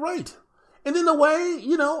his every right. And in a way,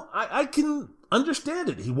 I can understand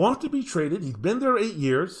it. He wants to be traded. He's been there 8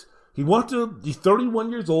 years. He's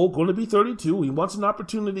 31 years old, going to be 32. He wants an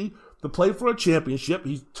opportunity to play for a championship.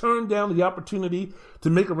 He's turned down the opportunity to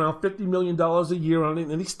make around $50 million a year on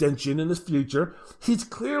an extension in his future. He's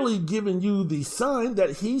clearly given you the sign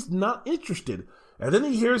that he's not interested. And then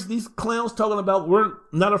he hears these clowns talking about we're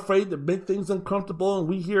not afraid to make things uncomfortable. And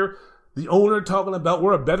we hear the owner talking about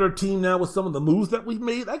we're a better team now with some of the moves that we've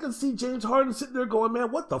made. I can see James Harden sitting there going,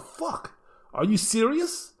 man, what the fuck? Are you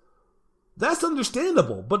serious? That's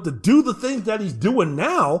understandable. But to do the things that he's doing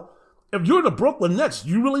now, if you're the Brooklyn Nets,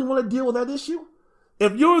 you really want to deal with that issue?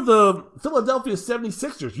 If you're the Philadelphia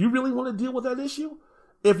 76ers, you really want to deal with that issue?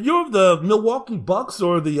 If you're the Milwaukee Bucks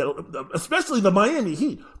or especially the Miami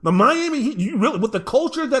Heat, you really, with the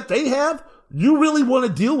culture that they have, you really want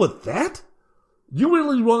to deal with that? You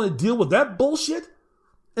really want to deal with that bullshit?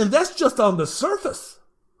 And that's just on the surface.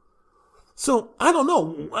 So, I don't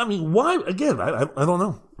know. I mean, why, again, I don't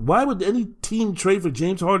know. Why would any team trade for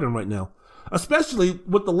James Harden right now? Especially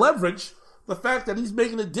with the leverage, the fact that he's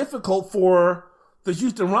making it difficult for the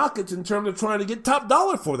Houston Rockets in terms of trying to get top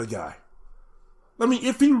dollar for the guy. I mean,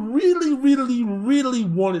 if he really, really, really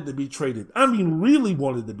wanted to be traded,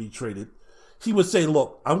 he would say,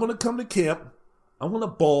 look, I'm going to come to camp. I'm going to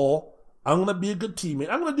ball. I'm going to be a good teammate.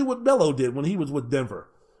 I'm going to do what Melo did when he was with Denver.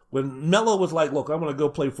 When Melo was like, look, I'm going to go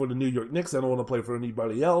play for the New York Knicks. I don't want to play for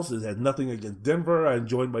anybody else. It had nothing against Denver. I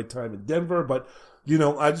enjoyed my time in Denver. But,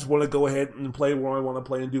 I just want to go ahead and play where I want to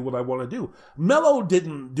play and do what I want to do. Melo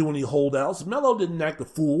didn't do any holdouts. Melo didn't act a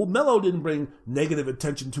fool. Melo didn't bring negative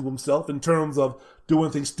attention to himself in terms of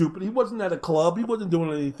doing things stupid. He wasn't at a club. He wasn't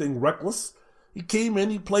doing anything reckless. He came in,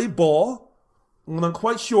 he played ball. And I'm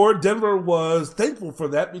quite sure Denver was thankful for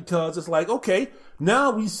that because it's like, okay,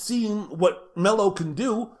 now we've seen what Melo can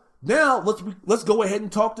do. Now let's go ahead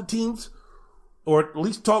and talk to teams, or at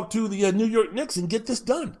least talk to the New York Knicks and get this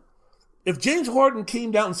done. If James Harden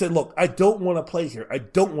came down and said, look, I don't want to play here. I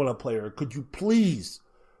don't want to play here. Could you please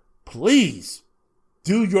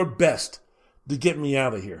do your best to get me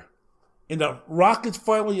out of here? And the Rockets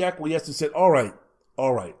finally acquiesced and said, all right.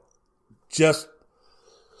 Just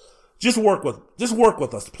work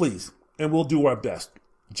with us, please. And we'll do our best.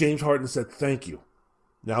 James Harden said, thank you.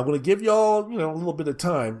 Now, I'm going to give y'all, a little bit of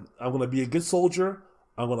time. I'm going to be a good soldier.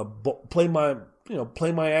 I'm going to play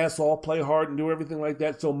my ass off, play hard, and do everything like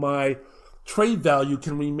that so my trade value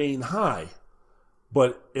can remain high.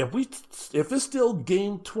 But if it's still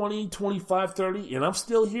game 20, 25, 30, and I'm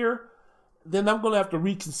still here, then I'm going to have to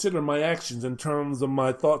reconsider my actions in terms of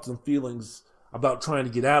my thoughts and feelings about trying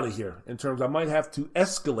to get out of here. In terms, I might have to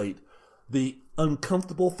escalate the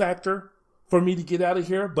uncomfortable factor for me to get out of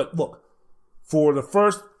here. But look, for the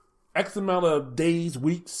first X amount of days,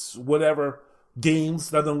 weeks, whatever, games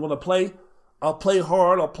that I'm going to play, I'll play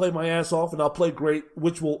hard, I'll play my ass off, and I'll play great,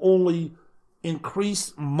 which will only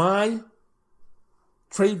increase my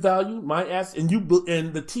trade value, my assets,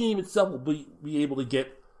 and the team itself will be able to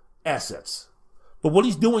get assets. But what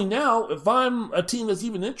he's doing now, if I'm a team that's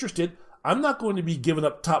even interested, I'm not going to be giving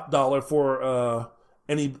up top dollar for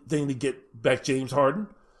anything to get back James Harden.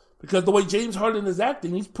 Because the way James Harden is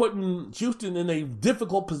acting, he's putting Houston in a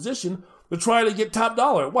difficult position to try to get top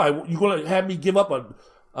dollar. Why? You're going to have me give up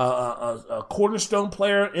a cornerstone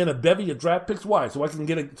player and a bevy of draft picks? Why? So I can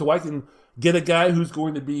get a guy who's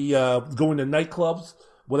going to be going to nightclubs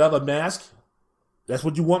without a mask? That's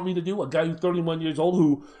what you want me to do? A guy who's 31 years old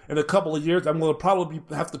who, in a couple of years, I'm going to probably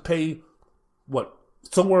have to pay,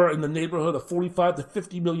 somewhere in the neighborhood of $45 to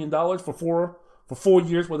 $50 million for 4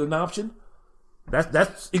 years with an option?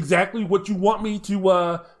 That's exactly what you want me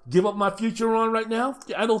to give up my future on right now?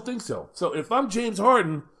 I don't think so. So if I'm James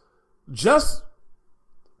Harden, just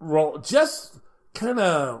kind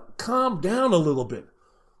of calm down a little bit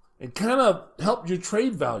and kind of help your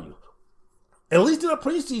trade value. At least in the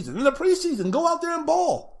preseason. In the preseason, go out there and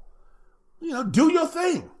ball. Do your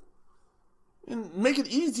thing. And make it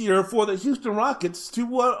easier for the Houston Rockets to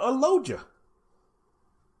unload you.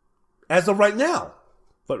 As of right now.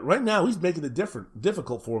 But right now, he's making it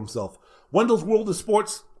difficult for himself. Wendell's World of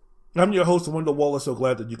Sports. I'm your host, Wendell Wallace. So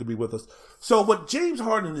glad that you could be with us. So what James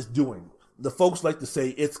Harden is doing, the folks like to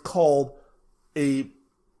say, it's called empowerment,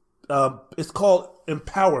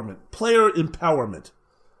 player empowerment.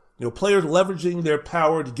 Players leveraging their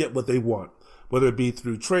power to get what they want, whether it be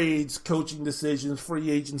through trades, coaching decisions,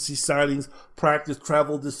 free agency signings, practice,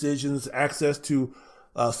 travel decisions, access to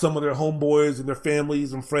some of their homeboys and their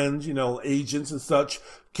families and friends, agents and such.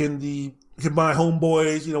 Can my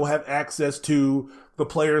homeboys, have access to the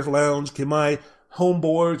players' lounge? Can my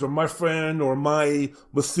homeboys or my friend or my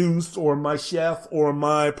masseuse or my chef or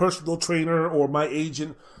my personal trainer or my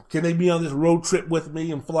agent, can they be on this road trip with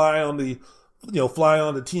me and fly on the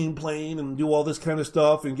team plane and do all this kind of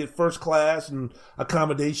stuff and get first class and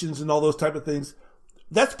accommodations and all those type of things?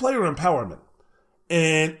 That's player empowerment.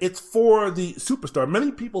 And it's for the superstar.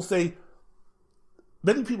 Many people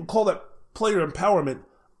call that player empowerment.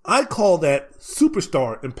 I call that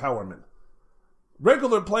superstar empowerment.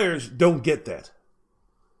 Regular players don't get that.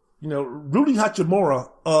 Rudy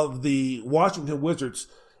Hachimura of the Washington Wizards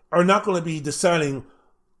are not going to be deciding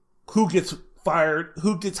who gets fired,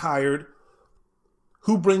 who gets hired,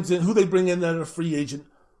 who they bring in as a free agent.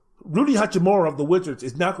 Rudy Hachimura of the Wizards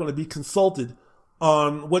is not going to be consulted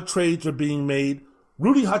on what trades are being made.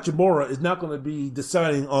 Rudy Hachimura is not going to be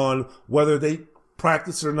deciding on whether they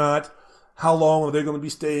practice or not, how long are they going to be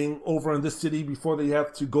staying over in this city before they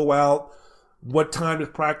have to go out, what time is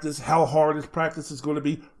practice, how hard is practice is going to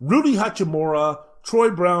be. Rudy Hachimura, Troy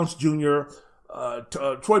Browns Jr.,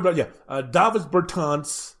 Davis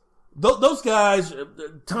Bertans, those guys,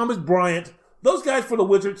 Thomas Bryant, those guys for the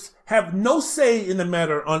Wizards have no say in the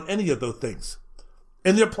matter on any of those things.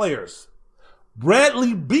 And their players.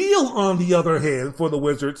 Bradley Beal, on the other hand, for the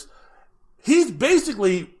Wizards, he's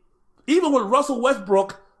basically, even with Russell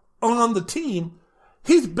Westbrook on the team,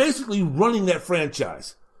 he's basically running that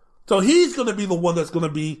franchise. So he's going to be the one that's going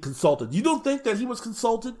to be consulted. You don't think that he was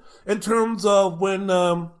consulted in terms of when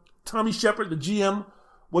Tommy Shepard, the GM,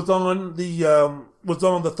 was on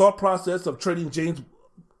the thought process of trading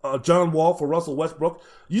John Wall for Russell Westbrook?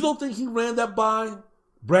 You don't think he ran that by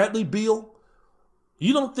Bradley Beal?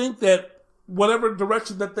 You don't think that whatever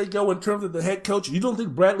direction that they go in terms of the head coach, you don't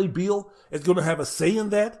think Bradley Beal is going to have a say in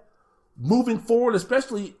that? Moving forward,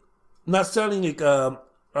 especially not signing an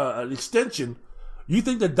extension, you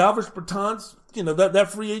think that Davis Bertans,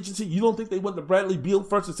 that free agency, you don't think they went to Bradley Beal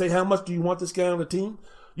first to say, how much do you want this guy on the team?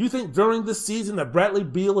 You think during this season that Bradley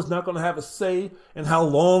Beal is not going to have a say in how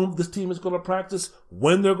long this team is going to practice,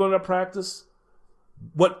 when they're going to practice,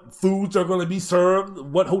 what foods are going to be served,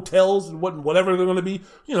 what hotels and whatever they're going to be,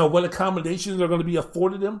 what accommodations are going to be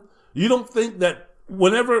afforded them? You don't think that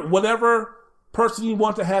whatever person you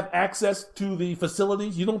want to have access to the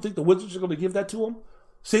facilities, you don't think the Wizards are going to give that to him?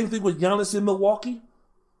 Same thing with Giannis in Milwaukee.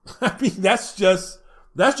 I mean, that's just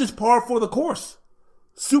par for the course.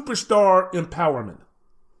 Superstar empowerment.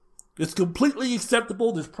 It's completely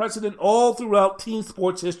acceptable. There's precedent all throughout team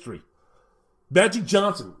sports history. Magic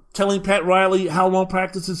Johnson telling Pat Riley how long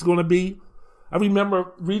practice is going to be. I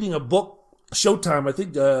remember reading a book, Showtime. I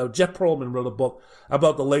think Jeff Pearlman wrote a book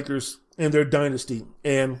about the Lakers and their dynasty.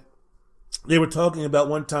 And they were talking about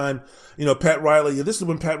one time, Pat Riley. This is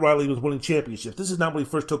when Pat Riley was winning championships. This is not when he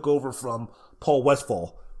first took over from Paul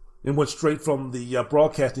Westphal and went straight from the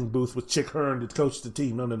broadcasting booth with Chick Hearn to coach the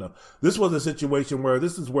team. No. This was a situation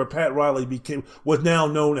where Pat Riley was now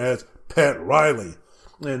known as Pat Riley.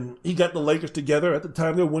 And he got the Lakers together. At the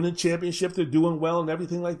time, they're winning championships. They're doing well and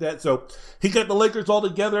everything like that. So he got the Lakers all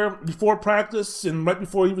together before practice. And right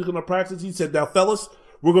before he was going to practice, he said, now, fellas,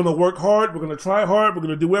 we're going to work hard. We're going to try hard. We're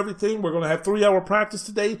going to do everything. We're going to have 3-hour practice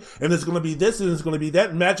today. And it's going to be this and it's going to be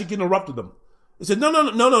that. And Magic interrupted them. He said,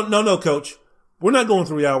 no, coach. we're not going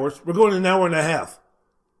 3 hours. We're going an hour and a half.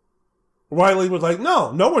 Riley was like,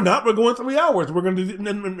 no, we're not. We're going 3 hours. We're going to do,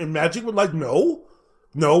 and Magic was like, no,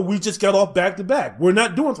 we just got off back to back. We're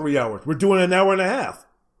not doing 3 hours. We're doing an hour and a half.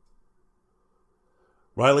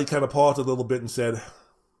 Riley kind of paused a little bit and said,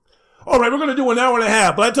 all right, we're going to do an hour and a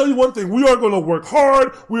half. But I tell you one thing, we are going to work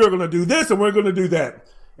hard. We are going to do this and we're going to do that.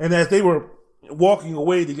 And as they were walking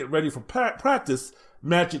away to get ready for practice,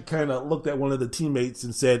 Magic kind of looked at one of the teammates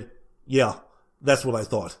and said, yeah, that's what I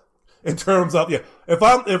thought. In terms of, if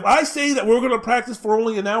I say that we're going to practice for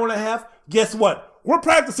only an hour and a half, guess what? We're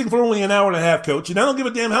practicing for only an hour and a half, coach. And I don't give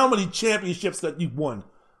a damn how many championships that you've won.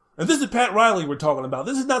 And this is Pat Riley we're talking about.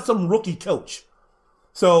 This is not some rookie coach.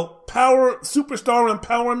 So superstar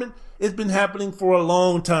empowerment, it's been happening for a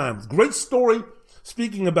long time. Great story.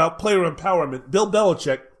 Speaking about player empowerment, Bill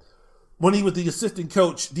Belichick, when he was the assistant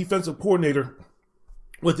coach, defensive coordinator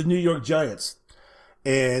with the New York Giants,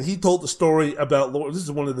 and he told the story about, this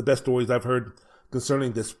is one of the best stories I've heard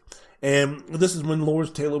concerning this. And this is when Lawrence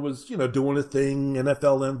Taylor was, doing his thing,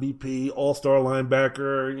 NFL MVP, all-star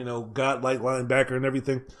linebacker, godlike linebacker and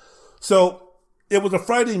everything. So it was a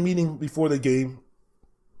Friday meeting before the game.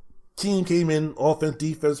 Team came in, offense,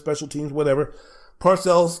 defense, special teams, whatever.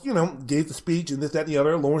 Parcells, gave the speech and this, that, and the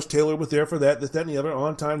other. Lawrence Taylor was there for that, this, that, and the other.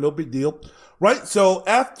 On time, no big deal. Right? So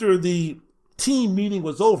after the team meeting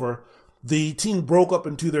was over, the team broke up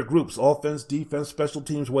into their groups, offense, defense, special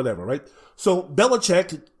teams, whatever, right? So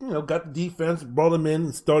Belichick, got the defense, brought them in,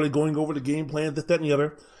 and started going over the game plan, this, that, and the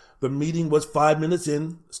other. The meeting was 5 minutes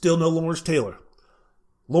in, still no Lawrence Taylor.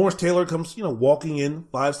 Lawrence Taylor comes, walking in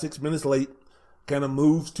 5-6 minutes late, kind of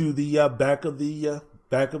moves to the back of the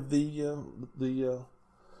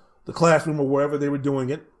classroom or wherever they were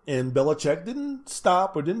doing it, and Belichick didn't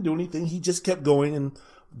stop or didn't do anything. He just kept going and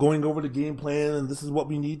going over the game plan, and this is what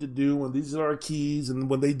we need to do, and these are our keys, and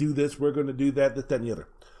when they do this, we're going to do that, this, that, and the other.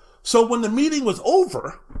 So when the meeting was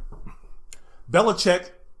over,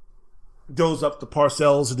 Belichick goes up to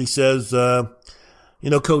Parcells and he says,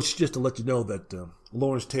 Coach, just to let you know that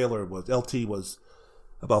Lawrence Taylor LT was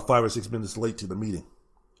about 5 or 6 minutes late to the meeting.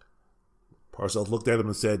 Parcells looked at him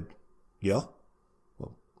and said, yeah?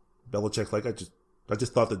 Well, Belichick's like, I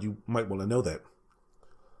just thought that you might want to know that.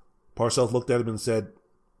 Parcells looked at him and said,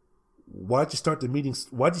 Why'd you start the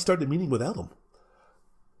meeting without him?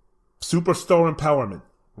 Superstar empowerment,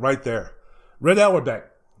 right there. Red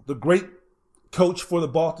Auerbach, the great coach for the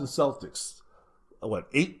Boston Celtics.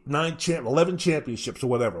 11 championships or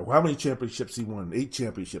whatever. How many championships he won? 8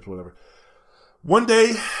 championships, whatever. One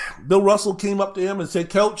day, Bill Russell came up to him and said,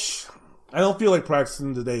 Coach, I don't feel like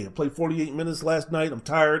practicing today. I played 48 minutes last night. I'm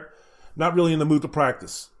tired. Not really in the mood to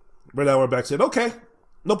practice. Red Auerbach said, okay,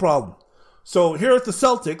 no problem. So here at the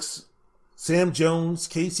Celtics, Sam Jones,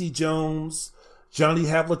 Casey Jones, Johnny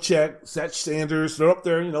Havlicek, Satch Sanders, they're up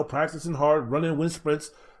there, practicing hard, running wind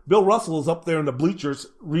sprints. Bill Russell is up there in the bleachers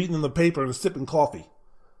reading the paper and sipping coffee.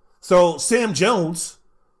 So Sam Jones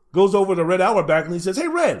goes over to Red Auerbach and he says, hey,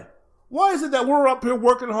 Red, why is it that we're up here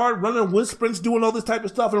working hard, running wind sprints, doing all this type of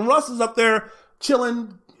stuff, and Russ is up there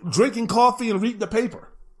chilling, drinking coffee and reading the paper?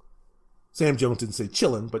 Sam Jones didn't say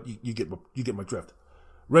chilling, but you get my drift.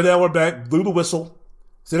 Red Auerbach blew the whistle.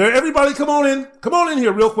 Said, everybody come on in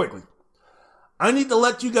here real quickly. I need to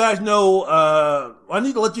let you guys know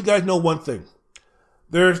one thing.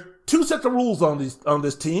 There's 2 sets of rules on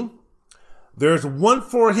this team. There's one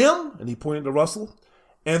for him, and he pointed to Russell,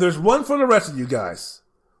 and there's one for the rest of you guys.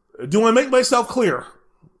 Do I make myself clear?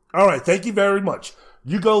 All right, thank you very much.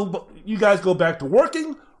 You guys go back to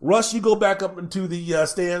working. Russ, you go back up into the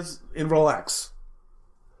stands and relax.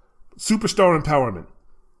 Superstar empowerment.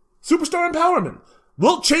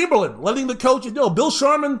 Wilt Chamberlain letting the coaches know. Bill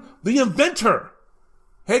Sharman, the inventor,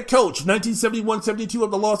 head coach, 1971-72 of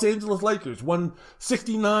the Los Angeles Lakers. Won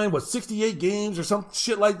 68 games or some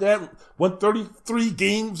shit like that. Won 33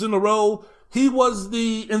 games in a row. He was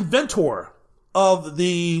the inventor of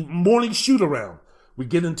the morning shoot-around. We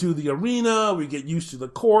get into the arena. We get used to the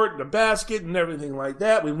court, the basket, and everything like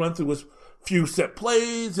that. We run through a few set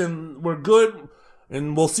plays, and we're good.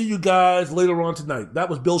 And we'll see you guys later on tonight. That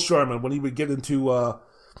was Bill Sharman when he would get into a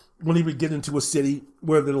city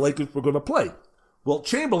where the Lakers were going to play. Wilt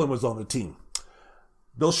Chamberlain was on the team.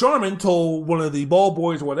 Bill Sharman told one of the ball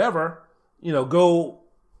boys or whatever, go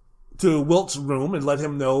to Wilt's room and let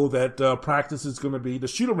him know that practice is going to be, the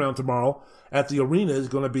shoot around tomorrow at the arena is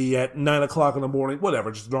going to be at 9 o'clock in the morning,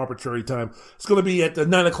 whatever, just an arbitrary time. It's going to be at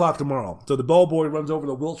 9 o'clock tomorrow. So the ball boy runs over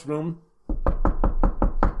to Wilt's room,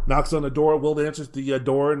 knocks on the door. Wilt answers the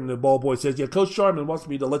door, and the ball boy says, yeah, Coach Sharman wants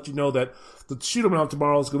me to let you know that the shoot-around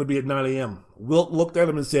tomorrow is going to be at 9 a.m. Wilt looked at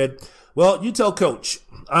him and said, well, you tell Coach,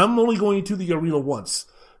 I'm only going to the arena once.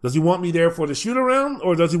 Does he want me there for the shoot-around,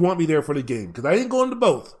 or does he want me there for the game? Because I ain't going to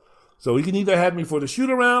both. So he can either have me for the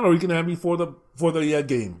shoot-around, or he can have me for the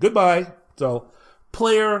game. Goodbye. So,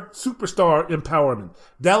 player, superstar empowerment.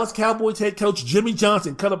 Dallas Cowboys head coach Jimmy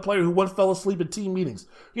Johnson cut a player who once fell asleep at team meetings.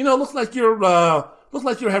 Looks like you're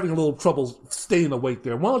having a little trouble staying awake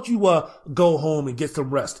there. Why don't you go home and get some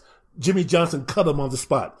rest? Jimmy Johnson cut him on the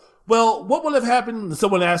spot. Well, what would have happened?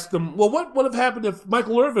 Someone asked him, well, what would have happened if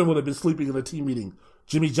Michael Irvin would have been sleeping in a team meeting?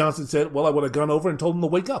 Jimmy Johnson said, well, I would have gone over and told him to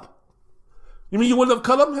wake up. You mean you wouldn't have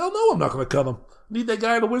cut him? Hell no, I'm not going to cut him. I need that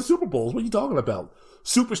guy to win Super Bowls. What are you talking about?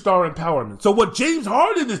 Superstar empowerment. So what James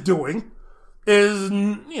Harden is doing is,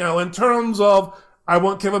 in terms of, I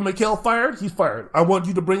want Kevin McHale fired, he's fired. I want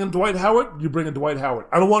you to bring in Dwight Howard, you bring in Dwight Howard.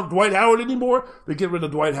 I don't want Dwight Howard anymore, they get rid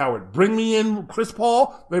of Dwight Howard. Bring me in Chris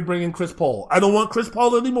Paul, they bring in Chris Paul. I don't want Chris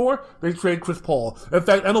Paul anymore, they trade Chris Paul. In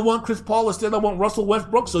fact, I don't want Chris Paul, instead I want Russell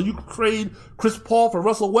Westbrook, so you trade Chris Paul for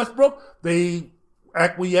Russell Westbrook. They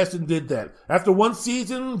acquiesced and did that. After one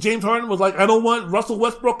season, James Harden was like, I don't want Russell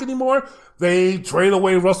Westbrook anymore. They trade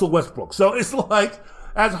away Russell Westbrook. So it's like,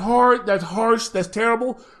 that's hard, that's harsh, that's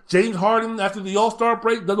terrible. James Harden, after the All-Star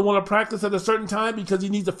break, doesn't want to practice at a certain time because he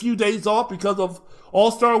needs a few days off because of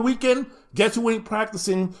All-Star weekend. Guess who ain't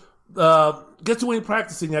practicing at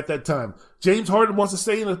that time? James Harden wants to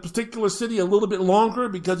stay in a particular city a little bit longer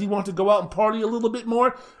because he wants to go out and party a little bit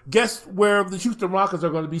more. Guess where the Houston Rockets are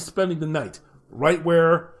going to be spending the night? Right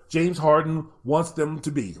where James Harden wants them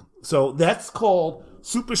to be. So that's called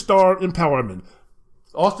superstar empowerment.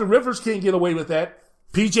 Austin Rivers can't get away with that.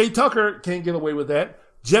 PJ Tucker can't get away with that.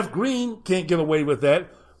 Jeff Green can't get away with that.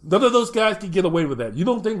 None of those guys can get away with that. You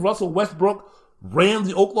don't think Russell Westbrook ran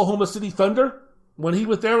the Oklahoma City Thunder when he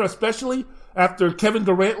was there, especially after Kevin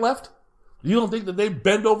Durant left? You don't think that they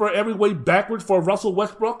bend over every way backwards for Russell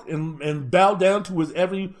Westbrook and bow down to his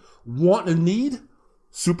every want and need?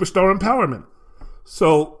 Superstar empowerment.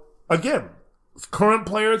 So, again, current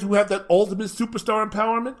players who have that ultimate superstar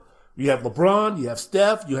empowerment, you have LeBron, you have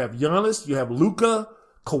Steph, you have Giannis, you have Luka,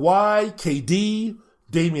 Kawhi, KD,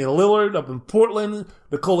 Damian Lillard up in Portland,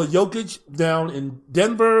 Nikola Jokic down in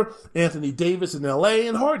Denver, Anthony Davis in LA,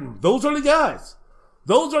 and Harden. Those are the guys.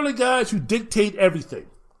 Those are the guys who dictate everything.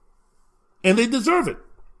 And they deserve it.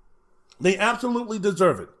 They absolutely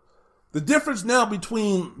deserve it. The difference now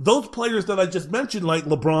between those players that I just mentioned, like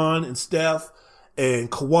LeBron and Steph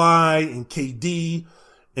and Kawhi and KD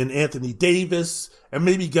and Anthony Davis, and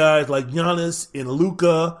maybe guys like Giannis and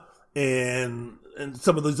Luka and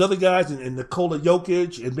some of those other guys and Nikola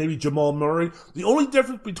Jokic and maybe Jamal Murray. The only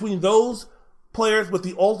difference between those players with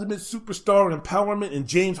the ultimate superstar empowerment and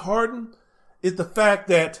James Harden is the fact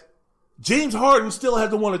that James Harden still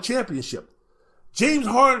hasn't won a championship. James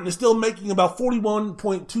Harden is still making about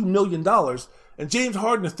 $41.2 million, and James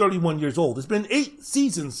Harden is 31 years old. It's been 8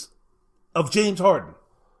 seasons of James Harden.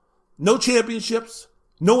 No championships,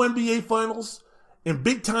 no NBA finals, and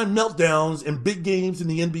big-time meltdowns and big games in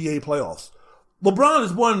the NBA playoffs. LeBron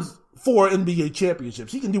has won 4 NBA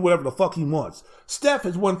championships. He can do whatever the fuck he wants. Steph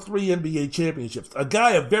has won 3 NBA championships. A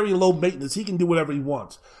guy of very low maintenance, he can do whatever he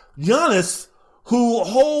wants. Giannis, who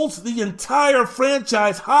holds the entire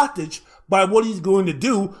franchise hostage by what he's going to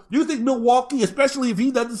do. You think Milwaukee, especially if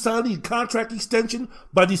he doesn't sign the contract extension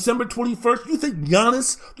by December 21st, you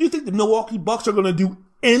think the Milwaukee Bucks are going to do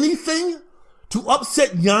anything to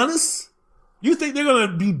upset Giannis? You think they're going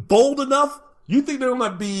to be bold enough? You think they're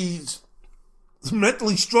going to be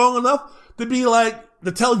mentally strong enough to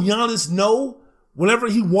tell Giannis no whenever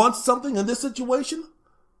he wants something in this situation?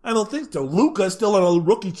 I don't think so. Luka is still on a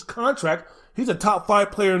rookie contract. He's a top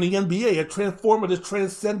 5 player in the NBA, a transformative,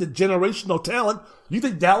 transcendent, generational talent. You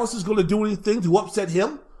think Dallas is going to do anything to upset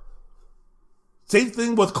him? Same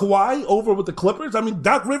thing with Kawhi over with the Clippers. I mean,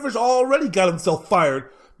 Doc Rivers already got himself fired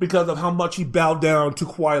because of how much he bowed down to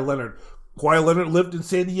Kawhi Leonard. Kawhi Leonard lived in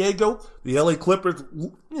San Diego. The LA Clippers,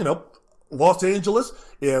 Los Angeles.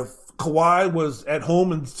 If Kawhi was at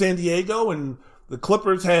home in San Diego and the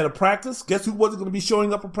Clippers had a practice, guess who wasn't going to be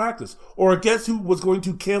showing up for practice? Or guess who was going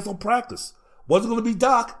to cancel practice? Wasn't going to be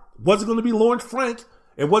Doc. Wasn't going to be Lawrence Frank.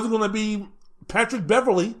 It wasn't going to be Patrick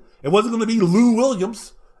Beverly. It wasn't going to be Lou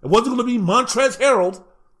Williams. It wasn't going to be Montrezl Harrell.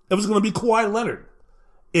 It was going to be Kawhi Leonard.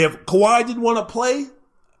 If Kawhi didn't want to play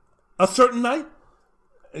a certain night,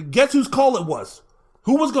 guess whose call it was?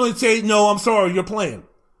 Who was going to say, no, I'm sorry, you're playing?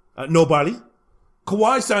 Nobody.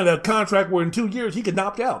 Kawhi signed a contract where in 2 years he could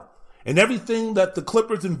opt out. And everything that the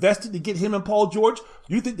Clippers invested to get him and Paul George,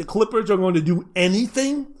 you think the Clippers are going to do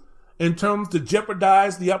anything in terms to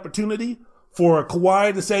jeopardize the opportunity for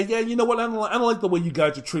Kawhi to say, yeah, you know what, I don't like the way you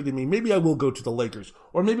guys are treating me. Maybe I will go to the Lakers,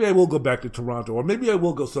 or maybe I will go back to Toronto, or maybe I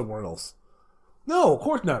will go somewhere else. No, of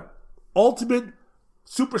course not. Ultimate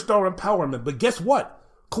superstar empowerment. But guess what?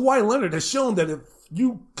 Kawhi Leonard has shown that if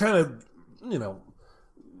you kind of,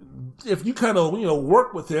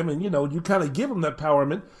 work with him and, you kind of give him that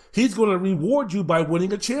empowerment, he's going to reward you by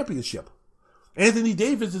winning a championship. Anthony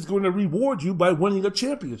Davis is going to reward you by winning a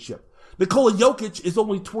championship. Nikola Jokic is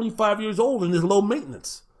only 25 years old and is low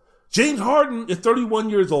maintenance. James Harden is 31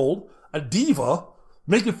 years old, a diva,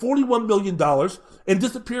 making $41 million, and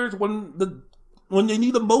disappears when they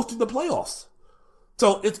need him most in the playoffs.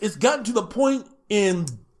 So it's gotten to the point in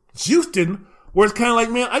Houston where it's kind of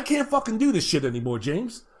like, man, I can't fucking do this shit anymore,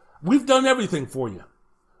 James. We've done everything for you.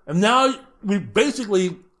 And now we've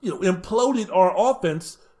basically, imploded our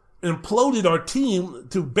offense, imploded our team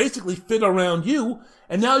to basically fit around you.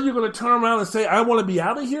 And now you're going to turn around and say, I want to be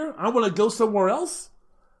out of here? I want to go somewhere else?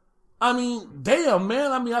 I mean, damn,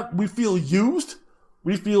 man. We feel used.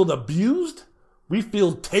 We feel abused. We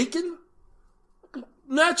feel taken.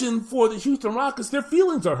 Imagine for the Houston Rockets, their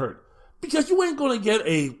feelings are hurt. Because you ain't going to get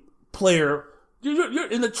a player.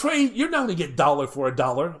 You're in the trade, you're not going to get $1 for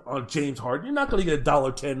 $1 on James Harden. You're not going to get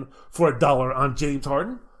 $1.10 for $1 on James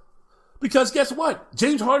Harden. Because guess what?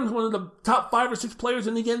 James Harden is one of the top 5 or 6 players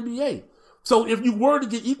in the NBA. So if you were to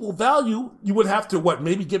get equal value, you would have to,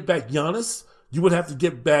 maybe get back Giannis. You would have to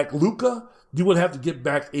get back Luka. You would have to get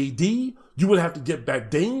back AD. You would have to get back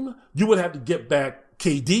Dame. You would have to get back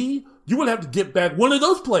KD. You would have to get back one of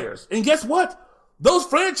those players. And guess what? Those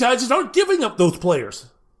franchises aren't giving up those players.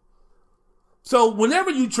 So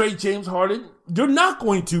whenever you trade James Harden, you're not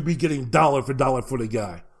going to be getting $1 for $1 for the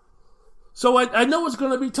guy. So I know it's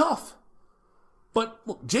going to be tough. But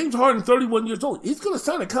look, James Harden, 31 years old, he's going to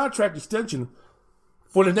sign a contract extension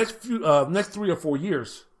for the next 3 or 4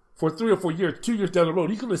 years. For 3 or 4 years, 2 years down the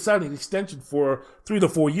road, he's going to sign an extension for 3 to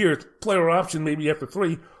 4 years, player option maybe after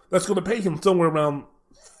 3. That's going to pay him somewhere around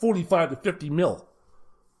 45 to 50 mil.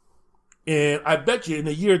 And I bet you in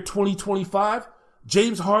the year 2025,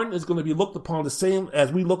 James Harden is going to be looked upon the same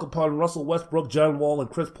as we look upon Russell Westbrook, John Wall, and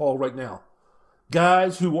Chris Paul right now.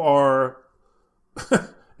 Guys who are...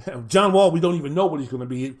 John Wall, we don't even know what he's going to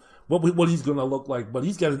be, what he's going to look like, but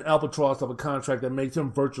he's got an albatross of a contract that made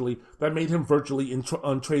him virtually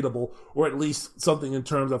untradeable, or at least something in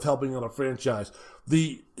terms of helping out a franchise.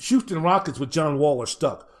 The Houston Rockets with John Wall are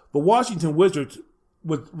stuck. The Washington Wizards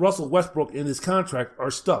with Russell Westbrook in his contract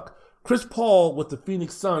are stuck. Chris Paul with the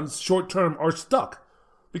Phoenix Suns short term are stuck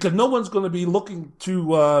because no one's going to be looking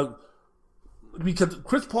to, because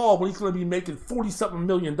Chris Paul, when he's going to be making $40-something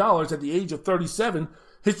million at the age of 37,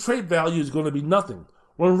 his trade value is going to be nothing.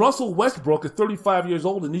 When Russell Westbrook is 35 years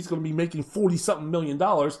old and he's going to be making $40-something million,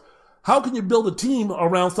 how can you build a team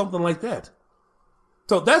around something like that?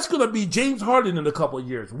 So that's going to be James Harden in a couple of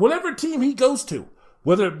years. Whatever team he goes to,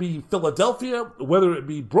 whether it be Philadelphia, whether it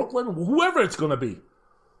be Brooklyn, whoever it's going to be,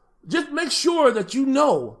 just make sure that you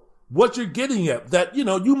know what you're getting at. That,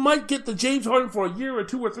 you might get the James Harden for a year or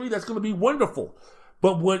 2 or 3. That's going to be wonderful.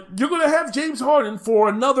 But what you're going to have James Harden for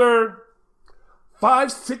another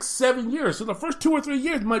 5, 6, 7 years. So the first 2 or 3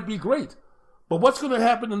 years might be great. But what's going to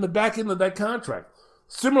happen in the back end of that contract?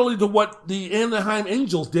 Similarly to what the Anaheim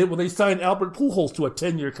Angels did when they signed Albert Pujols to a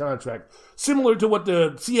 10-year contract. Similar to what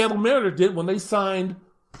the Seattle Mariners did when they signed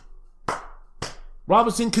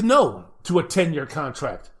Robinson Cano to a 10-year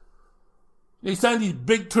contract. They signed these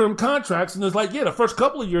big-term contracts, and it's like, yeah, the first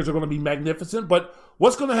couple of years are going to be magnificent, but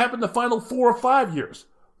what's going to happen the final 4 or 5 years?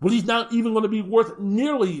 Well, he's not even going to be worth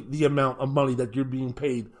nearly the amount of money that you're being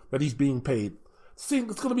paid, that he's being paid. It's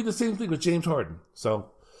going to be the same thing with James Harden.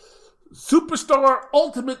 So,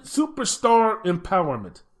 ultimate superstar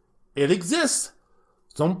empowerment. It exists.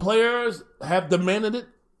 Some players have demanded it.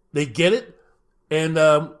 They get it. And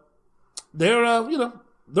they're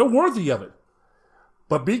worthy of it.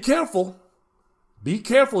 But be careful. Be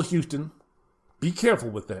careful, Houston. Be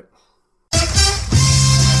careful with that.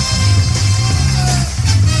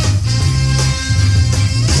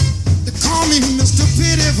 They call me Mr.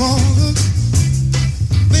 Pitiful.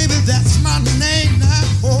 Baby, that's my name now.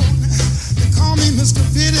 Oh, they call me Mr.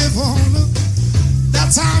 Pitiful.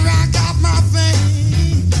 That's how I got my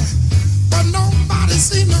fame. But nobody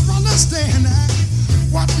seems to understand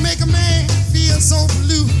what make a man feel so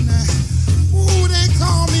blue now. Ooh, they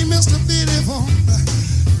call me Mr. Pitiful,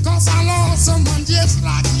 'cause I lost someone just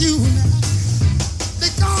like you now. They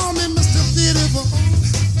call me Mr. Pitiful,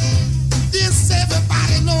 this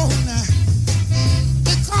everybody know now.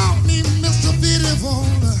 They call me Mr. Pitiful,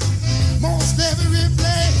 most every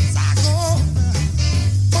place I go.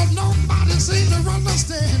 But no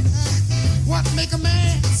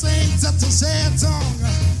It's a sad song.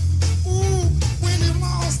 Ooh, when they've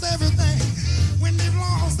lost everything. When they've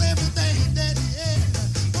lost everything that he had.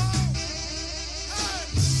 Oh,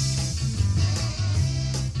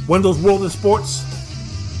 hey. Wendell's World in Sports.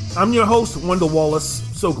 I'm your host, Wendell Wallace.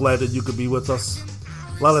 So glad that you could be with us.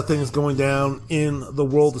 A lot of things going down in the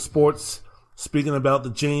world of sports. Speaking about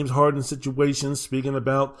the James Harden situation, speaking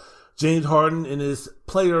about James Harden and his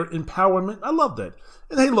player empowerment. I love that.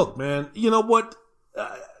 And hey, look, man, you know what?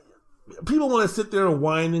 People want to sit there and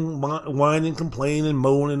whine and complain and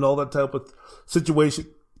moan and all that type of situation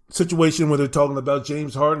where they're talking about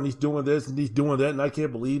James Harden. He's doing this and he's doing that, and I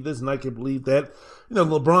can't believe this and I can't believe that. You know,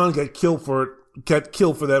 LeBron got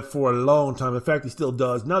killed for that for a long time. In fact, he still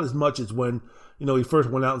does. Not as much as when, you know, he first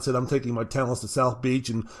went out and said, I'm taking my talents to South Beach,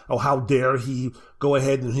 and oh, how dare he go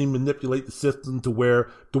ahead and he manipulate the system to where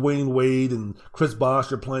Dwayne Wade and Chris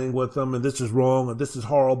Bosh are playing with them, and this is wrong, and this is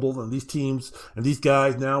horrible, and these teams and these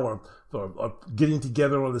guys now are getting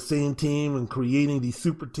together on the same team and creating these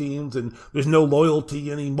super teams, and there's no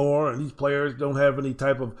loyalty anymore, and these players don't have any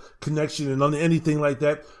type of connection and anything like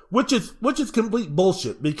that, which is complete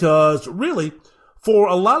bullshit, because really, for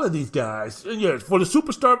a lot of these guys, yeah, for the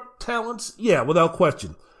superstar talents, yeah, without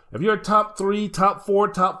question. If you're a top 3, top 4,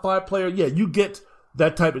 top 5 player, yeah, you get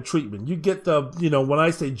that type of treatment. You get the, you know, when I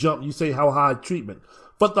say jump, you say how high treatment.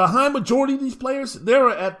 But the high majority of these players, they're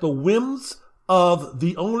at the whims of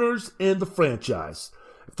the owners and the franchise.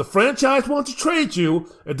 If the franchise wants to trade you,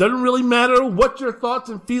 it doesn't really matter what your thoughts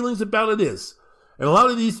and feelings about it is. And a lot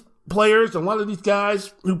of these players, a lot of these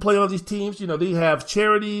guys who play on these teams, you know, they have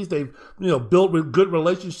charities, they've, you know, built good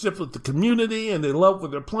relationships with the community, and they love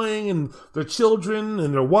what they're playing, and their children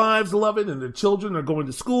and their wives love it, and their children are going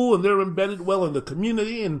to school, and they're embedded well in the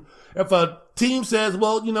community. And if a team says,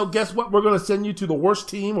 well, you know, guess what, we're going to send you to the worst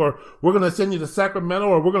team, or we're going to send you to Sacramento,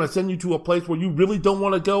 or we're going to send you to a place where you really don't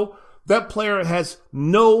want to go, that player has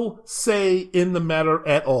no say in the matter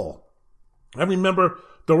at all. I remember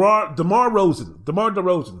DeMar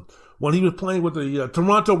DeRozan, when he was playing with the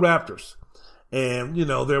Toronto Raptors. And, you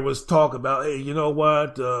know, there was talk about, hey, you know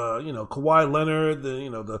what, Kawhi Leonard,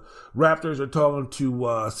 the Raptors are talking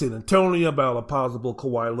to San Antonio about a possible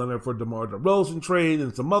Kawhi Leonard for DeMar DeRozan trade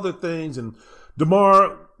and some other things. And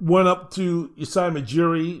DeMar went up to Yesai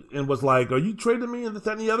Majiri and was like, are you trading me and this,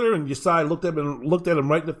 that, and the other? And Yesai looked at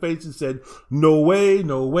him right in the face and said, no way,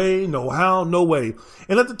 no way, no how, no way.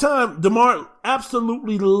 And at the time, DeMar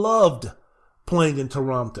absolutely loved playing in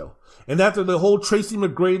Toronto. And after the whole Tracy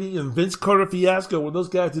McGrady and Vince Carter fiasco, where those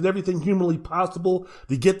guys did everything humanly possible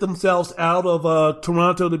to get themselves out of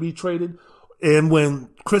Toronto to be traded, and when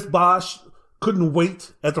Chris Bosh couldn't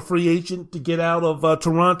wait at the free agent to get out of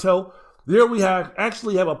Toronto, there we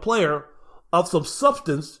actually have a player of some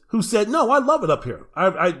substance who said, no, I love it up here.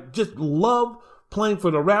 I just love playing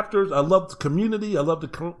for the Raptors. I love the community. I love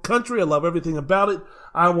the country. I love everything about it.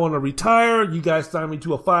 I want to retire. You guys signed me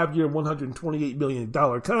to a 5-year, $128 million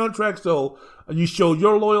contract. So you show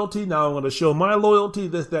your loyalty. Now I'm going to show my loyalty,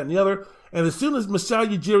 this, that, and the other. And as soon as Masai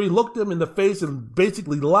Ujiri looked him in the face and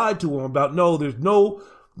basically lied to him about, no, there's no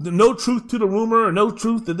truth to the rumor or no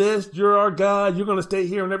truth to this. You're our guy. You're going to stay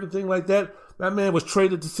here and everything like that. That man was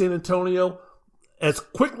traded to San Antonio as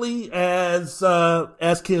quickly as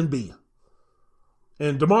can be.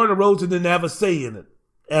 And DeMar DeRozan didn't have a say in it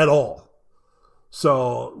at all.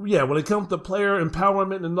 So, yeah, when it comes to player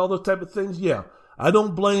empowerment and all those type of things, yeah, I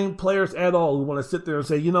don't blame players at all who want to sit there and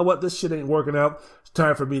say, you know what, this shit ain't working out. It's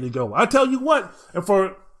time for me to go. I tell you what, and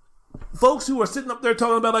for folks who are sitting up there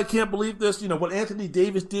talking about, I can't believe this, you know, what Anthony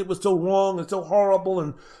Davis did was so wrong and so horrible,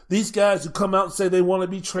 and these guys who come out and say they want to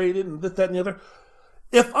be traded and this, that, and the other.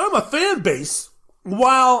 If I'm a fan base,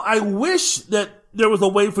 while I wish that there was a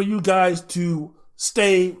way for you guys to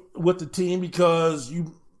stay with the team because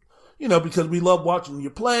because we love watching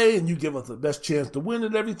you play and you give us the best chance to win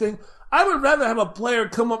and everything, I would rather have a player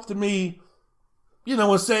come up to me,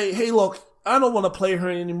 and say, hey, look, I don't want to play here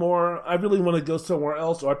anymore. I really want to go somewhere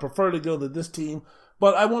else, or I prefer to go to this team.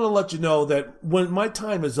 But I want to let you know that when my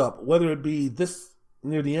time is up, whether it be this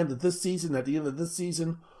near the end of this season, at the end of this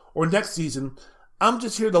season, or next season, I'm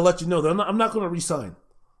just here to let you know that I'm not going to resign.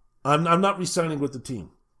 I'm not resigning with the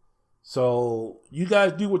team. So you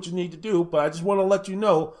guys do what you need to do, but I just want to let you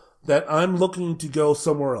know that I'm looking to go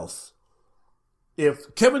somewhere else.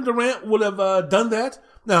 If Kevin Durant would have done that,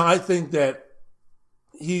 now I think that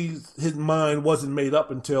his mind wasn't made up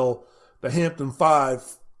until the Hampton Five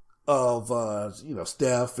of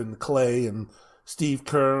Steph and Clay and Steve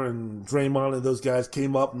Kerr and Draymond and those guys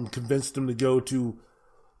came up and convinced him to go to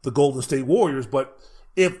the Golden State Warriors. But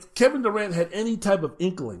if Kevin Durant had any type of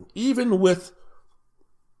inkling, even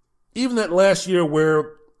that last year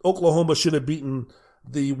where Oklahoma should have beaten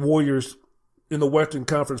the Warriors in the Western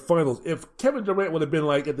Conference Finals. If Kevin Durant would have been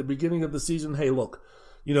like at the beginning of the season, hey, look,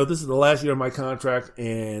 this is the last year of my contract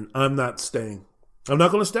and I'm not staying. I'm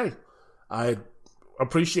not going to stay. I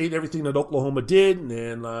appreciate everything that Oklahoma did,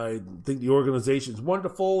 and I think the organization is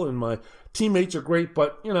wonderful and my teammates are great,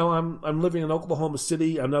 but, I'm living in Oklahoma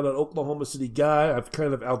City. I'm not an Oklahoma City guy. I've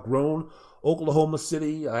kind of outgrown Oklahoma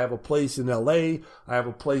City. I have a place in LA. I have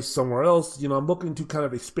a place somewhere else. I'm looking to kind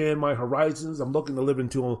of expand my horizons. I'm looking to live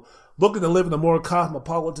in a more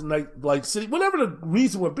cosmopolitan like city. Whatever the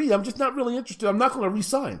reason would be, I'm just not really interested. I'm not going to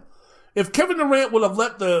re-sign. If Kevin Durant would have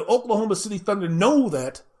let the Oklahoma City Thunder know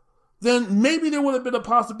that, then maybe there would have been a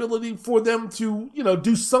possibility for them to,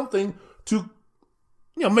 do something to,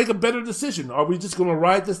 make a better decision. Are we just going to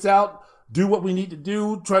ride this out, do what we need to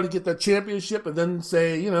do, try to get that championship, and then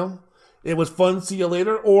say, it was fun, see you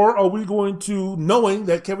later? Or are we going to, knowing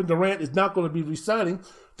that Kevin Durant is not going to be re-signing,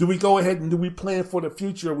 do we go ahead and do we plan for the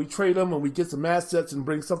future? We trade him and we get some assets and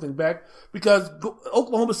bring something back? Because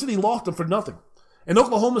Oklahoma City lost him for nothing. And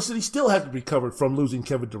Oklahoma City still hasn't recovered from losing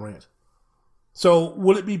Kevin Durant. So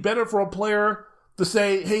would it be better for a player to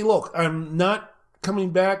say, hey, look, I'm not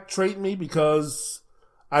coming back, trade me because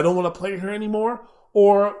I don't want to play here anymore?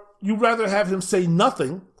 Or you'd rather have him say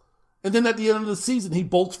nothing, and then at the end of the season, he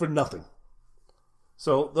bolts for nothing?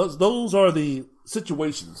 So those are the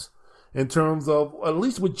situations in terms of, at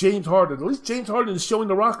least with James Harden. At least James Harden is showing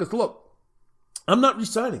the Rockets, look, I'm not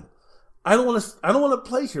resigning. I don't want to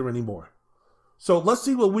play here anymore. So let's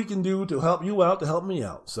see what we can do to help you out, to help me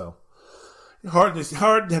out. So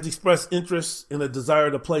Harden has expressed interest in a desire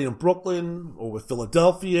to play in Brooklyn or with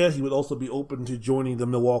Philadelphia. He would also be open to joining the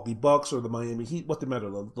Milwaukee Bucks or the Miami Heat. What's the matter?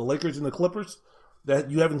 The Lakers and the Clippers? That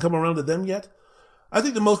you haven't come around to them yet? I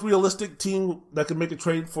think the most realistic team that could make a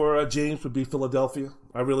trade for James would be Philadelphia.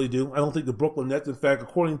 I really do. I don't think the Brooklyn Nets. In fact,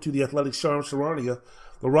 according to the Athletic Shams Charania,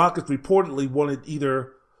 the Rockets reportedly wanted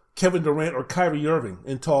either Kevin Durant or Kyrie Irving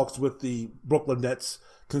in talks with the Brooklyn Nets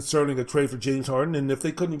concerning a trade for James Harden. And if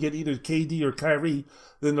they couldn't get either KD or Kyrie,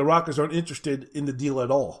 then the Rockets aren't interested in the deal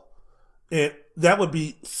at all. And that would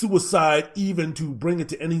be suicide even to bring it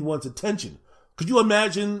to anyone's attention. Could you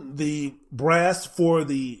imagine the brass for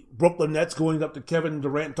the Brooklyn Nets going up to Kevin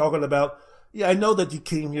Durant talking about, yeah, I know that you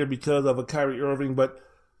came here because of a Kyrie Irving, but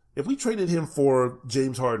if we traded him for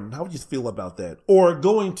James Harden, how would you feel about that? Or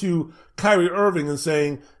going to Kyrie Irving and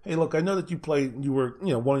saying, hey, look, I know that you were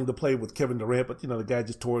wanting to play with Kevin Durant, but, the guy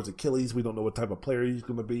just tore his Achilles. We don't know what type of player he's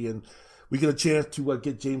going to be, and we get a chance to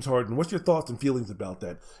get James Harden. What's your thoughts and feelings about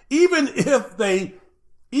that? Even if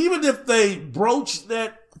they broach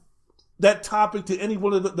that topic to any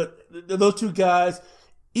one of those two guys,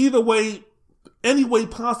 either way, any way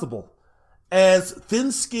possible, as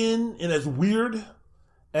thin-skinned and as weird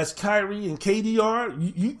as Kyrie and KD are,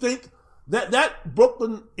 you think that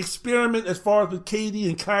Brooklyn experiment as far as with KD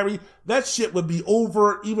and Kyrie, that shit would be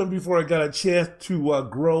over even before I got a chance to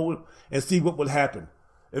grow and see what would happen.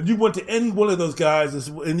 If you went to any one of those guys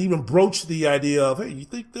and even broached the idea of, hey, you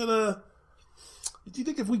think that do you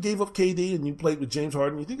think if we gave up KD and you played with James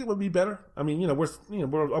Harden, you think it would be better? I mean, I'm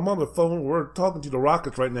on the phone, we're talking to the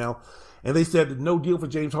Rockets right now, and they said no deal for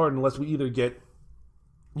James Harden unless we either get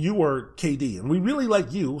you or KD, and we really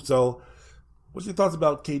like you. So, what's your thoughts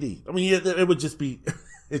about KD? I mean, it would just be,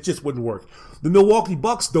 it just wouldn't work. The Milwaukee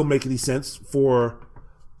Bucks don't make any sense for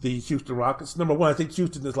the Houston Rockets. Number one, I think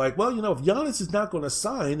Houston is like, well, if Giannis is not going to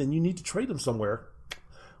sign and you need to trade him somewhere,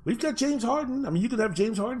 we've got James Harden. I mean, you could have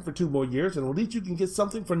James Harden for 2 more years, and at least you can get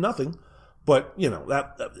something for nothing. But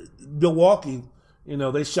that Milwaukee,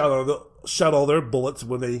 they shot all their bullets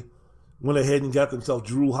when they went ahead and got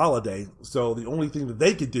themselves Jrue Holiday. So the only thing that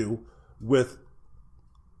they could do with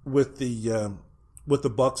the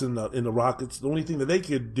Bucks and the Rockets, the only thing that they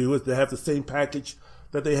could do is to have the same package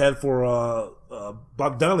that they had for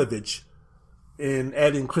Bogdanovich and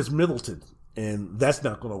add in Chris Middleton. And that's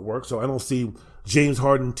not going to work. So I don't see James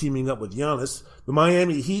Harden teaming up with Giannis. The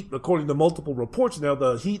Miami Heat, according to multiple reports now,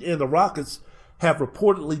 the Heat and the Rockets have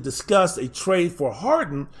reportedly discussed a trade for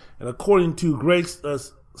Harden. And according to Greg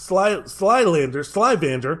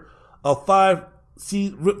Slyvander of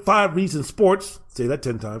 5 Reasons Sports, say that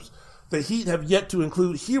 10 times, the Heat have yet to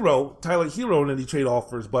include Tyler Hero in any trade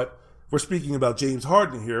offers, but we're speaking about James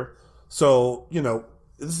Harden here. So,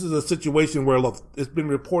 this is a situation where, look, it's been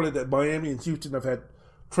reported that Miami and Houston have had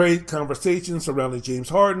trade conversations surrounding James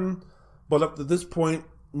Harden, but up to this point,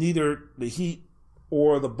 neither the Heat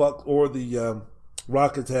or the Bucks or the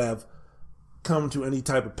Rockets have come to any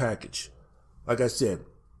type of package. Like I said,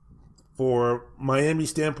 for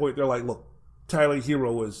Miami's standpoint, they're like, look, Tyler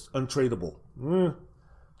Hero is untradeable.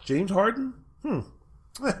 James Harden?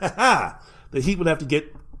 The Heat would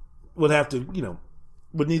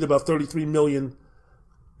need about $33 million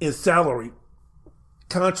in salary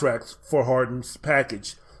contracts for Harden's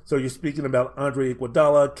package. So you're speaking about Andre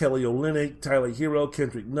Iguodala, Kelly Olynyk, Tyler Hero,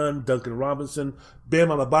 Kendrick Nunn, Duncan Robinson. Bam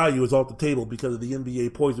Adebayo is off the table because of the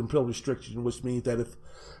NBA poison pill restriction, which means that if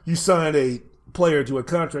you sign a player to a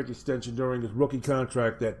contract extension during his rookie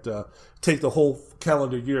contract, that take the whole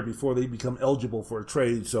calendar year before they become eligible for a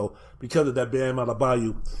trade. So because of that, Bam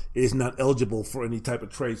Adebayo is not eligible for any type of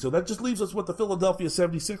trade. So that just leaves us with the Philadelphia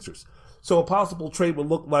 76ers. So a possible trade would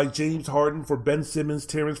look like James Harden for Ben Simmons,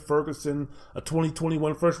 Terrence Ferguson, a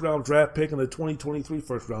 2021 first-round draft pick, and a 2023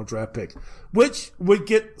 first-round draft pick, which would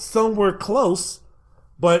get somewhere close.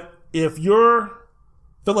 But if you're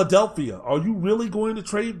Philadelphia, are you really going to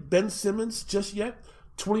trade Ben Simmons just yet?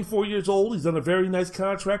 24 years old. He's on a very nice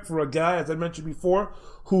contract for a guy, as I mentioned before,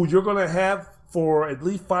 who you're going to have for at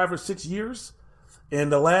least 5 or 6 years.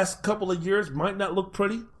 And the last couple of years might not look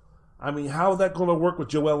pretty. I mean, how is that going to work with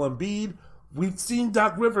Joel Embiid? We've seen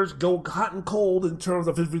Doc Rivers go hot and cold in terms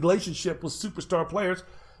of his relationship with superstar players.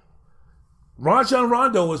 Rajon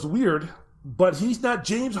Rondo is weird, but he's not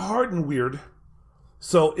James Harden weird.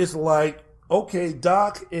 So it's like, okay,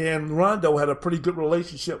 Doc and Rondo had a pretty good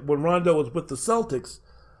relationship when Rondo was with the Celtics,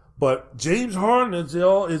 but James Harden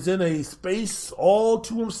is in a space all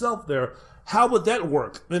to himself there. How would that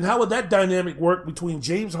work? And how would that dynamic work between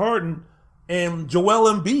James Harden and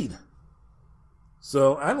Joel Embiid?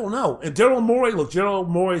 So I don't know. And Daryl Morey, Daryl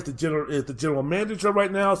Morey is the general manager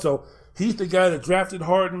right now. So he's the guy that drafted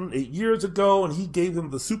Harden 8 years ago, and he gave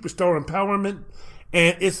him the superstar empowerment.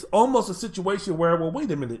 And it's almost a situation where, well,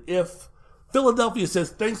 wait a minute. If Philadelphia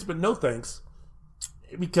says thanks but no thanks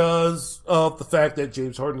because of the fact that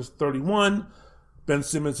James Harden is 31, Ben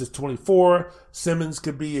Simmons is 24. Simmons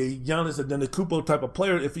could be a Giannis Antetokounmpo type of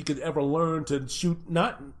player if he could ever learn to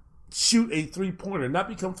not shoot a three-pointer, not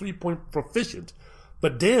become three-point proficient.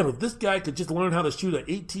 But damn, if this guy could just learn how to shoot an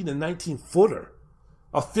 18 and 19-footer,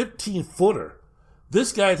 a 15-footer,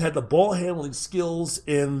 this guy's had the ball handling skills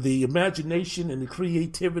and the imagination and the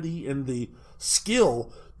creativity and the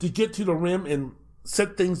skill to get to the rim and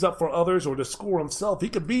set things up for others or to score himself. He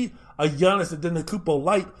could be a Giannis Antetokounmpo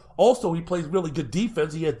light. Also, he plays really good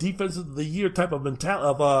defense. He had defensive of the year type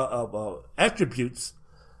of attributes.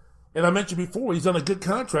 And I mentioned before, he's on a good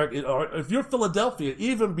contract. If you're Philadelphia,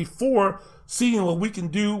 even before seeing what we can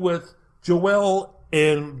do with Joel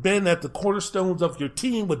and Ben at the cornerstones of your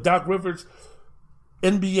team with Doc Rivers,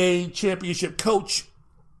 NBA championship coach,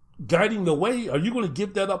 guiding the way, are you going to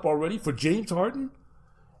give that up already for James Harden?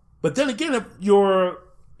 But then again, if you're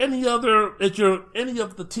any of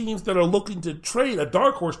the teams that are looking to trade, a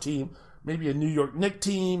dark horse team, maybe a New York Knicks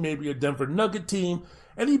team, maybe a Denver Nugget team,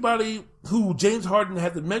 anybody who James Harden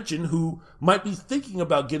hasn't mentioned who might be thinking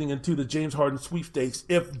about getting into the James Harden sweepstakes,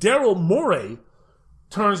 if Daryl Morey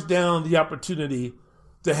turns down the opportunity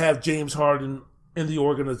to have James Harden in the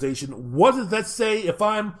organization, what does that say if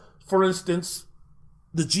I'm, for instance,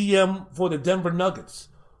 the GM for the Denver Nuggets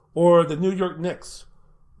or the New York Knicks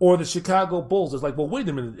or the Chicago Bulls? It's like, well, wait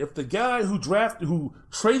a minute. If the guy who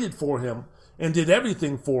traded for him and did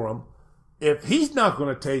everything for him, if he's not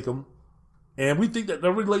going to take him, and we think that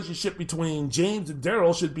the relationship between James and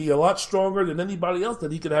Daryl should be a lot stronger than anybody else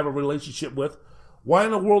that he could have a relationship with, why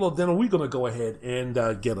in the world then are we going to go ahead and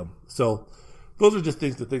get him? So those are just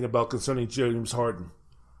things to think about concerning James Harden.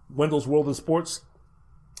 Wendell's World in Sports.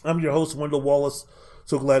 I'm your host, Wendell Wallace.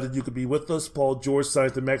 So glad that you could be with us. Paul George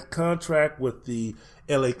signs the max contract with the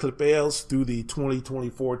LA Clippers through the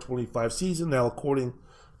 2024-25 season. Now, according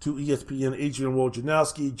to ESPN, Adrian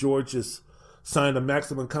Wojnarowski, George has signed a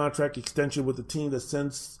maximum contract extension with the team that's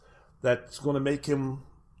going to make him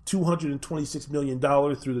 $226 million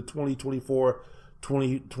through the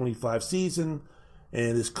 2024-2025 season.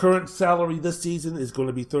 And his current salary this season is going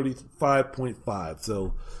to be $35.5.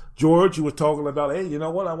 So, George, you were talking about, hey, you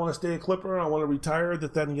know what? I want to stay a Clipper. I want to retire,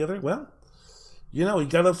 that, and the other. Well, he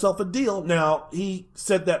got himself a deal. Now, he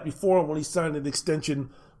said that before when he signed an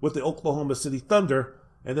extension with the Oklahoma City Thunder.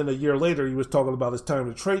 And then a year later, he was talking about his time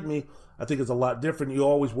to trade me. I think it's a lot different. He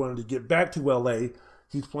always wanted to get back to L.A.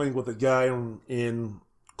 He's playing with a guy in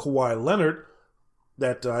Kawhi Leonard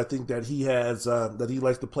that I think that he has, that he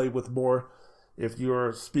likes to play with more. If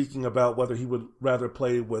you're speaking about whether he would rather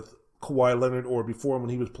play with Kawhi Leonard or before when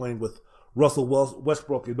he was playing with Russell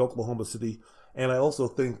Westbrook in Oklahoma City. And I also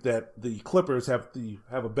think that the Clippers have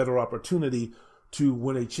a better opportunity to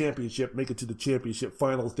win a championship, make it to the championship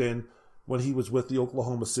finals than when he was with the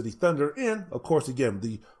Oklahoma City Thunder. And, of course, again,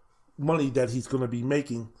 the money that he's going to be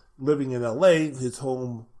making living in L.A., his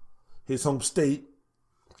home state,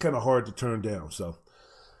 kind of hard to turn down. So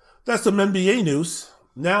That's some NBA news.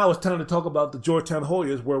 Now it's time to talk about the Georgetown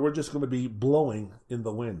Hoyas, where we're just going to be blowing in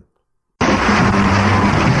the wind.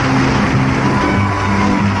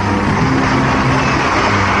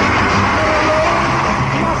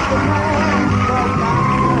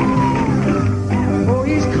 Oh,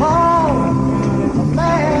 he's called a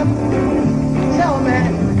man. Tell me,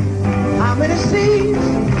 how many seas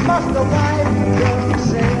must a white girl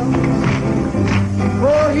sail?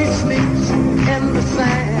 Oh, he sleeps in the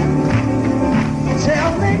sand.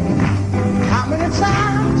 Tell me, how many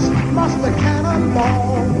times must the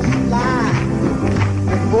cannonballs fly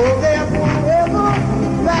before they're forever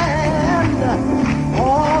banned?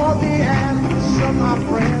 All the answer, my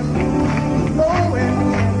friend, blowing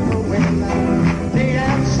in the wind. The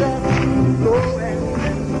answer, blowing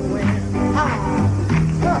in the wind.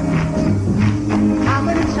 How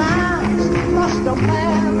many times must a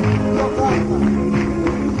man look up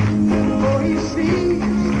before he sees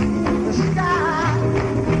the sky?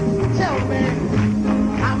 Tell me,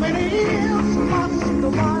 how many years must the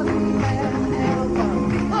one man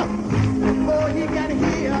have before he can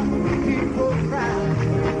hear people cry?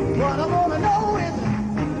 What I want to know is,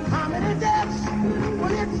 how many deaths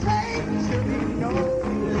will it take to be known?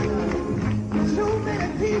 Too many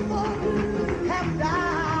people have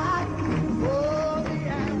died. Oh, the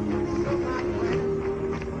answer, my friend,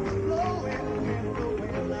 blowing in the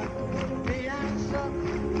wind. The answer.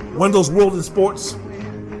 Wendell's World in Sports.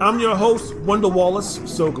 I'm your host, Wendell Wallace.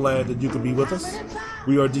 So glad that you could be with us.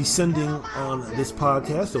 We are descending on this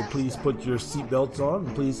podcast, so please put your seatbelts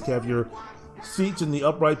on. Please have your seats in the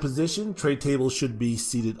upright position. Tray tables should be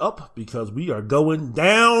seated up because we are going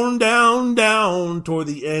down toward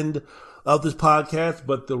the end of this podcast.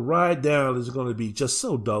 But the ride down is going to be just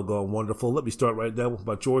so doggone wonderful. Let me start right now with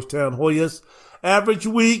my Georgetown Hoyas. Average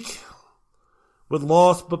week with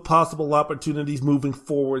lost but possible opportunities moving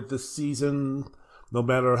forward this season, no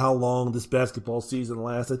matter how long this basketball season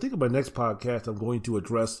lasts. I think in my next podcast, I'm going to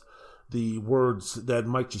address the words that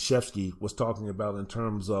Mike Krzyzewski was talking about in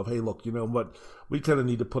terms of, hey, look, you know what? We kind of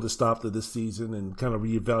need to put a stop to this season and kind of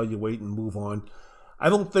reevaluate and move on. I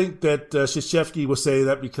don't think that Krzyzewski will say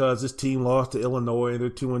that because this team lost to Illinois and they're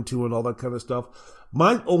 2-2 and all that kind of stuff.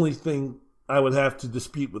 My only thing I would have to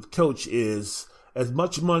dispute with Coach is as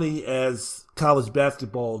much money as college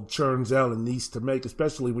basketball churns out and needs to make,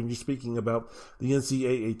 especially when you're speaking about the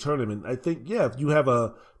NCAA tournament. I think, yeah, if you have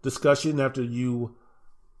a discussion after you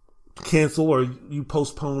cancel or you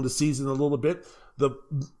postpone the season a little bit, the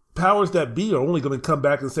powers that be are only going to come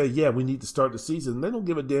back and say, yeah, we need to start the season. They don't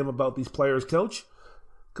give a damn about these players, Coach.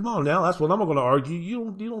 Come on now, that's what I'm going to argue.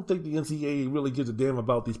 You don't think the NCAA really gives a damn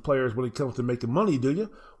about these players when it comes to making money, do you?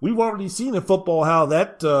 We've already seen in football how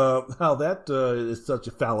that is such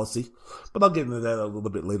a fallacy. But I'll get into that a little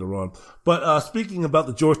bit later on. But speaking about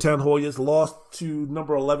the Georgetown Hoyas, lost to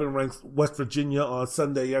number 11 ranked West Virginia on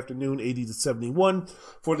Sunday afternoon, 80-71.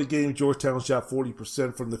 For the game, Georgetown shot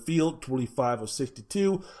 40% from the field, 25 of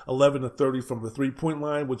 62, 11 of 30 from the three-point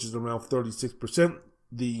line, which is around 36%.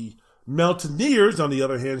 The Mountaineers, on the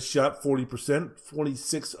other hand, shot 40%,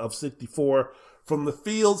 46 of 64 from the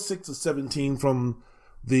field, 6 of 17 from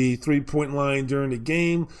the three-point line during the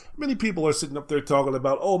game. Many people are sitting up there talking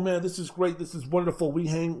about, oh man, this is great, this is wonderful. We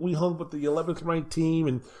hung with the 11th ranked team,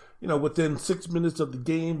 and within 6 minutes of the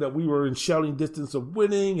game that we were in shouting distance of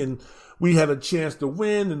winning, and we had a chance to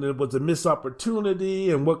win, and it was a missed opportunity,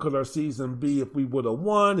 and what could our season be if we would have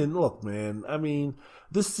won? And look, man, I mean,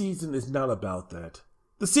 this season is not about that.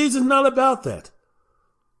 The season's not about that.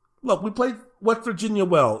 Look, we played West Virginia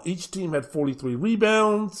well. Each team had 43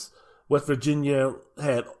 rebounds. West Virginia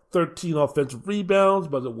had 13 offensive rebounds,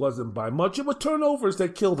 but it wasn't by much. It was turnovers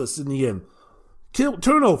that killed us in the end.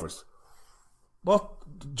 Turnovers. Well,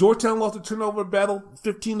 Georgetown lost the turnover battle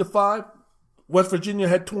 15-5. West Virginia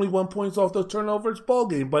had 21 points off those turnovers. Ball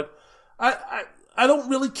game. But I don't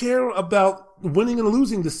really care about winning and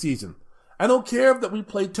losing this season. I don't care that we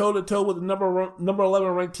played toe-to-toe with the number 11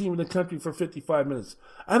 ranked team in the country for 55 minutes.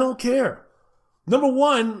 I don't care. Number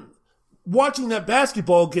one, watching that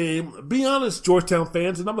basketball game, be honest, Georgetown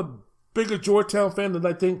fans, and I'm a bigger Georgetown fan than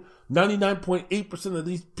I think 99.8% of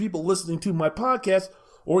these people listening to my podcast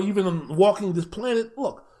or even walking this planet.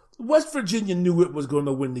 Look, West Virginia knew it was going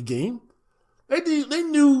to win the game. They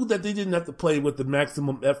knew that they didn't have to play with the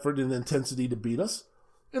maximum effort and intensity to beat us.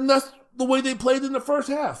 And that's the way they played in the first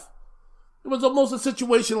half. It was almost a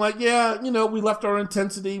situation like, we left our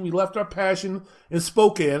intensity, we left our passion in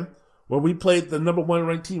Spokane, where we played the number one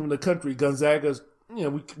ranked team in the country, Gonzaga's.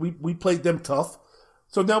 We played them tough.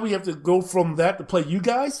 So now we have to go from that to play you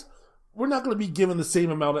guys. we're not going to be giving the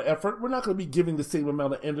same amount of effort. We're not going to be giving the same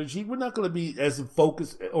amount of energy. We're not going to be as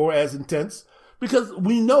focused or as intense because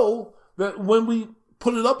we know that when we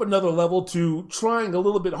put it up another level to trying a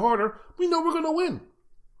little bit harder, we know we're going to win.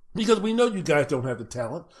 Because we know you guys don't have the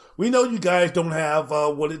talent. We know you guys don't have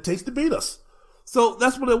what it takes to beat us. So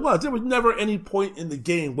that's what it was. There was never any point in the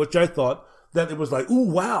game which I thought that it was like, ooh,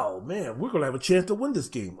 wow, man, we're going to have a chance to win this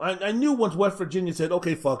game. I knew once West Virginia said,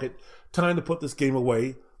 okay, fuck it, time to put this game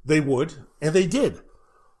away, they would, and they did.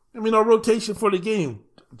 I mean, our rotation for the game,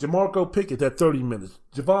 Jamarco Pickett had 30 minutes.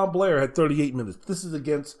 Javon Blair had 38 minutes. This is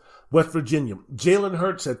against West Virginia. Jalen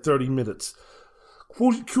Hurts had 30 minutes.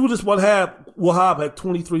 Qudus Wahab had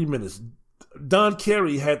 23 minutes. Don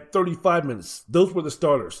Carey had 35 minutes. Those were the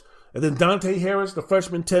starters. And then Dante Harris, the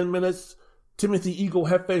freshman, 10 minutes. Timothy Eagle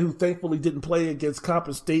Hefe, who thankfully didn't play against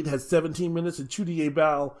Coppin State, had 17 minutes. And Chudier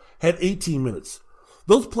Ball had 18 minutes.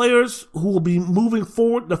 Those players who will be moving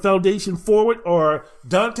forward, the foundation forward, are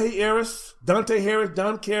Dante Harris, Don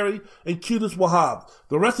Carey, and Qudus Wahab.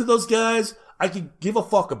 The rest of those guys, I could give a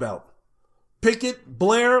fuck about. Pickett,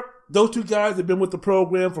 Blair, those two guys have been with the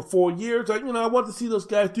program for 4 years. I want to see those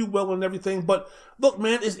guys do well and everything. But look,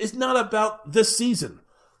 man, it's not about this season.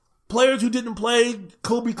 Players who didn't play,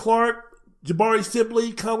 Kobe Clark, Jabari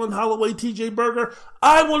Sibley, Colin Holloway, TJ Berger,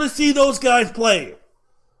 I want to see those guys play.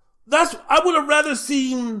 I would have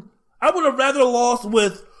rather lost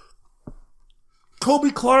with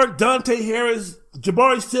Kobe Clark, Dante Harris,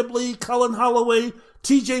 Jabari Sibley, Colin Holloway,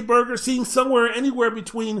 TJ Berger, seeing anywhere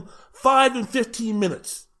between 5 and 15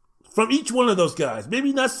 minutes from each one of those guys.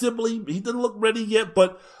 Maybe not Sibley, he doesn't look ready yet,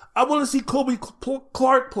 but I want to see Kobe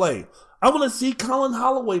Clark play. I want to see Colin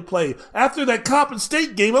Holloway play. After that Coppin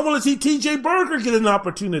State game, I want to see TJ Berger get an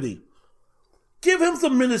opportunity. Give him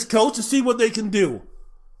some minutes, coach, to see what they can do.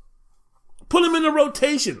 Put him in the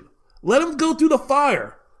rotation. Let him go through the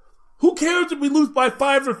fire. Who cares if we lose by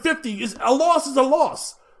 5 or 50? A loss is a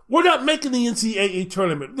loss. We're not making the NCAA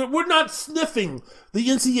tournament. We're not sniffing the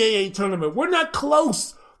NCAA tournament. We're not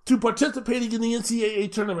close to participating in the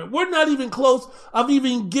NCAA tournament. We're not even close of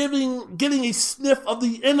even getting a sniff of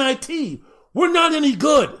the NIT. We're not any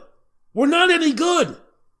good. We're not any good.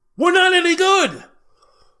 We're not any good.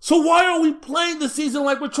 So why are we playing the season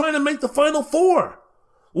like we're trying to make the Final Four?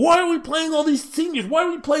 Why are we playing all these seniors? Why are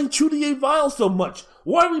we playing Chudier Ball so much?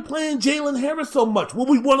 Why are we playing Jalen Harris so much? Well,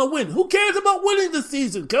 we want to win. Who cares about winning this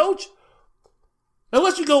season, coach?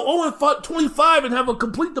 Unless you go 0-25 and have a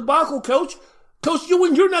complete debacle, coach. Coach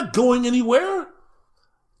Ewing, you're not going anywhere.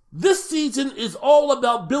 This season is all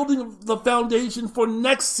about building the foundation for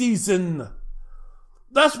next season.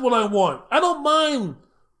 That's what I want. I don't mind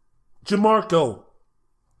Jamarco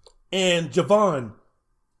and Javon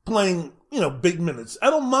playing, big minutes. I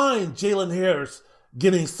don't mind Jalen Harris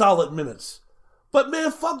getting solid minutes. But man,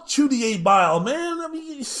 fuck Chudier Ball, man. I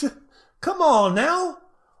mean, come on now.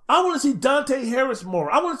 I want to see Dante Harris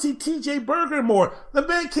more. I want to see TJ Berger more. The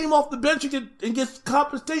man came off the bench against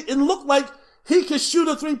Coppin State and looked like he could shoot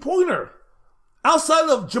a three-pointer. Outside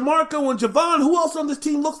of Jamarco and Javon, who else on this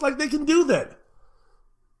team looks like they can do that?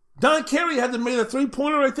 Don Carey hasn't made a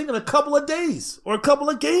three-pointer, I think, in a couple of days or a couple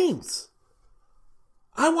of games.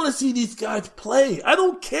 I want to see these guys play. I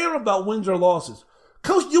don't care about wins or losses.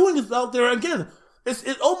 Coach Ewing is out there again. It's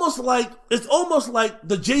almost like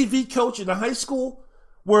the JV coach in a high school,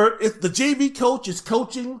 where if the JV coach is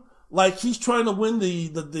coaching like he's trying to win the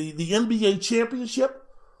NBA championship.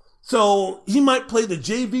 So he might play the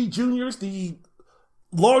JV juniors the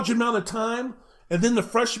large amount of time, and then the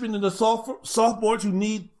freshmen and the sophomores who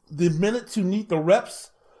need the minutes, who need the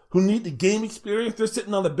reps, who need the game experience, they're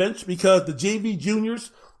sitting on the bench because the JV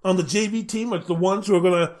juniors on the JV team are the ones who are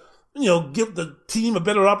going to, give the team a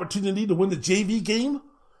better opportunity to win the JV game.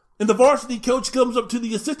 And the varsity coach comes up to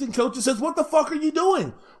the assistant coach and says, what the fuck are you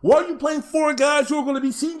doing? Why are you playing 4 guys who are going to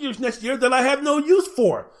be seniors next year that I have no use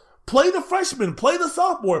for? Play the freshman, play the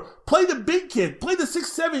sophomore, play the big kid, play the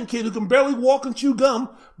 6'7" kid who can barely walk and chew gum,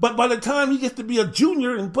 but by the time he gets to be a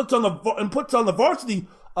junior and puts on the varsity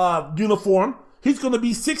uniform, he's going to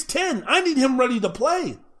be 6'10". I need him ready to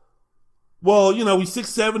play. Well, he's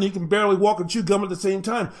 6'7", he can barely walk and chew gum at the same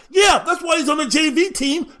time. Yeah, that's why he's on the JV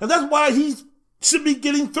team, and that's why he should be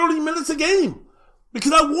getting 30 minutes a game.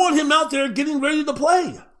 Because I want him out there getting ready to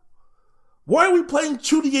play. Why are we playing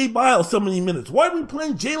Chudier Ball so many minutes? Why are we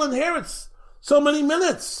playing Jalen Harris so many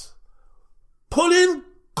minutes? Put in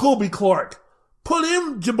Kobe Clark. Put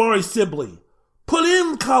in Jabari Sibley. Put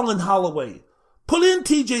in Colin Holloway. Put in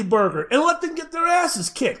TJ Berger and let them get their asses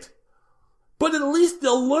kicked. But at least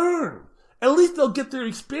they'll learn. At least they'll get their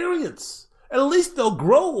experience. At least they'll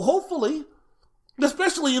grow, hopefully.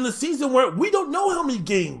 Especially in the season where we don't know how many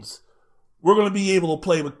games we're going to be able to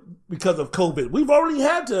play because of COVID. We've already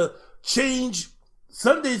had to change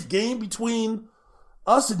Sunday's game between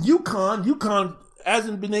us and UConn. UConn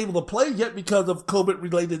hasn't been able to play yet because of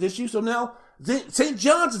COVID-related issues. So now St.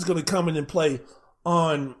 John's is going to come in and play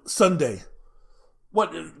on Sunday.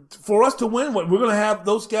 What, for us to win, we're going to have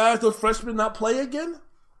those guys, those freshmen not play again?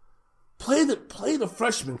 Play the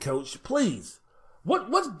freshmen, coach, please.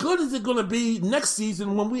 What good is it going to be next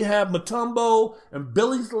season when we have Mutombo and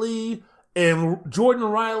Billingsley and Jordan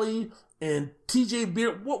Riley and TJ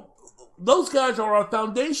Beard? Well, those guys are our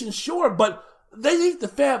foundation, sure, but they ain't the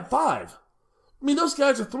Fab Five. I mean, those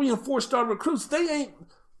guys are 3 and 4 star recruits. They ain't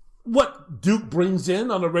what Duke brings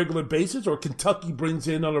in on a regular basis or Kentucky brings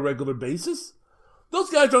in on a regular basis. Those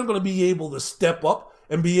guys aren't going to be able to step up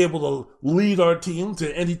and be able to lead our team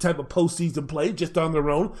to any type of postseason play just on their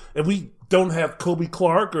own. And we don't have Kobe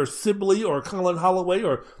Clark or Sibley or Colin Holloway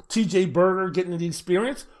or TJ Berger getting the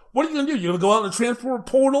experience. What are you going to do? You're going to go out in the transfer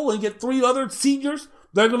portal and get 3 other seniors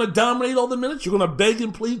that are going to dominate all the minutes? You're going to beg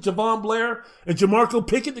and plead Javon Blair and Jamarco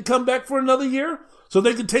Pickett to come back for another year so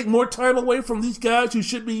they can take more time away from these guys who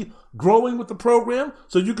should be growing with the program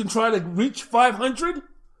so you can try to reach 500?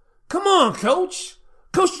 Come on, Coach.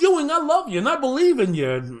 Coach Ewing, I love you and I believe in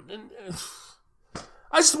you.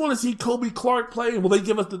 I just want to see Kobe Clark play. Will they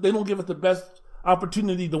they don't give us the best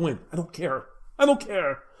opportunity to win? I don't care.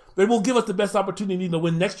 They will give us the best opportunity to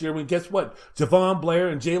win next year when, guess what? Javon Blair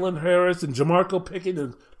and Jalen Harris and Jamarco Pickett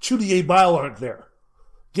and Chudier Bile aren't there.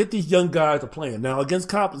 Get these young guys to play. Now, against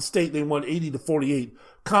Coppin State, they won 80-48.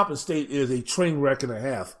 Coppin State is a train wreck and a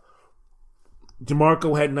half.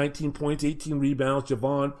 Jamarco had 19 points, 18 rebounds.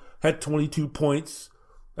 Javon had 22 points.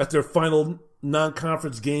 That's their final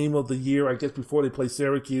non-conference game of the year, I guess, before they play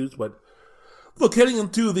Syracuse. But look, heading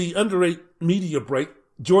into the under 8 media break,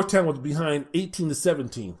 Georgetown was behind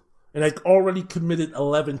 18-17, and they already committed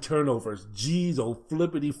 11 turnovers. Jeez, oh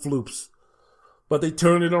flippity floops. But they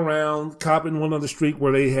turned it around. Coppin went on the streak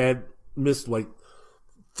where they had missed like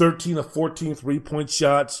 13 of 14 3-point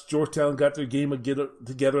shots. Georgetown got their game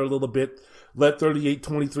together a little bit, led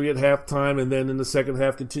 38-23 at halftime, and then in the second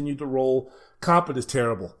half continued to roll. Coppin is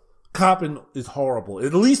terrible. Coppin is horrible.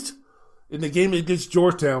 At least in the game against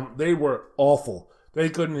Georgetown, they were awful. They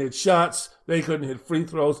couldn't hit shots. They couldn't hit free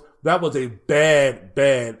throws. That was a bad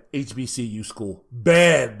HBCU school.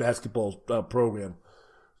 Bad basketball program.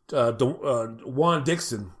 Juan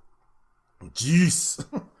Dixon. Jeez.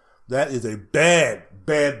 That is a bad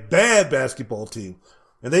basketball team.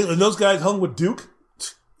 And those guys hung with Duke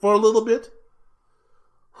for a little bit.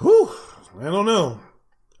 Whew. I don't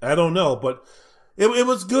know. But it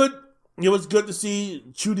was good. It was good to see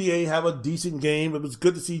Chudier have a decent game. It was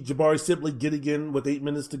good to see Jabari Sibley get again with 8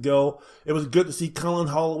 minutes to go. It was good to see Colin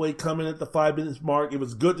Holloway come in at the 5 minutes mark. It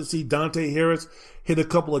was good to see Dante Harris hit a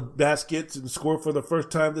couple of baskets and score for the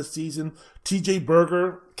first time this season. TJ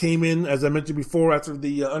Berger came in, as I mentioned before, after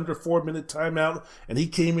the under 4 minute timeout, and he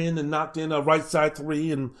came in and knocked in a right side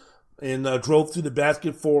 3 and drove through the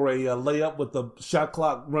basket for a layup with the shot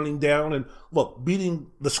clock running down. And look, beating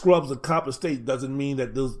the scrubs of Coppin State doesn't mean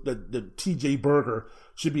that that T.J. Berger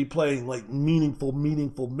should be playing like meaningful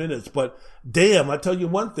minutes. But damn, I tell you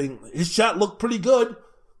one thing, his shot looked pretty good.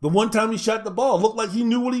 The one time he shot the ball, it looked like he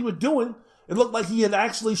knew what he was doing. It looked like he had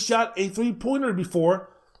actually shot a 3-pointer before.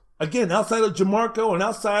 Again, outside of Jamarco and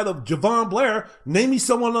outside of Javon Blair, name me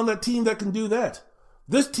someone on that team that can do that.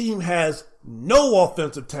 This team has no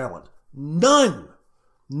offensive talent. None.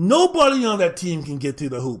 Nobody on that team can get to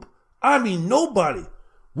the hoop. I mean, nobody.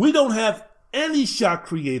 We don't have any shot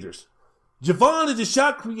creators. Javon is a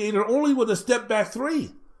shot creator only with a step back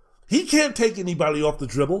 3. He can't take anybody off the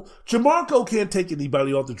dribble. Jamarco can't take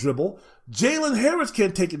anybody off the dribble. Jalen Harris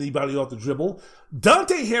can't take anybody off the dribble.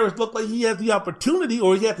 Dante Harris looked like he had the opportunity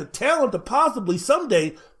or he had the talent to possibly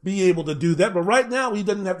someday be able to do that. But right now he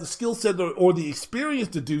doesn't have the skill set or the experience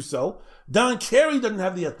to do so. Don Carey doesn't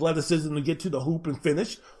have the athleticism to get to the hoop and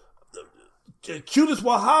finish. Qudus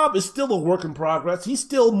Wahab is still a work in progress. He's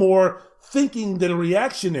still more thinking than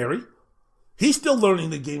reactionary. He's still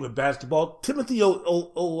learning the game of basketball. Timothy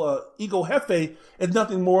Ego Hefe is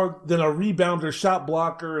nothing more than a rebounder, shot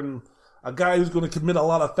blocker, and a guy who's going to commit a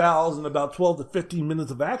lot of fouls in about 12 to 15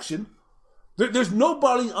 minutes of action. There's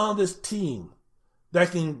nobody on this team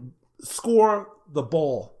that can score the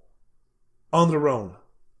ball on their own.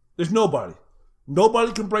 There's nobody.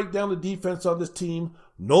 Nobody can break down the defense on this team.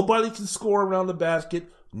 Nobody can score around the basket.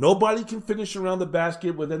 Nobody can finish around the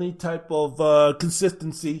basket with any type of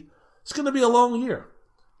consistency. It's going to be a long year.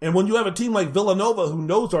 And when you have a team like Villanova who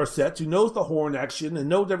knows our sets, who knows the horn action, and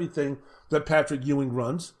knows everything that Patrick Ewing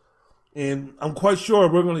runs, and I'm quite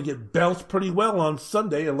sure we're going to get bounced pretty well on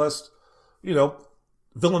Sunday unless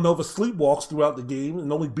Villanova sleepwalks throughout the game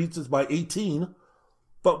and only beats us by 18.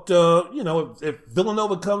 But, if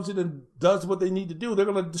Villanova comes in and does what they need to do, they're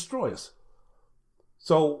going to destroy us.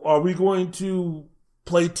 So are we going to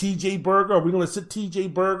play T.J. Berger? Are we going to sit T.J.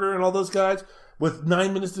 Berger and all those guys with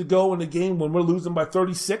 9 minutes to go in the game when we're losing by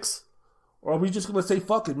 36? Or are we just going to say,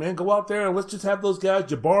 fuck it, man, go out there and let's just have those guys,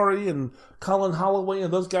 Jabari and Colin Holloway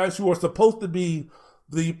and those guys who are supposed to be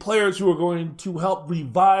the players who are going to help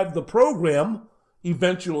revive the program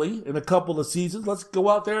eventually in a couple of seasons. Let's go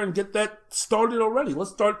out there and get that started already. Let's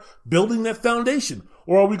start building that foundation.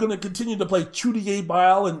 Or are we going to continue to play Chudier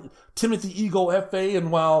Bile and Timothy Ego F.A.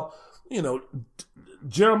 and while,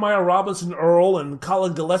 Jeremiah Robinson Earl and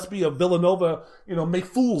Colin Gillespie of Villanova, make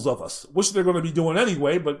fools of us, which they're going to be doing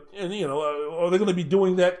anyway, but, are they going to be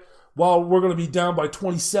doing that while we're going to be down by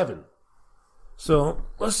 27? So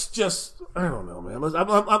let's just, I don't know, man.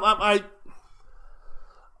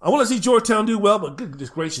 I want to see Georgetown do well, but goodness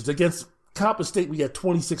gracious, against Coppin State, we had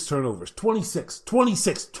 26 turnovers. 26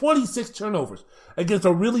 turnovers against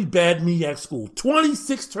a really bad MEAC school.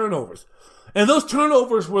 26 turnovers. And those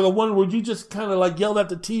turnovers were the one where you just kind of like yelled at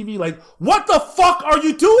the TV like, what the fuck are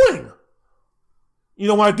you doing?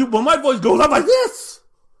 When my voice goes up like this.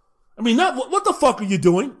 I mean, not what the fuck are you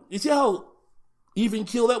doing? You see how even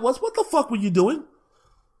keel that was? What the fuck were you doing?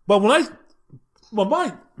 But when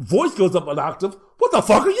my voice goes up an octave, what the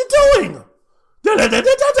fuck are you doing?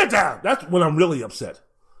 That's when I'm really upset.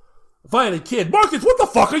 If I had a kid, Marcus, what the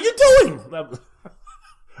fuck are you doing?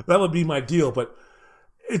 That would be my deal, but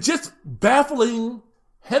it's just baffling,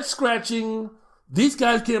 head-scratching. These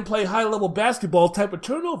guys can't play high-level basketball type of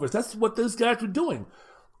turnovers. That's what those guys were doing.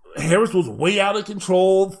 Harris was way out of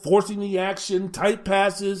control, forcing the action, tight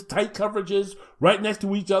passes, tight coverages, right next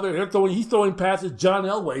to each other. He's throwing passes John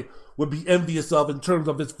Elway would be envious of in terms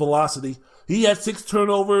of his velocity. He had 6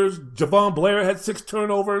 turnovers. Javon Blair had 6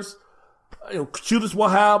 turnovers. Qudus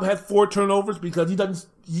Wahab had 4 turnovers because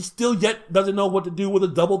he still yet doesn't know what to do with a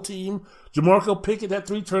double team. Jamarco Pickett had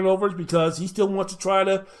 3 turnovers because he still wants to try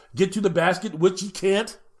to get to the basket, which he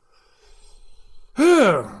can't.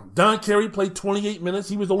 Don Carey played 28 minutes.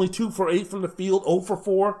 He was only 2 for 8 from the field, 0 for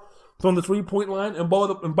 4 from the 3-point line. And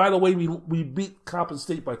by the way, we beat Coppin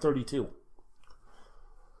State by 32.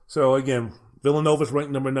 So again, Villanova's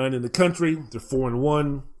ranked number 9 in the country. They're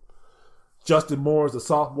 4-1. Justin Moore is a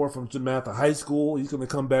sophomore from Jamatha High School. He's going to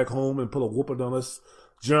come back home and put a whooping on us.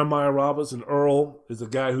 Jeremiah Robinson Earl is a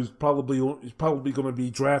guy who's probably going to be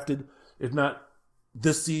drafted. If not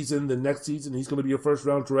this season, then next season. He's going to be a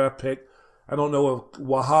first-round draft pick. I don't know if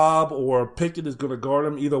Wahab or Pickett is going to guard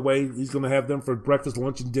him. Either way, he's going to have them for breakfast,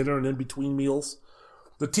 lunch, and dinner, and in between meals.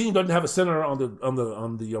 The team doesn't have a center on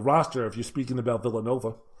the roster. If you're speaking about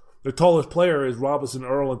Villanova, their tallest player is Robinson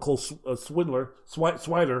Earl and Cole Swider.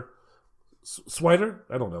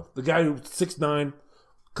 I don't know. The guy who's 6'9",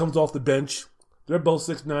 comes off the bench. They're both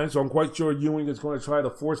 6'9", so I'm quite sure Ewing is going to try to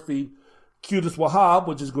force feed Qudus Wahab,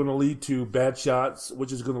 which is going to lead to bad shots,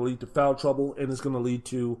 which is going to lead to foul trouble, and it's going to lead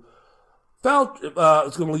to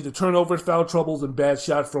turnovers, foul troubles, and bad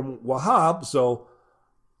shots from Wahab. So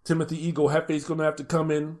Timothy Ego Hefe is going to have to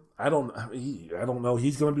come in. I don't know.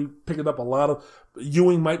 He's going to be picking up a lot of.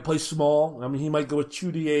 Ewing might play small. I mean, he might go with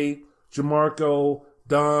Chudier, Jamarco,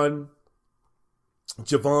 Don,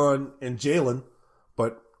 Javon, and Jalen,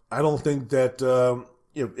 but I don't think that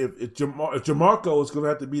if Jamarco is going to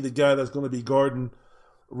have to be the guy that's going to be guarding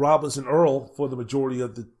Robinson Earl for the majority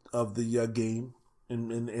of the game,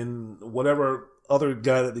 and whatever other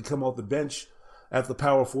guy that they come off the bench at the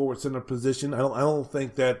power forward center position, I don't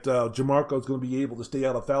think that Jamarco is going to be able to stay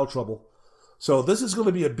out of foul trouble. So this is going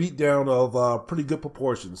to be a beatdown of pretty good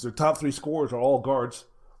proportions. Their top 3 scorers are all guards,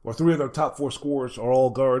 or 3 of their top 4 scorers are all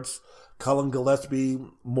guards. Colin Gillespie,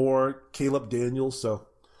 Moore, Caleb Daniels. So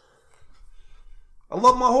I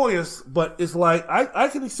love my Hoyas, but it's like I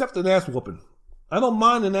can accept an ass whooping. I don't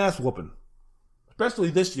mind an ass whooping,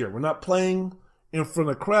 especially this year. We're not playing in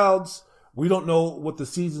front of crowds. We don't know what the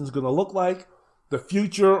season's going to look like. The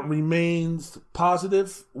future remains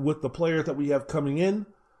positive with the players that we have coming in.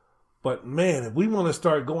 But man, if we want to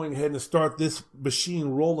start going ahead and start this machine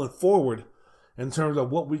rolling forward in terms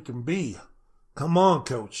of what we can be, come on,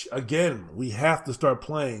 coach. Again, we have to start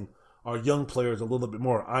playing our young players a little bit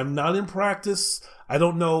more. I'm not in practice. I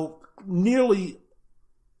don't know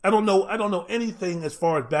anything as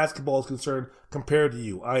far as basketball is concerned compared to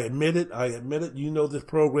you. I admit it. You know this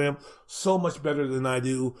program so much better than I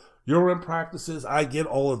do. You're in practices. I get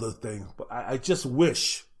all of those things. But I just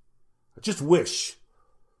wish,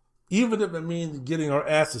 even if it means getting our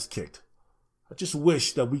asses kicked, I just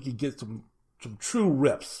wish that we could get some true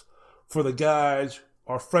reps for the guys,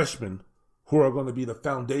 our freshmen, who are going to be the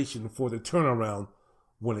foundation for the turnaround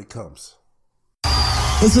when it comes.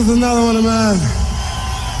 This is another one of mine.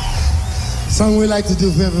 Song we like to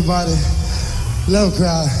do for everybody. Love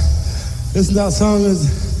Cry. This song is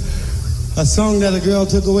a song that a girl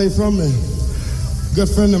took away from me. Good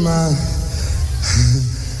friend of mine.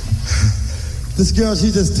 This girl,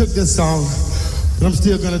 she just took this song, but I'm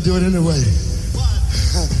still gonna do it anyway.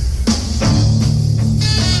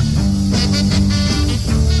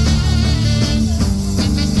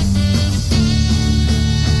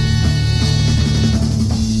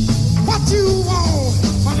 What you want,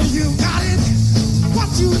 honey, you got it. What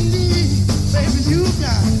you need, baby, you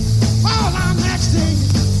got it. All I'm asking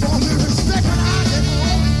for me respect when I get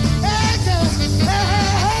home. Hey, girl,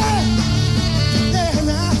 hey, yeah,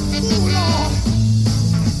 now, ooh, Lord.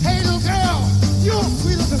 Hey, little girl, you're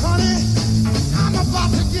sweet as honey. I'm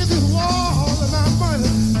about to give you all of my money.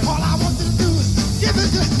 All I want you to do is give it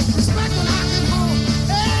to respect when I get home.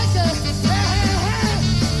 Hey, girl, hey,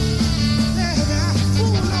 yeah, now,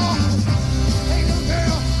 ooh, Lord. Hey, little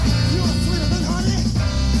girl, you're sweeter than honey.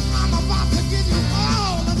 I'm about to give you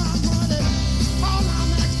all of my money. All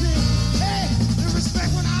I'm asking, hey, the respect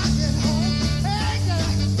when I get home. Hey, girl,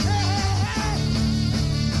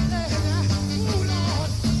 hey, now, ooh, Lord.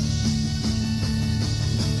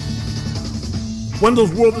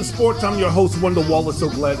 Wendell's World of Sports. I'm your host, Wendell Wallace. So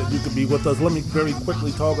glad that you could be with us. Let me very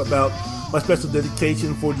quickly talk about my special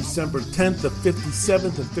dedication for December 10th, the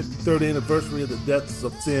 57th and 53rd anniversary of the deaths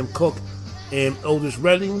of Sam Cooke and Otis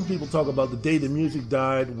Redding. People talk about the day the music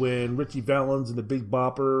died when Richie Valens and the Big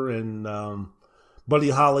Bopper and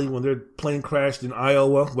Buddy Holly, when their plane crashed in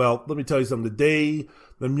Iowa. Well, let me tell you something. The day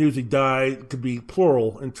the music died could be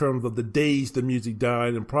plural in terms of the days the music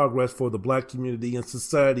died, and progress for the black community and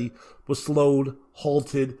society was slowed,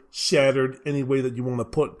 halted, shattered, any way that you want to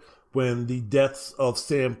put, when the deaths of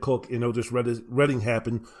Sam Cooke and Otis Redding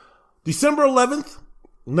happened. December 11th,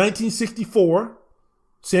 1964,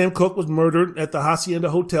 Sam Cooke was murdered at the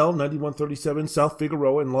Hacienda Hotel, 9137 South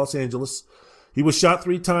Figueroa in Los Angeles. He was shot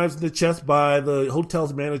 3 times in the chest by the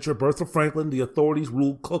hotel's manager, Bertha Franklin. The authorities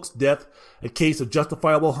ruled Cooke's death a case of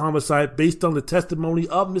justifiable homicide based on the testimony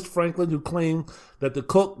of Miss Franklin, who claimed that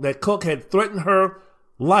Cooke had threatened her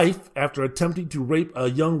life after attempting to rape a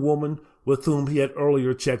young woman with whom he had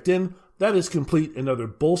earlier checked in. That is complete and utter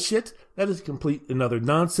bullshit. That is complete and utter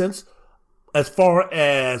nonsense. As far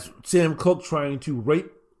as Sam Cooke trying to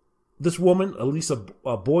rape this woman, Elisa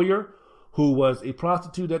Boyer, who was a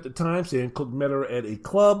prostitute at the time. Sam Cooke met her at a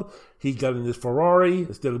club. He got in his Ferrari.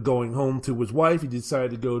 Instead of going home to his wife, he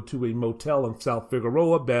decided to go to a motel in South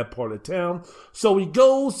Figueroa, bad part of town. So he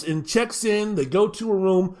goes and checks in. They go to a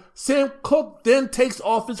room. Sam Cooke then takes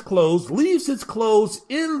off his clothes, leaves his clothes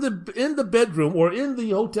in the bedroom or in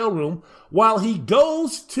the hotel room while he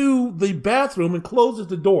goes to the bathroom and closes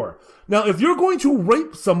the door. Now, if you're going to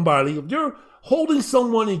rape somebody, if you're holding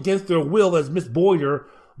someone against their will, as Miss Boyer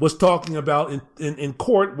was talking about in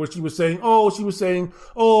court, where she was saying, oh,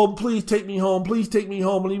 please take me home.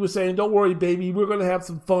 And he was saying, don't worry, baby, we're going to have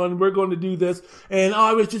some fun. We're going to do this. And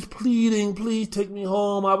I was just pleading, please take me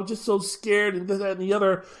home. I was just so scared and this, that, and the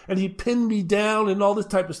other. And he pinned me down and all this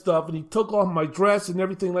type of stuff. And he took off my dress and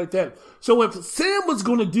everything like that. So if Sam was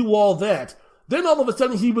going to do all that, then all of a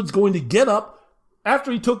sudden he was going to get up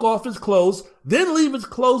after he took off his clothes, then leave his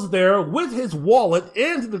clothes there with his wallet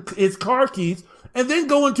and his car keys, and then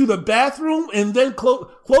go into the bathroom and then close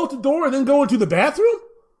the door and then go into the bathroom?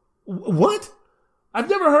 What? I've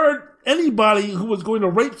never heard anybody who was going to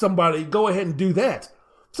rape somebody go ahead and do that.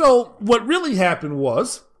 So what really happened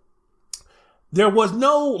was, there was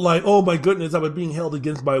no like, oh my goodness, I was being held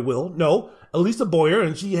against my will. No, Elisa Boyer,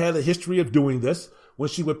 and she had a history of doing this. When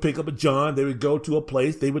she would pick up a John, they would go to a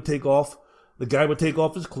place, the guy would take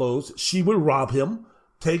off his clothes, she would rob him,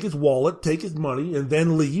 take his wallet, take his money, and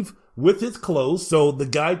then leave with his clothes, so the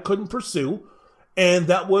guy couldn't pursue. And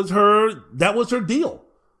that was her deal.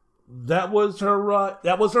 That was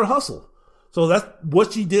her hustle. So that's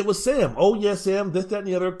what she did with Sam. Oh yeah, Sam, this, that, and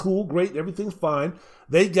the other, cool, great, everything's fine.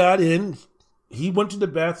 They got in. He went to the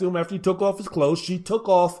bathroom after he took off his clothes. She took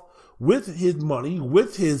off with his money,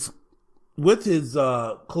 with his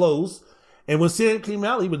clothes. And when Sam came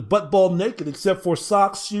out, he was butt-ball naked, except for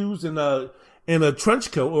socks, shoes, and a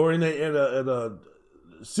trench coat, or in a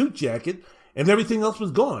suit jacket, and everything else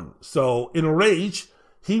was gone. So in a rage,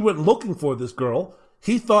 he went looking for this girl.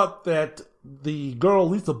 He thought that the girl,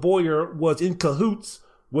 Lisa Boyer, was in cahoots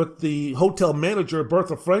with the hotel manager,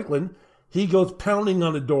 Bertha Franklin. He goes pounding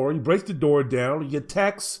on the door. He breaks the door down. He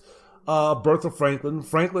attacks Bertha Franklin.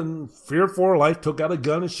 Franklin, feared for her life, took out a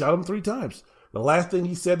gun and shot him 3 times. The last thing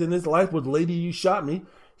he said in his life was, "Lady, you shot me."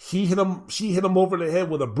 She hit him over the head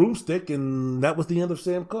with a broomstick, and that was the end of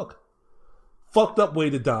Sam Cooke. Fucked up way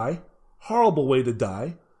to die. Horrible way to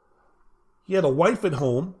die. He had a wife at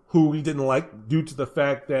home who he didn't like due to the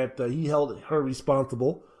fact that he held her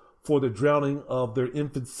responsible for the drowning of their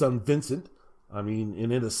infant son, Vincent. I mean,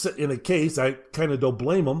 and in a case, I kind of don't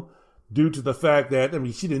blame him due to the fact that, I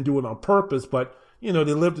mean, she didn't do it on purpose, but, you know,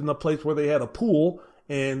 they lived in a place where they had a pool,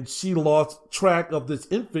 and she lost track of this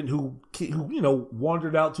infant who you know,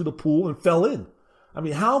 wandered out to the pool and fell in. I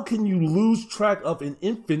mean, how can you lose track of an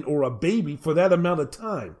infant or a baby for that amount of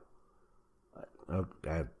time?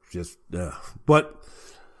 But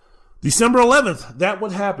December 11th, that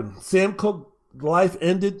would happen. Sam Cooke's life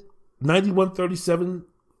ended, 9137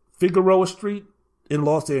 Figueroa Street in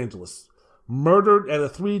Los Angeles. Murdered at a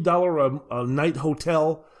 $3 a night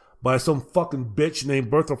hotel by some fucking bitch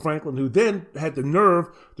named Bertha Franklin, who then had the nerve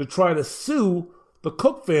to try to sue the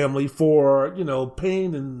Cooke family for, you know,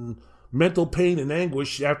 pain and mental pain and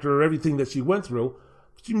anguish after everything that she went through.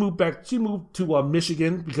 She moved to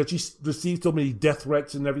Michigan because she received so many death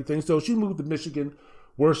threats and everything. So she moved to Michigan,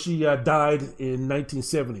 where she died in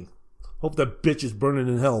 1970. Hope that bitch is burning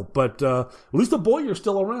in hell. But Lisa Boyer's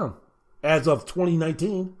still around as of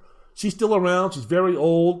 2019. She's still around. She's very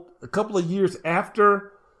old. A couple of years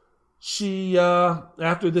after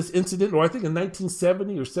after this incident, or I think in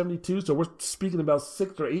 1970 or 72, so we're speaking about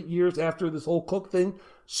 6 or 8 years after this whole Cooke thing,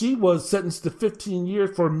 she was sentenced to 15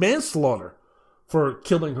 years for manslaughter for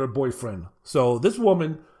killing her boyfriend. So this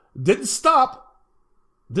woman didn't stop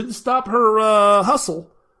her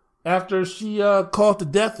hustle after she caused the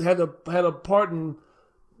death, had a part in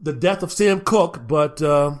the death of Sam Cooke. But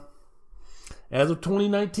as of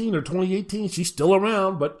 2019 or 2018, she's still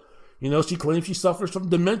around. But, you know, she claims she suffers from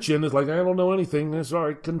dementia. And it's like, I don't know anything.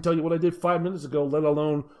 Sorry, I couldn't tell you what I did 5 minutes ago, let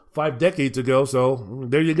alone 5 decades ago. So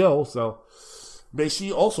there you go. So may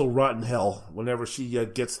she also rot in hell whenever she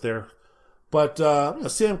gets there. But you know,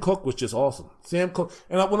 Sam Cooke was just awesome. Sam Cooke.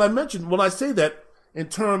 And when I say that in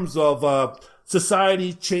terms of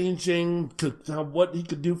society changing, what he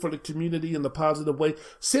could do for the community in the positive way,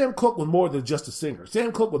 Sam Cooke was more than just a singer.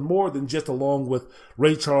 Sam Cooke was more than just, along with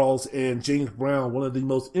Ray Charles and James Brown, one of the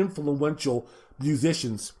most influential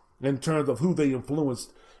musicians in terms of who they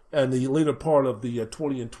influenced in the later part of the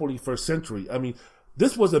 20th and 21st century. I mean,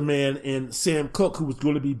 this was a man in Sam Cooke who was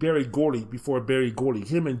going to be Berry Gordy before Berry Gordy.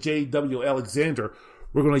 Him and J.W. Alexander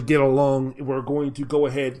were going to get along. We're going to go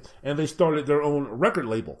ahead, and they started their own record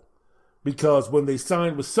label. Because when they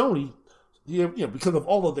signed with Sony, you know, because of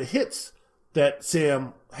all of the hits that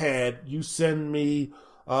Sam had, You Send Me,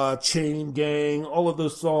 Chain Gang, all of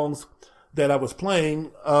those songs that I was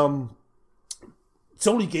playing, Sony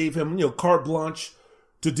gave him, you know, carte blanche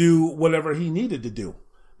to do whatever he needed to do.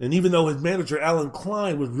 And even though his manager, Alan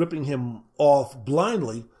Klein, was ripping him off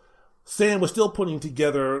blindly, Sam was still putting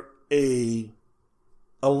together a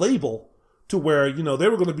label to where, you know, they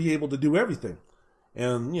were going to be able to do everything.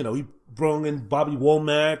 And, you know, he brought in Bobby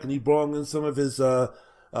Womack, and he brought in some of his, some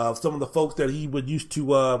of the folks that he would used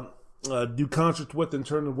to do concerts with in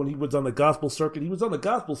terms of when he was on the gospel circuit. He was on the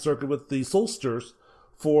gospel circuit with the Soulsters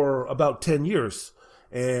for about 10 years.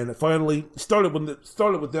 And it finally started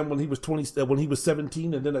with them when he was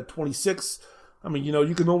 17, and then at 26. I mean, you know,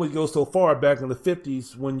 you can only go so far back in the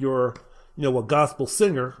 50s when you're, you know, a gospel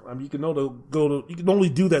singer. I mean, you can only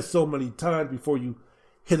do that so many times before you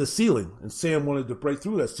hit a ceiling. And Sam wanted to break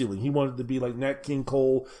through that ceiling. He wanted to be like Nat King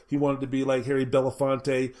Cole. He wanted to be like Harry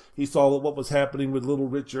Belafonte. He saw what was happening with Little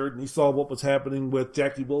Richard, and he saw what was happening with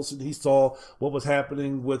Jackie Wilson. He saw what was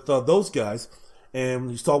happening with those guys.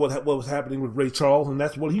 And he saw what was happening with Ray Charles, and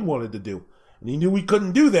that's what he wanted to do. And he knew he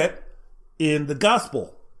couldn't do that in the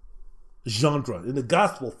gospel genre, in the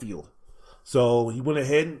gospel field. So he went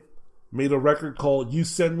ahead and made a record called You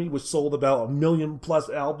Send Me, which sold about 1 million plus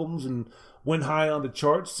albums and went high on the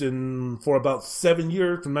charts. And for about 7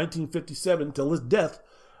 years, from 1957 till his death,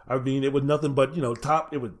 I mean, it was nothing but, you know,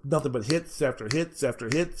 it was nothing but hits after hits after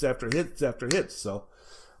hits after hits after hits. So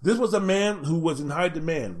this was a man who was in high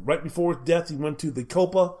demand. Right before his death, he went to the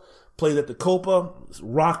Copa, played at the Copa,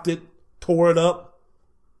 rocked it, tore it up,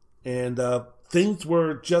 and things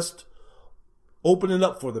were just opening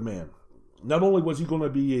up for the man. Not only was he going to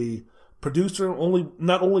be a producer,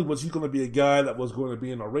 not only was he going to be a guy that was going to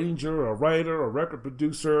be an arranger, a writer, a record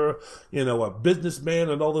producer, you know, a businessman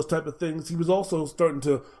and all those type of things. He was also starting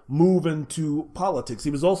to move into politics.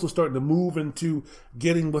 He was also starting to move into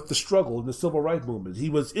getting with the struggle in the civil rights movement. He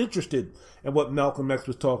was interested in what Malcolm X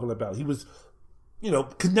was talking about. He was, you know,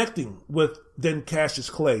 connecting with then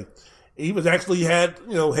Cassius Clay. He was actually had,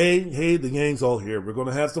 you know, hey, the gang's all here. We're going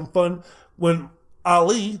to have some fun. When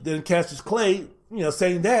Ali, then Cassius Clay,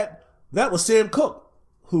 saying that was Sam Cooke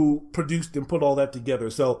who produced and put all that together.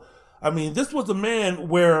 So, I mean, this was a man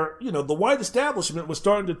where, the white establishment was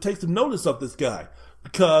starting to take some notice of this guy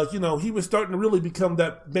because, he was starting to really become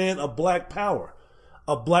that man of black power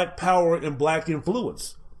and black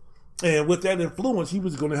influence. And with that influence, he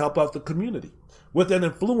was going to help out the community. With that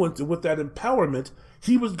influence and with that empowerment,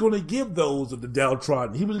 he was going to give those of the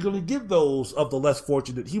downtrodden. He was going to give those of the less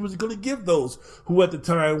fortunate. He was going to give those who at the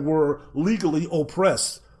time were legally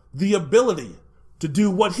oppressed the ability to do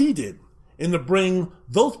what he did and to bring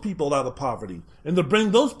those people out of poverty and to bring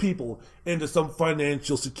those people into some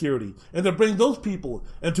financial security and to bring those people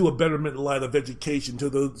into a betterment line of education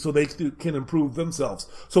so they can improve themselves.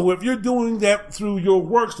 So if you're doing that through your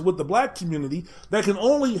works with the black community, that can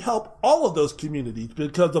only help all of those communities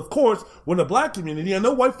because, of course, when the black community, I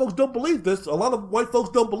know white folks don't believe this, a lot of white folks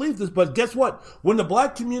don't believe this, but guess what? When the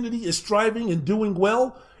black community is striving and doing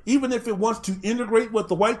well, even if it wants to integrate with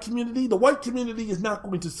the white community is not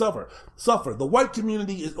going to suffer. The white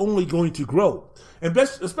community is only going to grow. And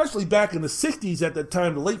especially back in the 60s at that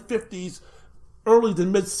time, the late 50s, early to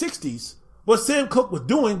mid 60s, what Sam Cooke was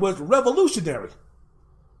doing was revolutionary.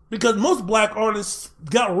 Because most black artists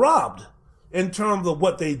got robbed in terms of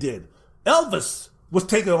what they did. Elvis was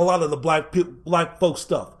taking a lot of the black folk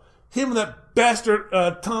stuff. Him and that bastard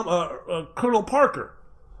Colonel Parker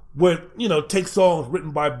would, take songs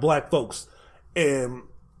written by black folks and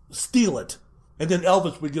steal it. And then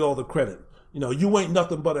Elvis would get all the credit. You Ain't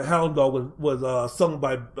Nothing But a Hound Dog was sung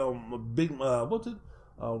by Big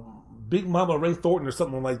Mama Ray Thornton or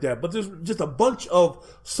something like that. But there's just a bunch of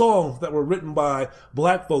songs that were written by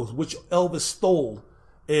black folks, which Elvis stole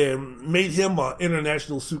and made him an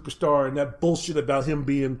international superstar. And that bullshit about him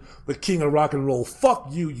being the king of rock and roll. Fuck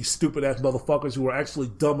you stupid ass motherfuckers who are actually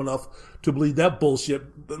dumb enough to believe that bullshit.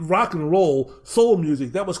 Rock and roll, soul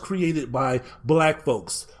music, that was created by black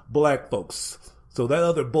folks. So that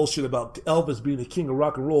other bullshit about Elvis being the king of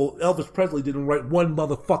rock and roll, Elvis Presley didn't write one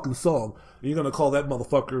motherfucking song. And you're going to call that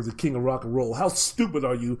motherfucker the king of rock and roll. How stupid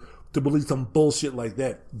are you to believe some bullshit like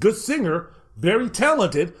that? Good singer, very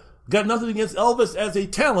talented. Got nothing against Elvis as a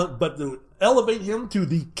talent, but to elevate him to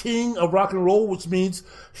the king of rock and roll, which means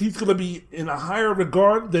he's going to be in a higher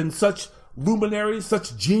regard than such luminaries,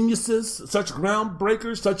 such geniuses, such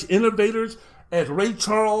groundbreakers, such innovators as Ray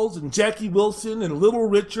Charles and Jackie Wilson and Little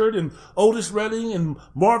Richard and Otis Redding and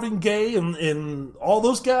Marvin Gaye and all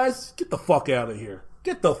those guys. Get the fuck out of here.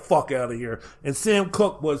 Get the fuck out of here. And Sam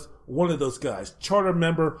Cooke was one of those guys, charter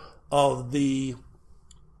member of the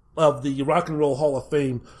Rock and Roll Hall of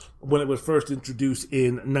Fame when it was first introduced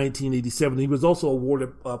in 1987. He was also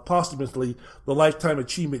awarded posthumously the Lifetime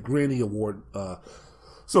Achievement Grammy Award.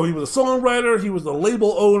 So he was a songwriter, he was a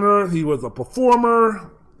label owner, he was a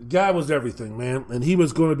performer. The guy was everything, man. And he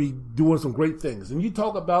was going to be doing some great things. And you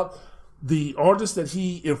talk about the artists that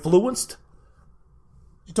he influenced.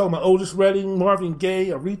 You're talking about Otis Redding, Marvin Gaye,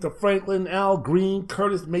 Aretha Franklin, Al Green,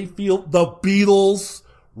 Curtis Mayfield, the Beatles,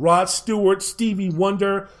 Rod Stewart, Stevie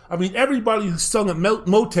Wonder. I mean, everybody who sung at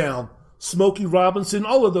Motown, Smokey Robinson,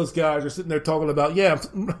 all of those guys are sitting there talking about,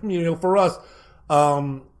 for us,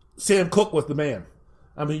 Sam Cooke was the man.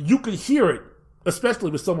 I mean, you could hear it, especially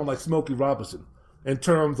with someone like Smokey Robinson, in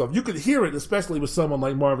terms of, you could hear it, especially with someone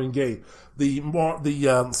like Marvin Gaye,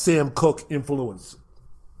 the Sam Cooke influence.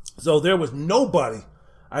 So there was nobody,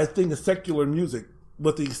 I think, in secular music,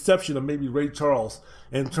 with the exception of maybe Ray Charles,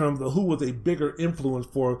 in terms of who was a bigger influence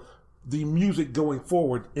for the music going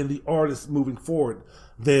forward and the artists moving forward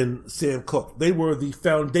than Sam Cooke. They were the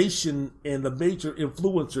foundation and the major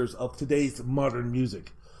influencers of today's modern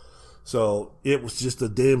music. So it was just a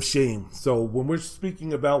damn shame. So when I'm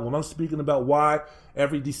speaking about why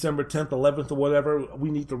every December 10th, 11th or whatever, we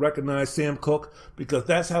need to recognize Sam Cooke, because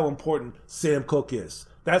that's how important Sam Cooke is.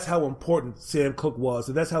 That's how important Sam Cooke was,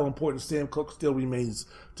 and that's how important Sam Cooke still remains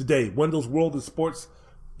today. Wendell's World of Sports.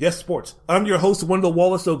 Yes, sports. I'm your host, Wendell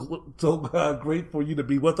Wallace. So great for you to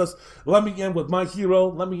be with us. Let me end with my hero.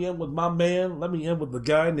 Let me end with my man. Let me end with the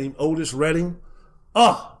guy named Otis Redding.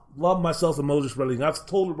 Love myself some Otis Redding. I've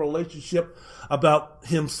told a relationship about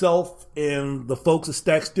himself and the folks at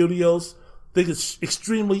Stack Studios. I think it's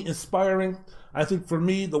extremely inspiring. I think for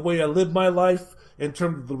me, the way I live my life, in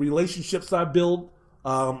terms of the relationships I build,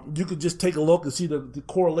 you could just take a look and see the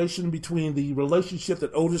correlation between the relationship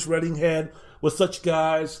that Otis Redding had with such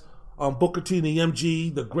guys, Booker T and the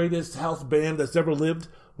MG, the greatest house band that's ever lived.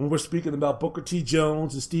 When we're speaking about Booker T.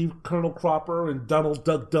 Jones and Steve Colonel Cropper and Donald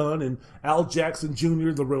Duck Dunn and Al Jackson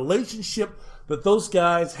Jr., the relationship that those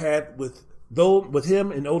guys had with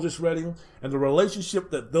him and Otis Redding, and the relationship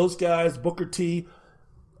that those guys, Booker T,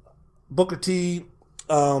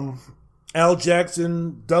 Al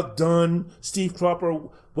Jackson, Duck Dunn, Steve Cropper,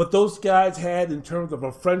 what those guys had in terms of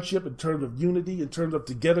a friendship, in terms of unity, in terms of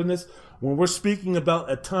togetherness, when we're speaking about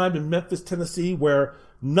a time in Memphis, Tennessee, where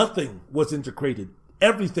nothing was integrated,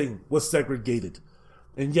 everything was segregated.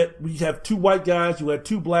 And yet we have two white guys, you had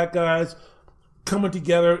two black guys coming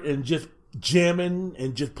together and just jamming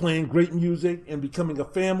and just playing great music and becoming a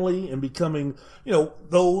family and becoming, they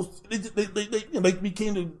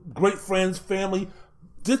became great friends, family,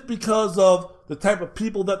 just because of the type of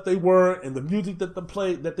people that they were and the music that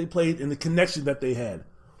they played and the connection that they had.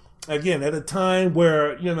 Again, at a time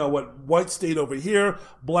where, whites stayed over here,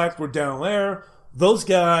 blacks were down there, those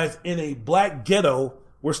guys in a black ghetto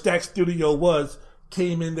where Stax Studio was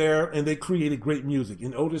came in there and they created great music.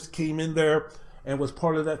 And Otis came in there and was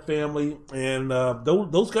part of that family, and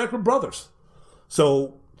those guys were brothers.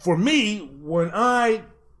 So for me, when I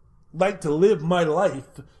like to live my life,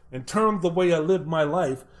 in terms of the way I live my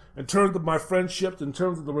life, in terms of my friendships, in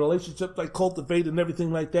terms of the relationships I cultivate and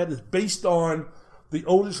everything like that, is based on the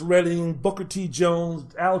Otis Redding, Booker T.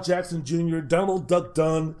 Jones, Al Jackson Jr., Donald Duck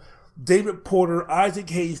Dunn, David Porter, Isaac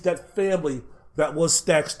Hayes, that family that was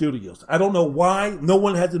Stax Studios. I don't know why no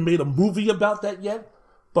one hasn't made a movie about that yet,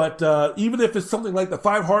 but even if it's something like the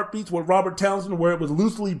 5 Heartbeats with Robert Townsend, where it was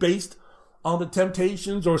loosely based on the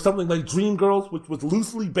Temptations, or something like Dreamgirls, which was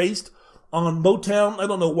loosely based on Motown, I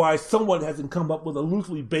don't know why someone hasn't come up with a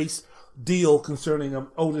loosely based deal concerning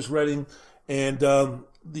Otis Redding and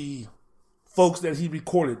the folks that he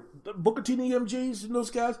recorded. Booker T and EMGs and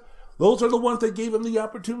those guys, those are the ones that gave him the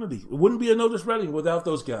opportunity. It wouldn't be an Otis Redding without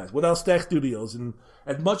those guys, without Stax Studios. And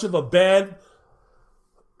as much of a bad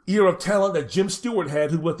ear of talent that Jim Stewart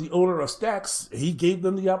had, who was the owner of Stax, he gave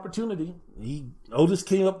them the opportunity. Otis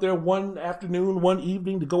came up there one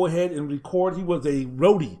evening to go ahead and record. He was a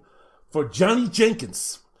roadie for Johnny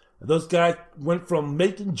Jenkins. And those guys went from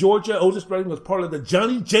Macon, Georgia. Otis Redding was part of the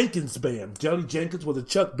Johnny Jenkins band. Johnny Jenkins was a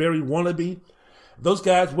Chuck Berry wannabe. Those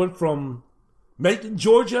guys went from Macon,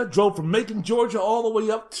 Georgia, drove from Macon, Georgia, all the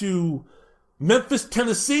way up to Memphis,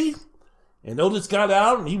 Tennessee. And Otis got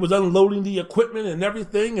out and he was unloading the equipment and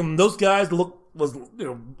everything. And those guys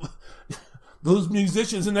those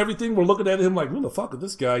musicians and everything were looking at him like, who the fuck is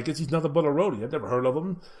this guy? I guess he's nothing but a roadie. I've never heard of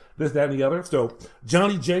him. This, that, and the other. So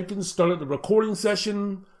Johnny Jenkins started the recording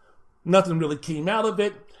session. Nothing really came out of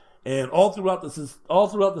it. And all throughout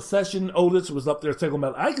the session, Otis was up there talking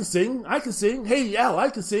about, I can sing. Hey, Al,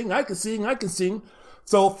 I can sing.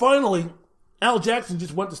 So finally, Al Jackson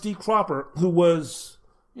just went to Steve Cropper, who was,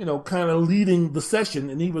 kind of leading the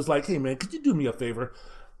session. And he was like, hey, man, could you do me a favor?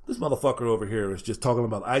 This motherfucker over here is just talking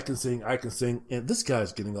about I can sing, and this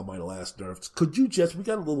guy's getting on my last nerves. Could you we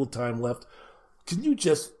got a little time left, can you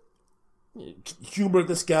just humor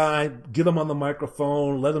this guy, get him on the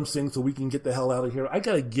microphone, let him sing so we can get the hell out of here? I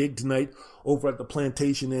got a gig tonight over at the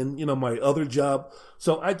Plantation Inn, my other job,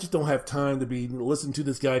 so I just don't have time to be listening to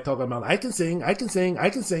this guy talking about I can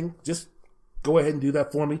sing. Just go ahead and do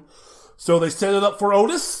that for me. So they set it up for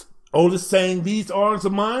Otis. Otis sang These Arms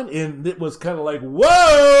of Mine, and it was kind of like,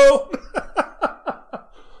 whoa!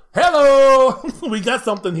 Hello! We got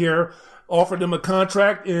something here. Offered him a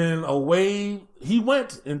contract, and away he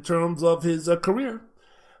went in terms of his career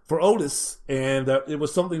for Otis. And it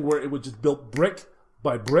was something where it was just built brick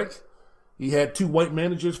by brick. He had 2 white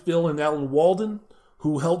managers, Phil and Alan Walden,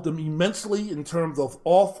 who helped him immensely in terms of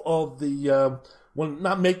off of the, when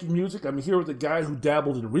not making music. I mean, here was a guy who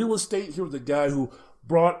dabbled in real estate. Here was a guy who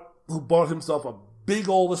bought himself a big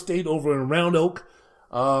old estate over in Round Oak.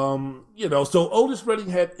 So Otis Redding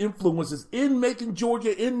had influences in Macon,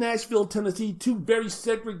 Georgia, in Nashville, Tennessee, 2 very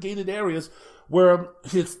segregated areas where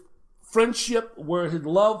his friendship, where his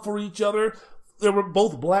love for each other, they were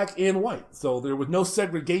both black and white. So there was no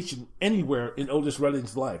segregation anywhere in Otis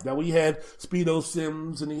Redding's life. Now, we had Speedo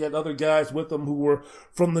Sims, and he had other guys with him who were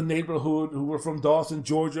from the neighborhood, who were from Dawson,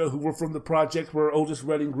 Georgia, who were from the projects where Otis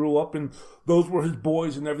Redding grew up, and those were his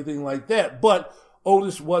boys and everything like that. But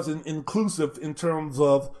Otis wasn't inclusive in terms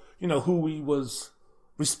of, who he was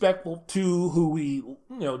respectful to, who he,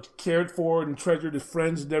 cared for and treasured as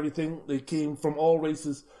friends and everything. They came from all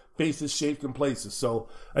races, faces, shapes, and places. So,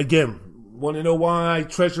 again, want to know why I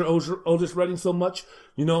treasure Otis Redding so much?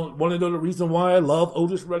 Want to know the reason why I love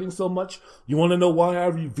Otis Redding so much? You want to know why I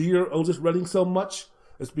revere Otis Redding so much?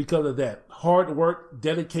 It's because of that. Hard work,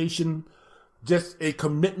 dedication, just a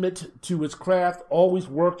commitment to his craft, always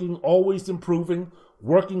working, always improving,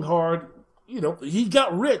 working hard. He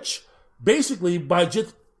got rich basically by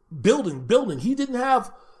just building. He didn't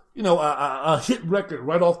have, a hit record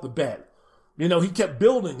right off the bat. You know, he kept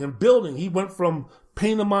building and building. He went from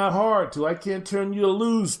Pain in My Heart to I Can't Turn You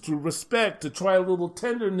Loose to Respect to Try a Little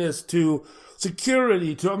Tenderness to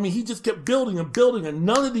Security to, I mean, he just kept building and building, and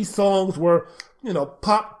none of these songs were, you know,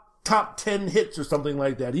 pop top 10 hits or something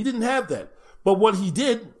like that. He didn't have that. But what he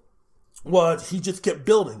did was he just kept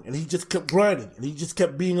building, and he just kept grinding, and he just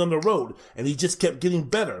kept being on the road, and he just kept getting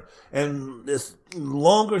better. And the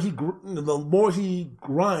more he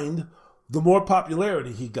grind, the more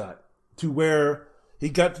popularity he got, to where he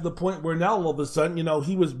got to the point where now all of a sudden, you know,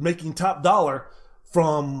 he was making top dollar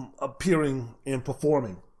from appearing and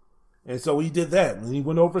performing. And so he did that, and he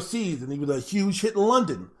went overseas, and he was a huge hit in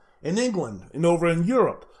London, in England, and over in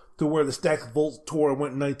Europe, to where the Stax Volt tour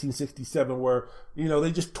went in 1967, where, you know,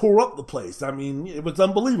 they just tore up the place. I mean, it was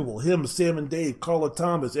unbelievable. Him, Sam and Dave, Carla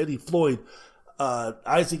Thomas, Eddie Floyd,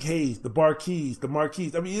 Isaac Hayes, the Marquis.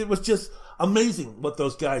 I mean, it was just amazing what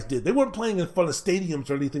those guys did. They weren't playing in front of stadiums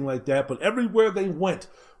or anything like that, but everywhere they went,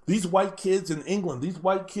 these white kids in England, these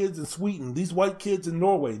white kids in Sweden, these white kids in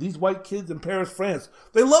Norway, these white kids in Paris, France,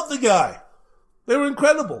 they loved the guy. They were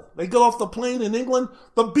incredible. They got off the plane in England.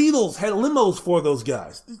 The Beatles had limos for those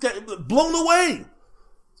guys. These guys blown away.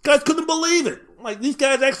 These guys couldn't believe it. Like, these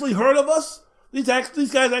guys actually heard of us? These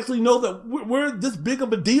guys actually know that we're this big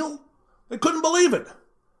of a deal? They couldn't believe it.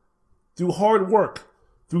 Through hard work,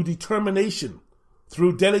 through determination,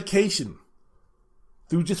 through dedication,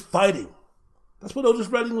 through just fighting. That's what Otis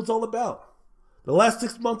Redding was all about. The last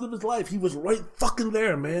 6 months of his life, he was right fucking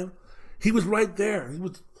there, man. He was right there.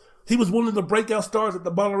 He was one of the breakout stars at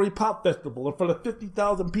the Monterey Pop Festival in front of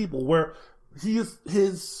 50,000 people, where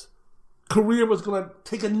his career was going to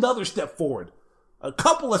take another step forward, a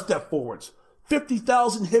couple of step forwards.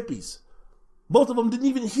 50,000 hippies. Most of them didn't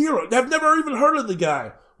even hear it. They've never even heard of the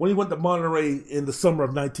guy when he went to Monterey in the summer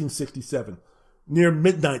of 1967. Near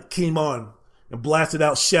midnight, came on and blasted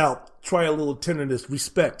out Shout, Try a Little Tenderness,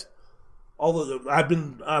 Respect. I've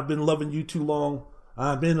been loving you too long.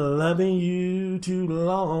 I've been loving you too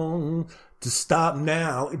long to stop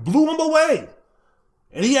now. It blew him away,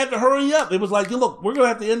 and he had to hurry up. It was like, look, we're gonna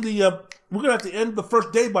have to end the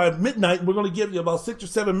first day by midnight. And we're gonna give you about 6 or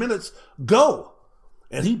 7 minutes. Go,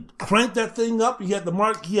 and he cranked that thing up. He had He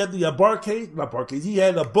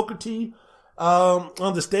had Booker T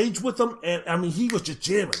on the stage with him, and I mean, he was just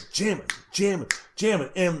jamming,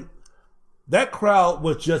 and that crowd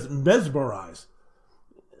was just mesmerized.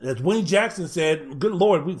 As Wayne Jackson said, good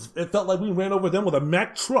Lord, it felt like we ran over them with a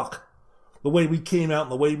Mack truck. The way we came out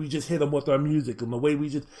and the way we just hit them with our music and the way we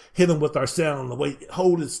just hit them with our sound, the way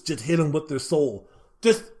Otis just hit them with their soul.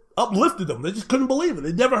 Just uplifted them. They just couldn't believe it.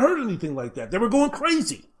 They never heard anything like that. They were going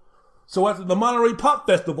crazy. So after the Monterey Pop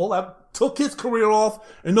Festival, I took his career off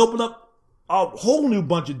and opened up a whole new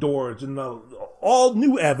bunch of doors and all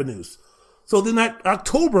new avenues. So then that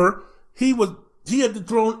October, he had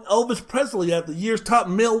dethroned Elvis Presley as the year's top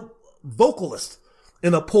male vocalist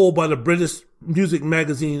in a poll by the British music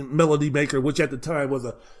magazine Melody Maker, which at the time was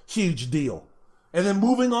a huge deal. And then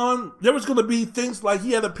moving on, there was going to be things like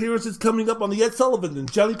he had appearances coming up on the Ed Sullivan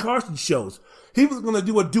and Johnny Carson shows. He was going to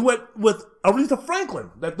do a duet with Aretha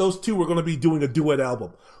Franklin, that those two were going to be doing a duet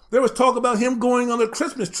album. There was talk about him going on a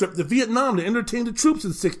Christmas trip to Vietnam to entertain the troops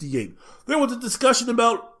in '68. There was a discussion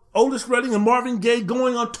about Otis Redding and Marvin Gaye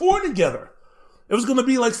going on tour together. It was going to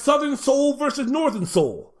be like Southern Soul versus Northern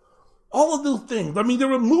Soul. All of those things. I mean, there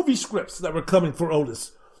were movie scripts that were coming for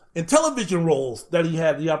Otis and television roles that he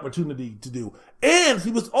had the opportunity to do. And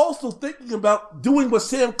he was also thinking about doing what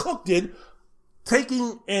Sam Cooke did,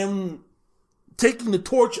 taking the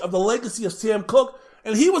torch of the legacy of Sam Cooke,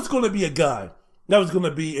 and he was going to be a guy that was going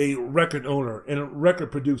to be a record owner and a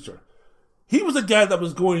record producer. He was a guy that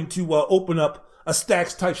was going to open up a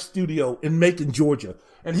Stax-type studio in Macon, Georgia.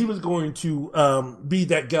 And he was going to be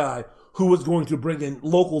that guy who was going to bring in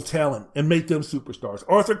local talent and make them superstars.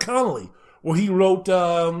 Arthur Connolly, where he wrote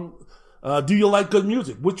Do You Like Good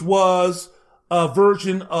Music, which was a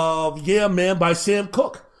version of Yeah Man by Sam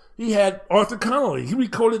Cooke. He had Arthur Connolly. He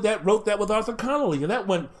recorded that, wrote that with Arthur Connolly, and that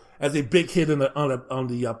went as a big hit on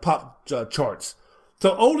the pop charts.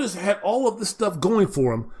 So Otis had all of this stuff going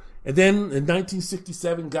for him. And then in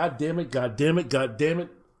 1967, God damn it,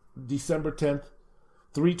 December 10th,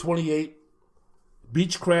 328,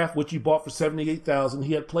 Beechcraft, which he bought for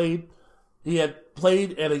 $78,000. He had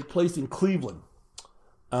played at a place in Cleveland,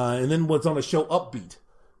 and then was on a show Upbeat,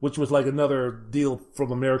 which was like another deal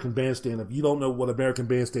from American Bandstand. If you don't know what American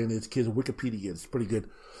Bandstand is, kids, Wikipedia is pretty good.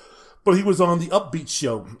 But he was on the Upbeat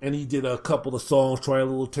show, and he did a couple of songs, Try a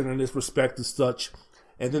Little Tenderness, Respect, and such.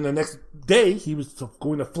 And then the next day, he was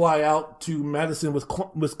going to fly out to Madison,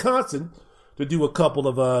 Wisconsin, to do a couple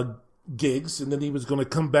of gigs, and then he was going to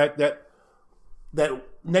come back that that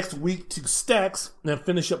next week to Stax and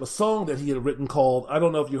finish up a song that he had written called, I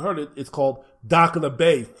don't know if you heard it, it's called Dock of the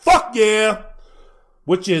Bay. Fuck yeah!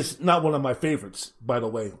 Which is not one of my favorites, by the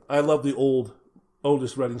way. I love the old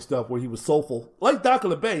Otis Redding stuff where he was soulful, like Dock of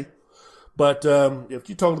the Bay. But if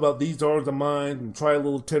you're talking about These Arms of Mine and Try a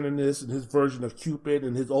Little Tenderness and his version of Cupid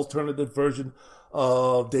and his alternative version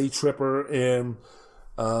of Day Tripper and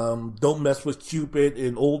Don't Mess with Cupid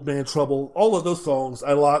and Old Man Trouble, all of those songs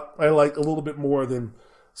I like a little bit more than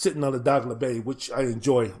Sitting on the Dock of the Bay, which I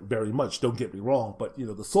enjoy very much, don't get me wrong. But,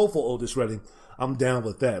 the soulful Otis Redding, I'm down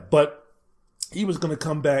with that. But he was going to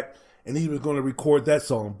come back and he was going to record that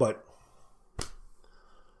song. But,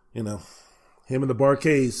 him and the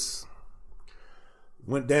Bar-Kays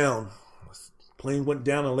went down. Plane went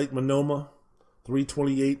down on Lake Monoma,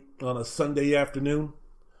 3:28 on a Sunday afternoon.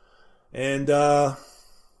 And that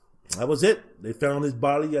was it. They found his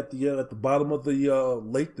body at the bottom of the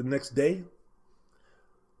lake the next day.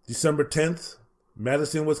 December 10th,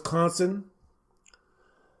 Madison, Wisconsin.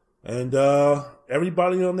 And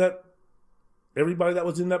everybody that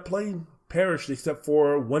was in that plane perished except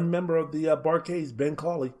for one member of the Bar-Kays, Ben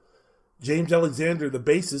Cauley. James Alexander, the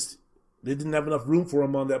bassist, they didn't have enough room for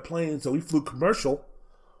him on that plane, so he flew commercial.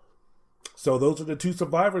 So those are the two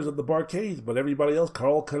survivors of the Bar-Kays, but everybody else,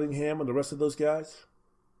 Carl Cunningham and the rest of those guys,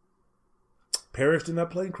 perished in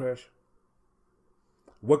that plane crash.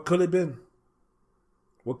 What could have been?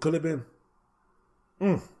 What could have been?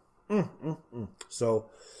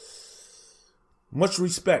 So, much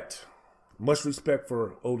respect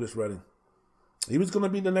for Otis Redding. He was going to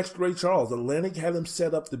be the next Ray Charles. Atlantic had him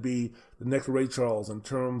set up to be the next Ray Charles in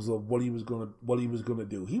terms of what he was going to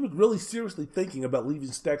do. He was really seriously thinking about leaving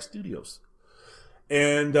Stax Studios,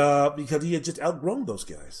 and because he had just outgrown those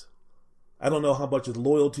guys. I don't know how much his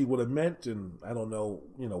loyalty would have meant, and I don't know,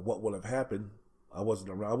 what would have happened. I wasn't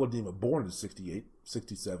around. I wasn't even born in 68,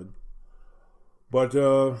 67. But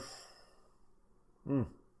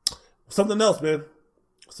something else, man.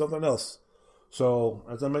 Something else. So,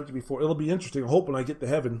 as I mentioned before, it'll be interesting. I hope when I get to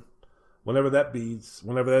heaven, whenever that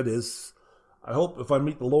is, I hope if I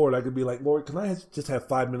meet the Lord, I could be like, Lord, can I just have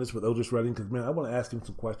 5 minutes with Otis Redding? Because, man, I want to ask him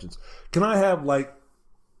some questions. Can I have,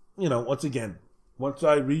 once again, once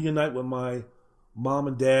I reunite with my mom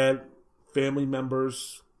and dad, family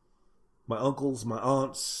members, my uncles, my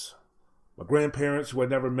aunts, my grandparents who I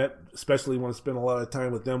never met, especially want to spend a lot of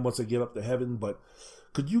time with them once I get up to heaven, but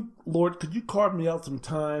Lord, could you carve me out some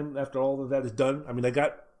time after all of that is done? I mean, I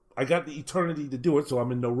got the eternity to do it, so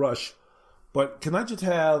I'm in no rush. But can I just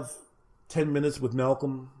have 10 minutes with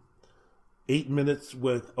Malcolm, 8 minutes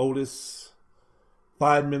with Otis,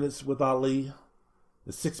 5 minutes with Ali,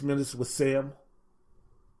 6 minutes with Sam,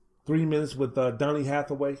 3 minutes with Donnie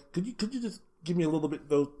Hathaway? Could you just give me a little bit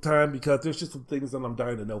of time, because there's just some things that I'm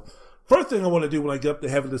dying to know. First thing I want to do when I get up to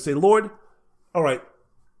heaven is say, Lord, all right,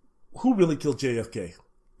 who really killed JFK?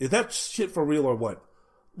 Is that shit for real or what?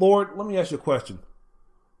 Lord, let me ask you a question.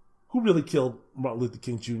 Who really killed Martin Luther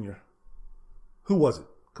King Jr.? Who was it?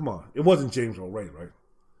 Come on. It wasn't James Earl Ray, right?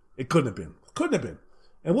 It couldn't have been. Couldn't have been.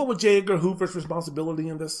 And what was J. Edgar Hoover's responsibility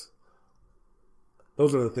in this?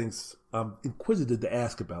 Those are the things I'm inquisitive to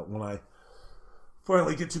ask about when I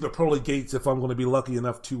finally get to the pearly gates, if I'm going to be lucky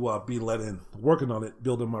enough to be let in. Working on it,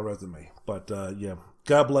 building my resume. But, yeah,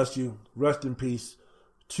 God bless you. Rest in peace.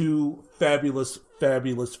 Two fabulous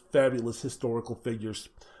historical figures,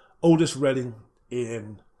 Otis Redding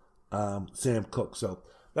and Sam Cooke. So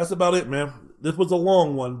that's about it, man. This was a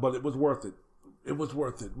long one, but it was worth it. It was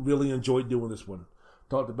worth it. Really enjoyed doing this one.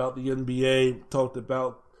 Talked about the NBA, talked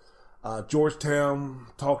about Georgetown,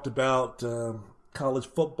 talked about college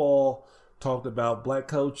football, talked about black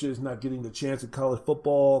coaches not getting the chance at college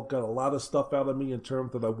football. Got a lot of stuff out of me in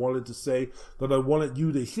terms that I wanted to say, that I wanted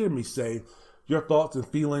you to hear me say. Your thoughts and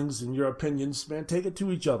feelings and your opinions, man, take it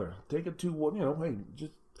to each other. Take it to, hey,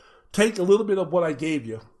 just take a little bit of what I gave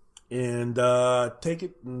you and take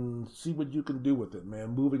it and see what you can do with it,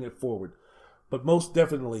 man, moving it forward. But most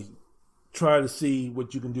definitely try to see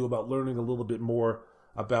what you can do about learning a little bit more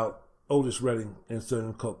about Otis Redding and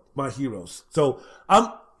Sam Cooke, my heroes. So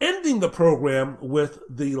I'm ending the program with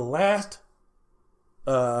the last,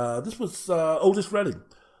 this was Otis Redding,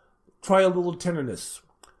 Try a Little Tenderness.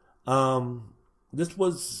 This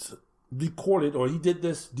was recorded, or he did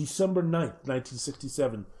this December 9th,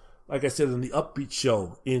 1967, like I said, in the Upbeat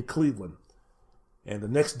Show in Cleveland. And the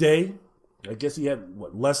next day, I guess he had,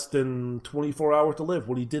 less than 24 hours to live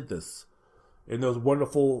when he did this. And those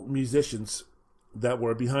wonderful musicians that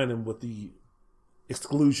were behind him with the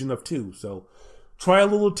exclusion of two. So, Try a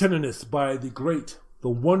Little Tenderness by the great, the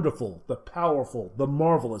wonderful, the powerful, the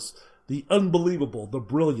marvelous, the unbelievable, the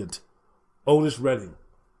brilliant Otis Redding.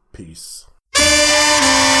 Peace.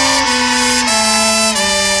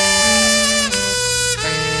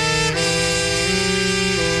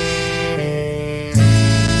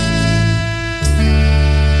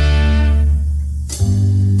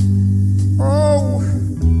 Oh,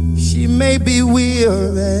 she may be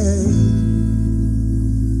weary.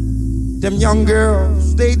 Them young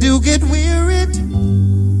girls, they do get wearied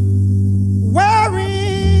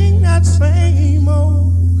wearing that same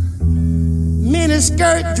old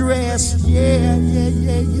miniskirt dress. Yeah.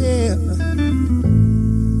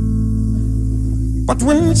 But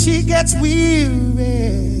when she gets weary,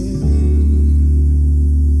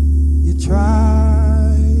 you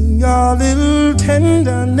try your little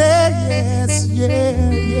tenderness. Yeah.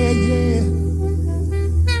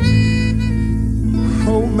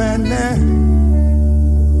 Oh man,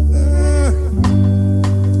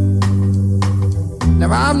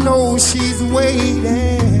 now I know she's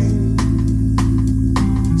waiting,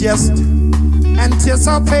 just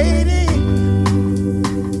anticipating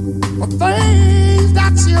for things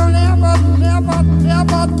that she'll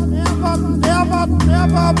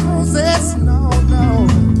never possess. No.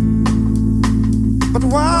 But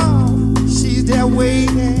while she's there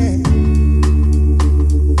waiting,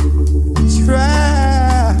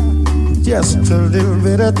 try just a little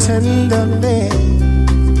bit of tenderness.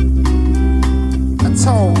 That's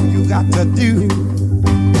all you got to do.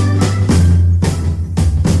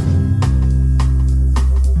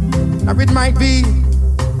 Now it might be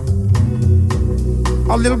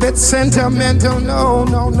a little bit sentimental, no.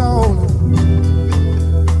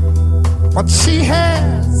 But she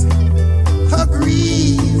has her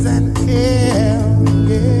griefs and care,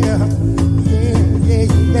 yeah.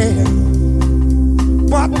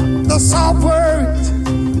 But the soft words,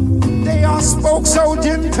 they are spoke so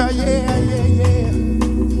gentle, yeah.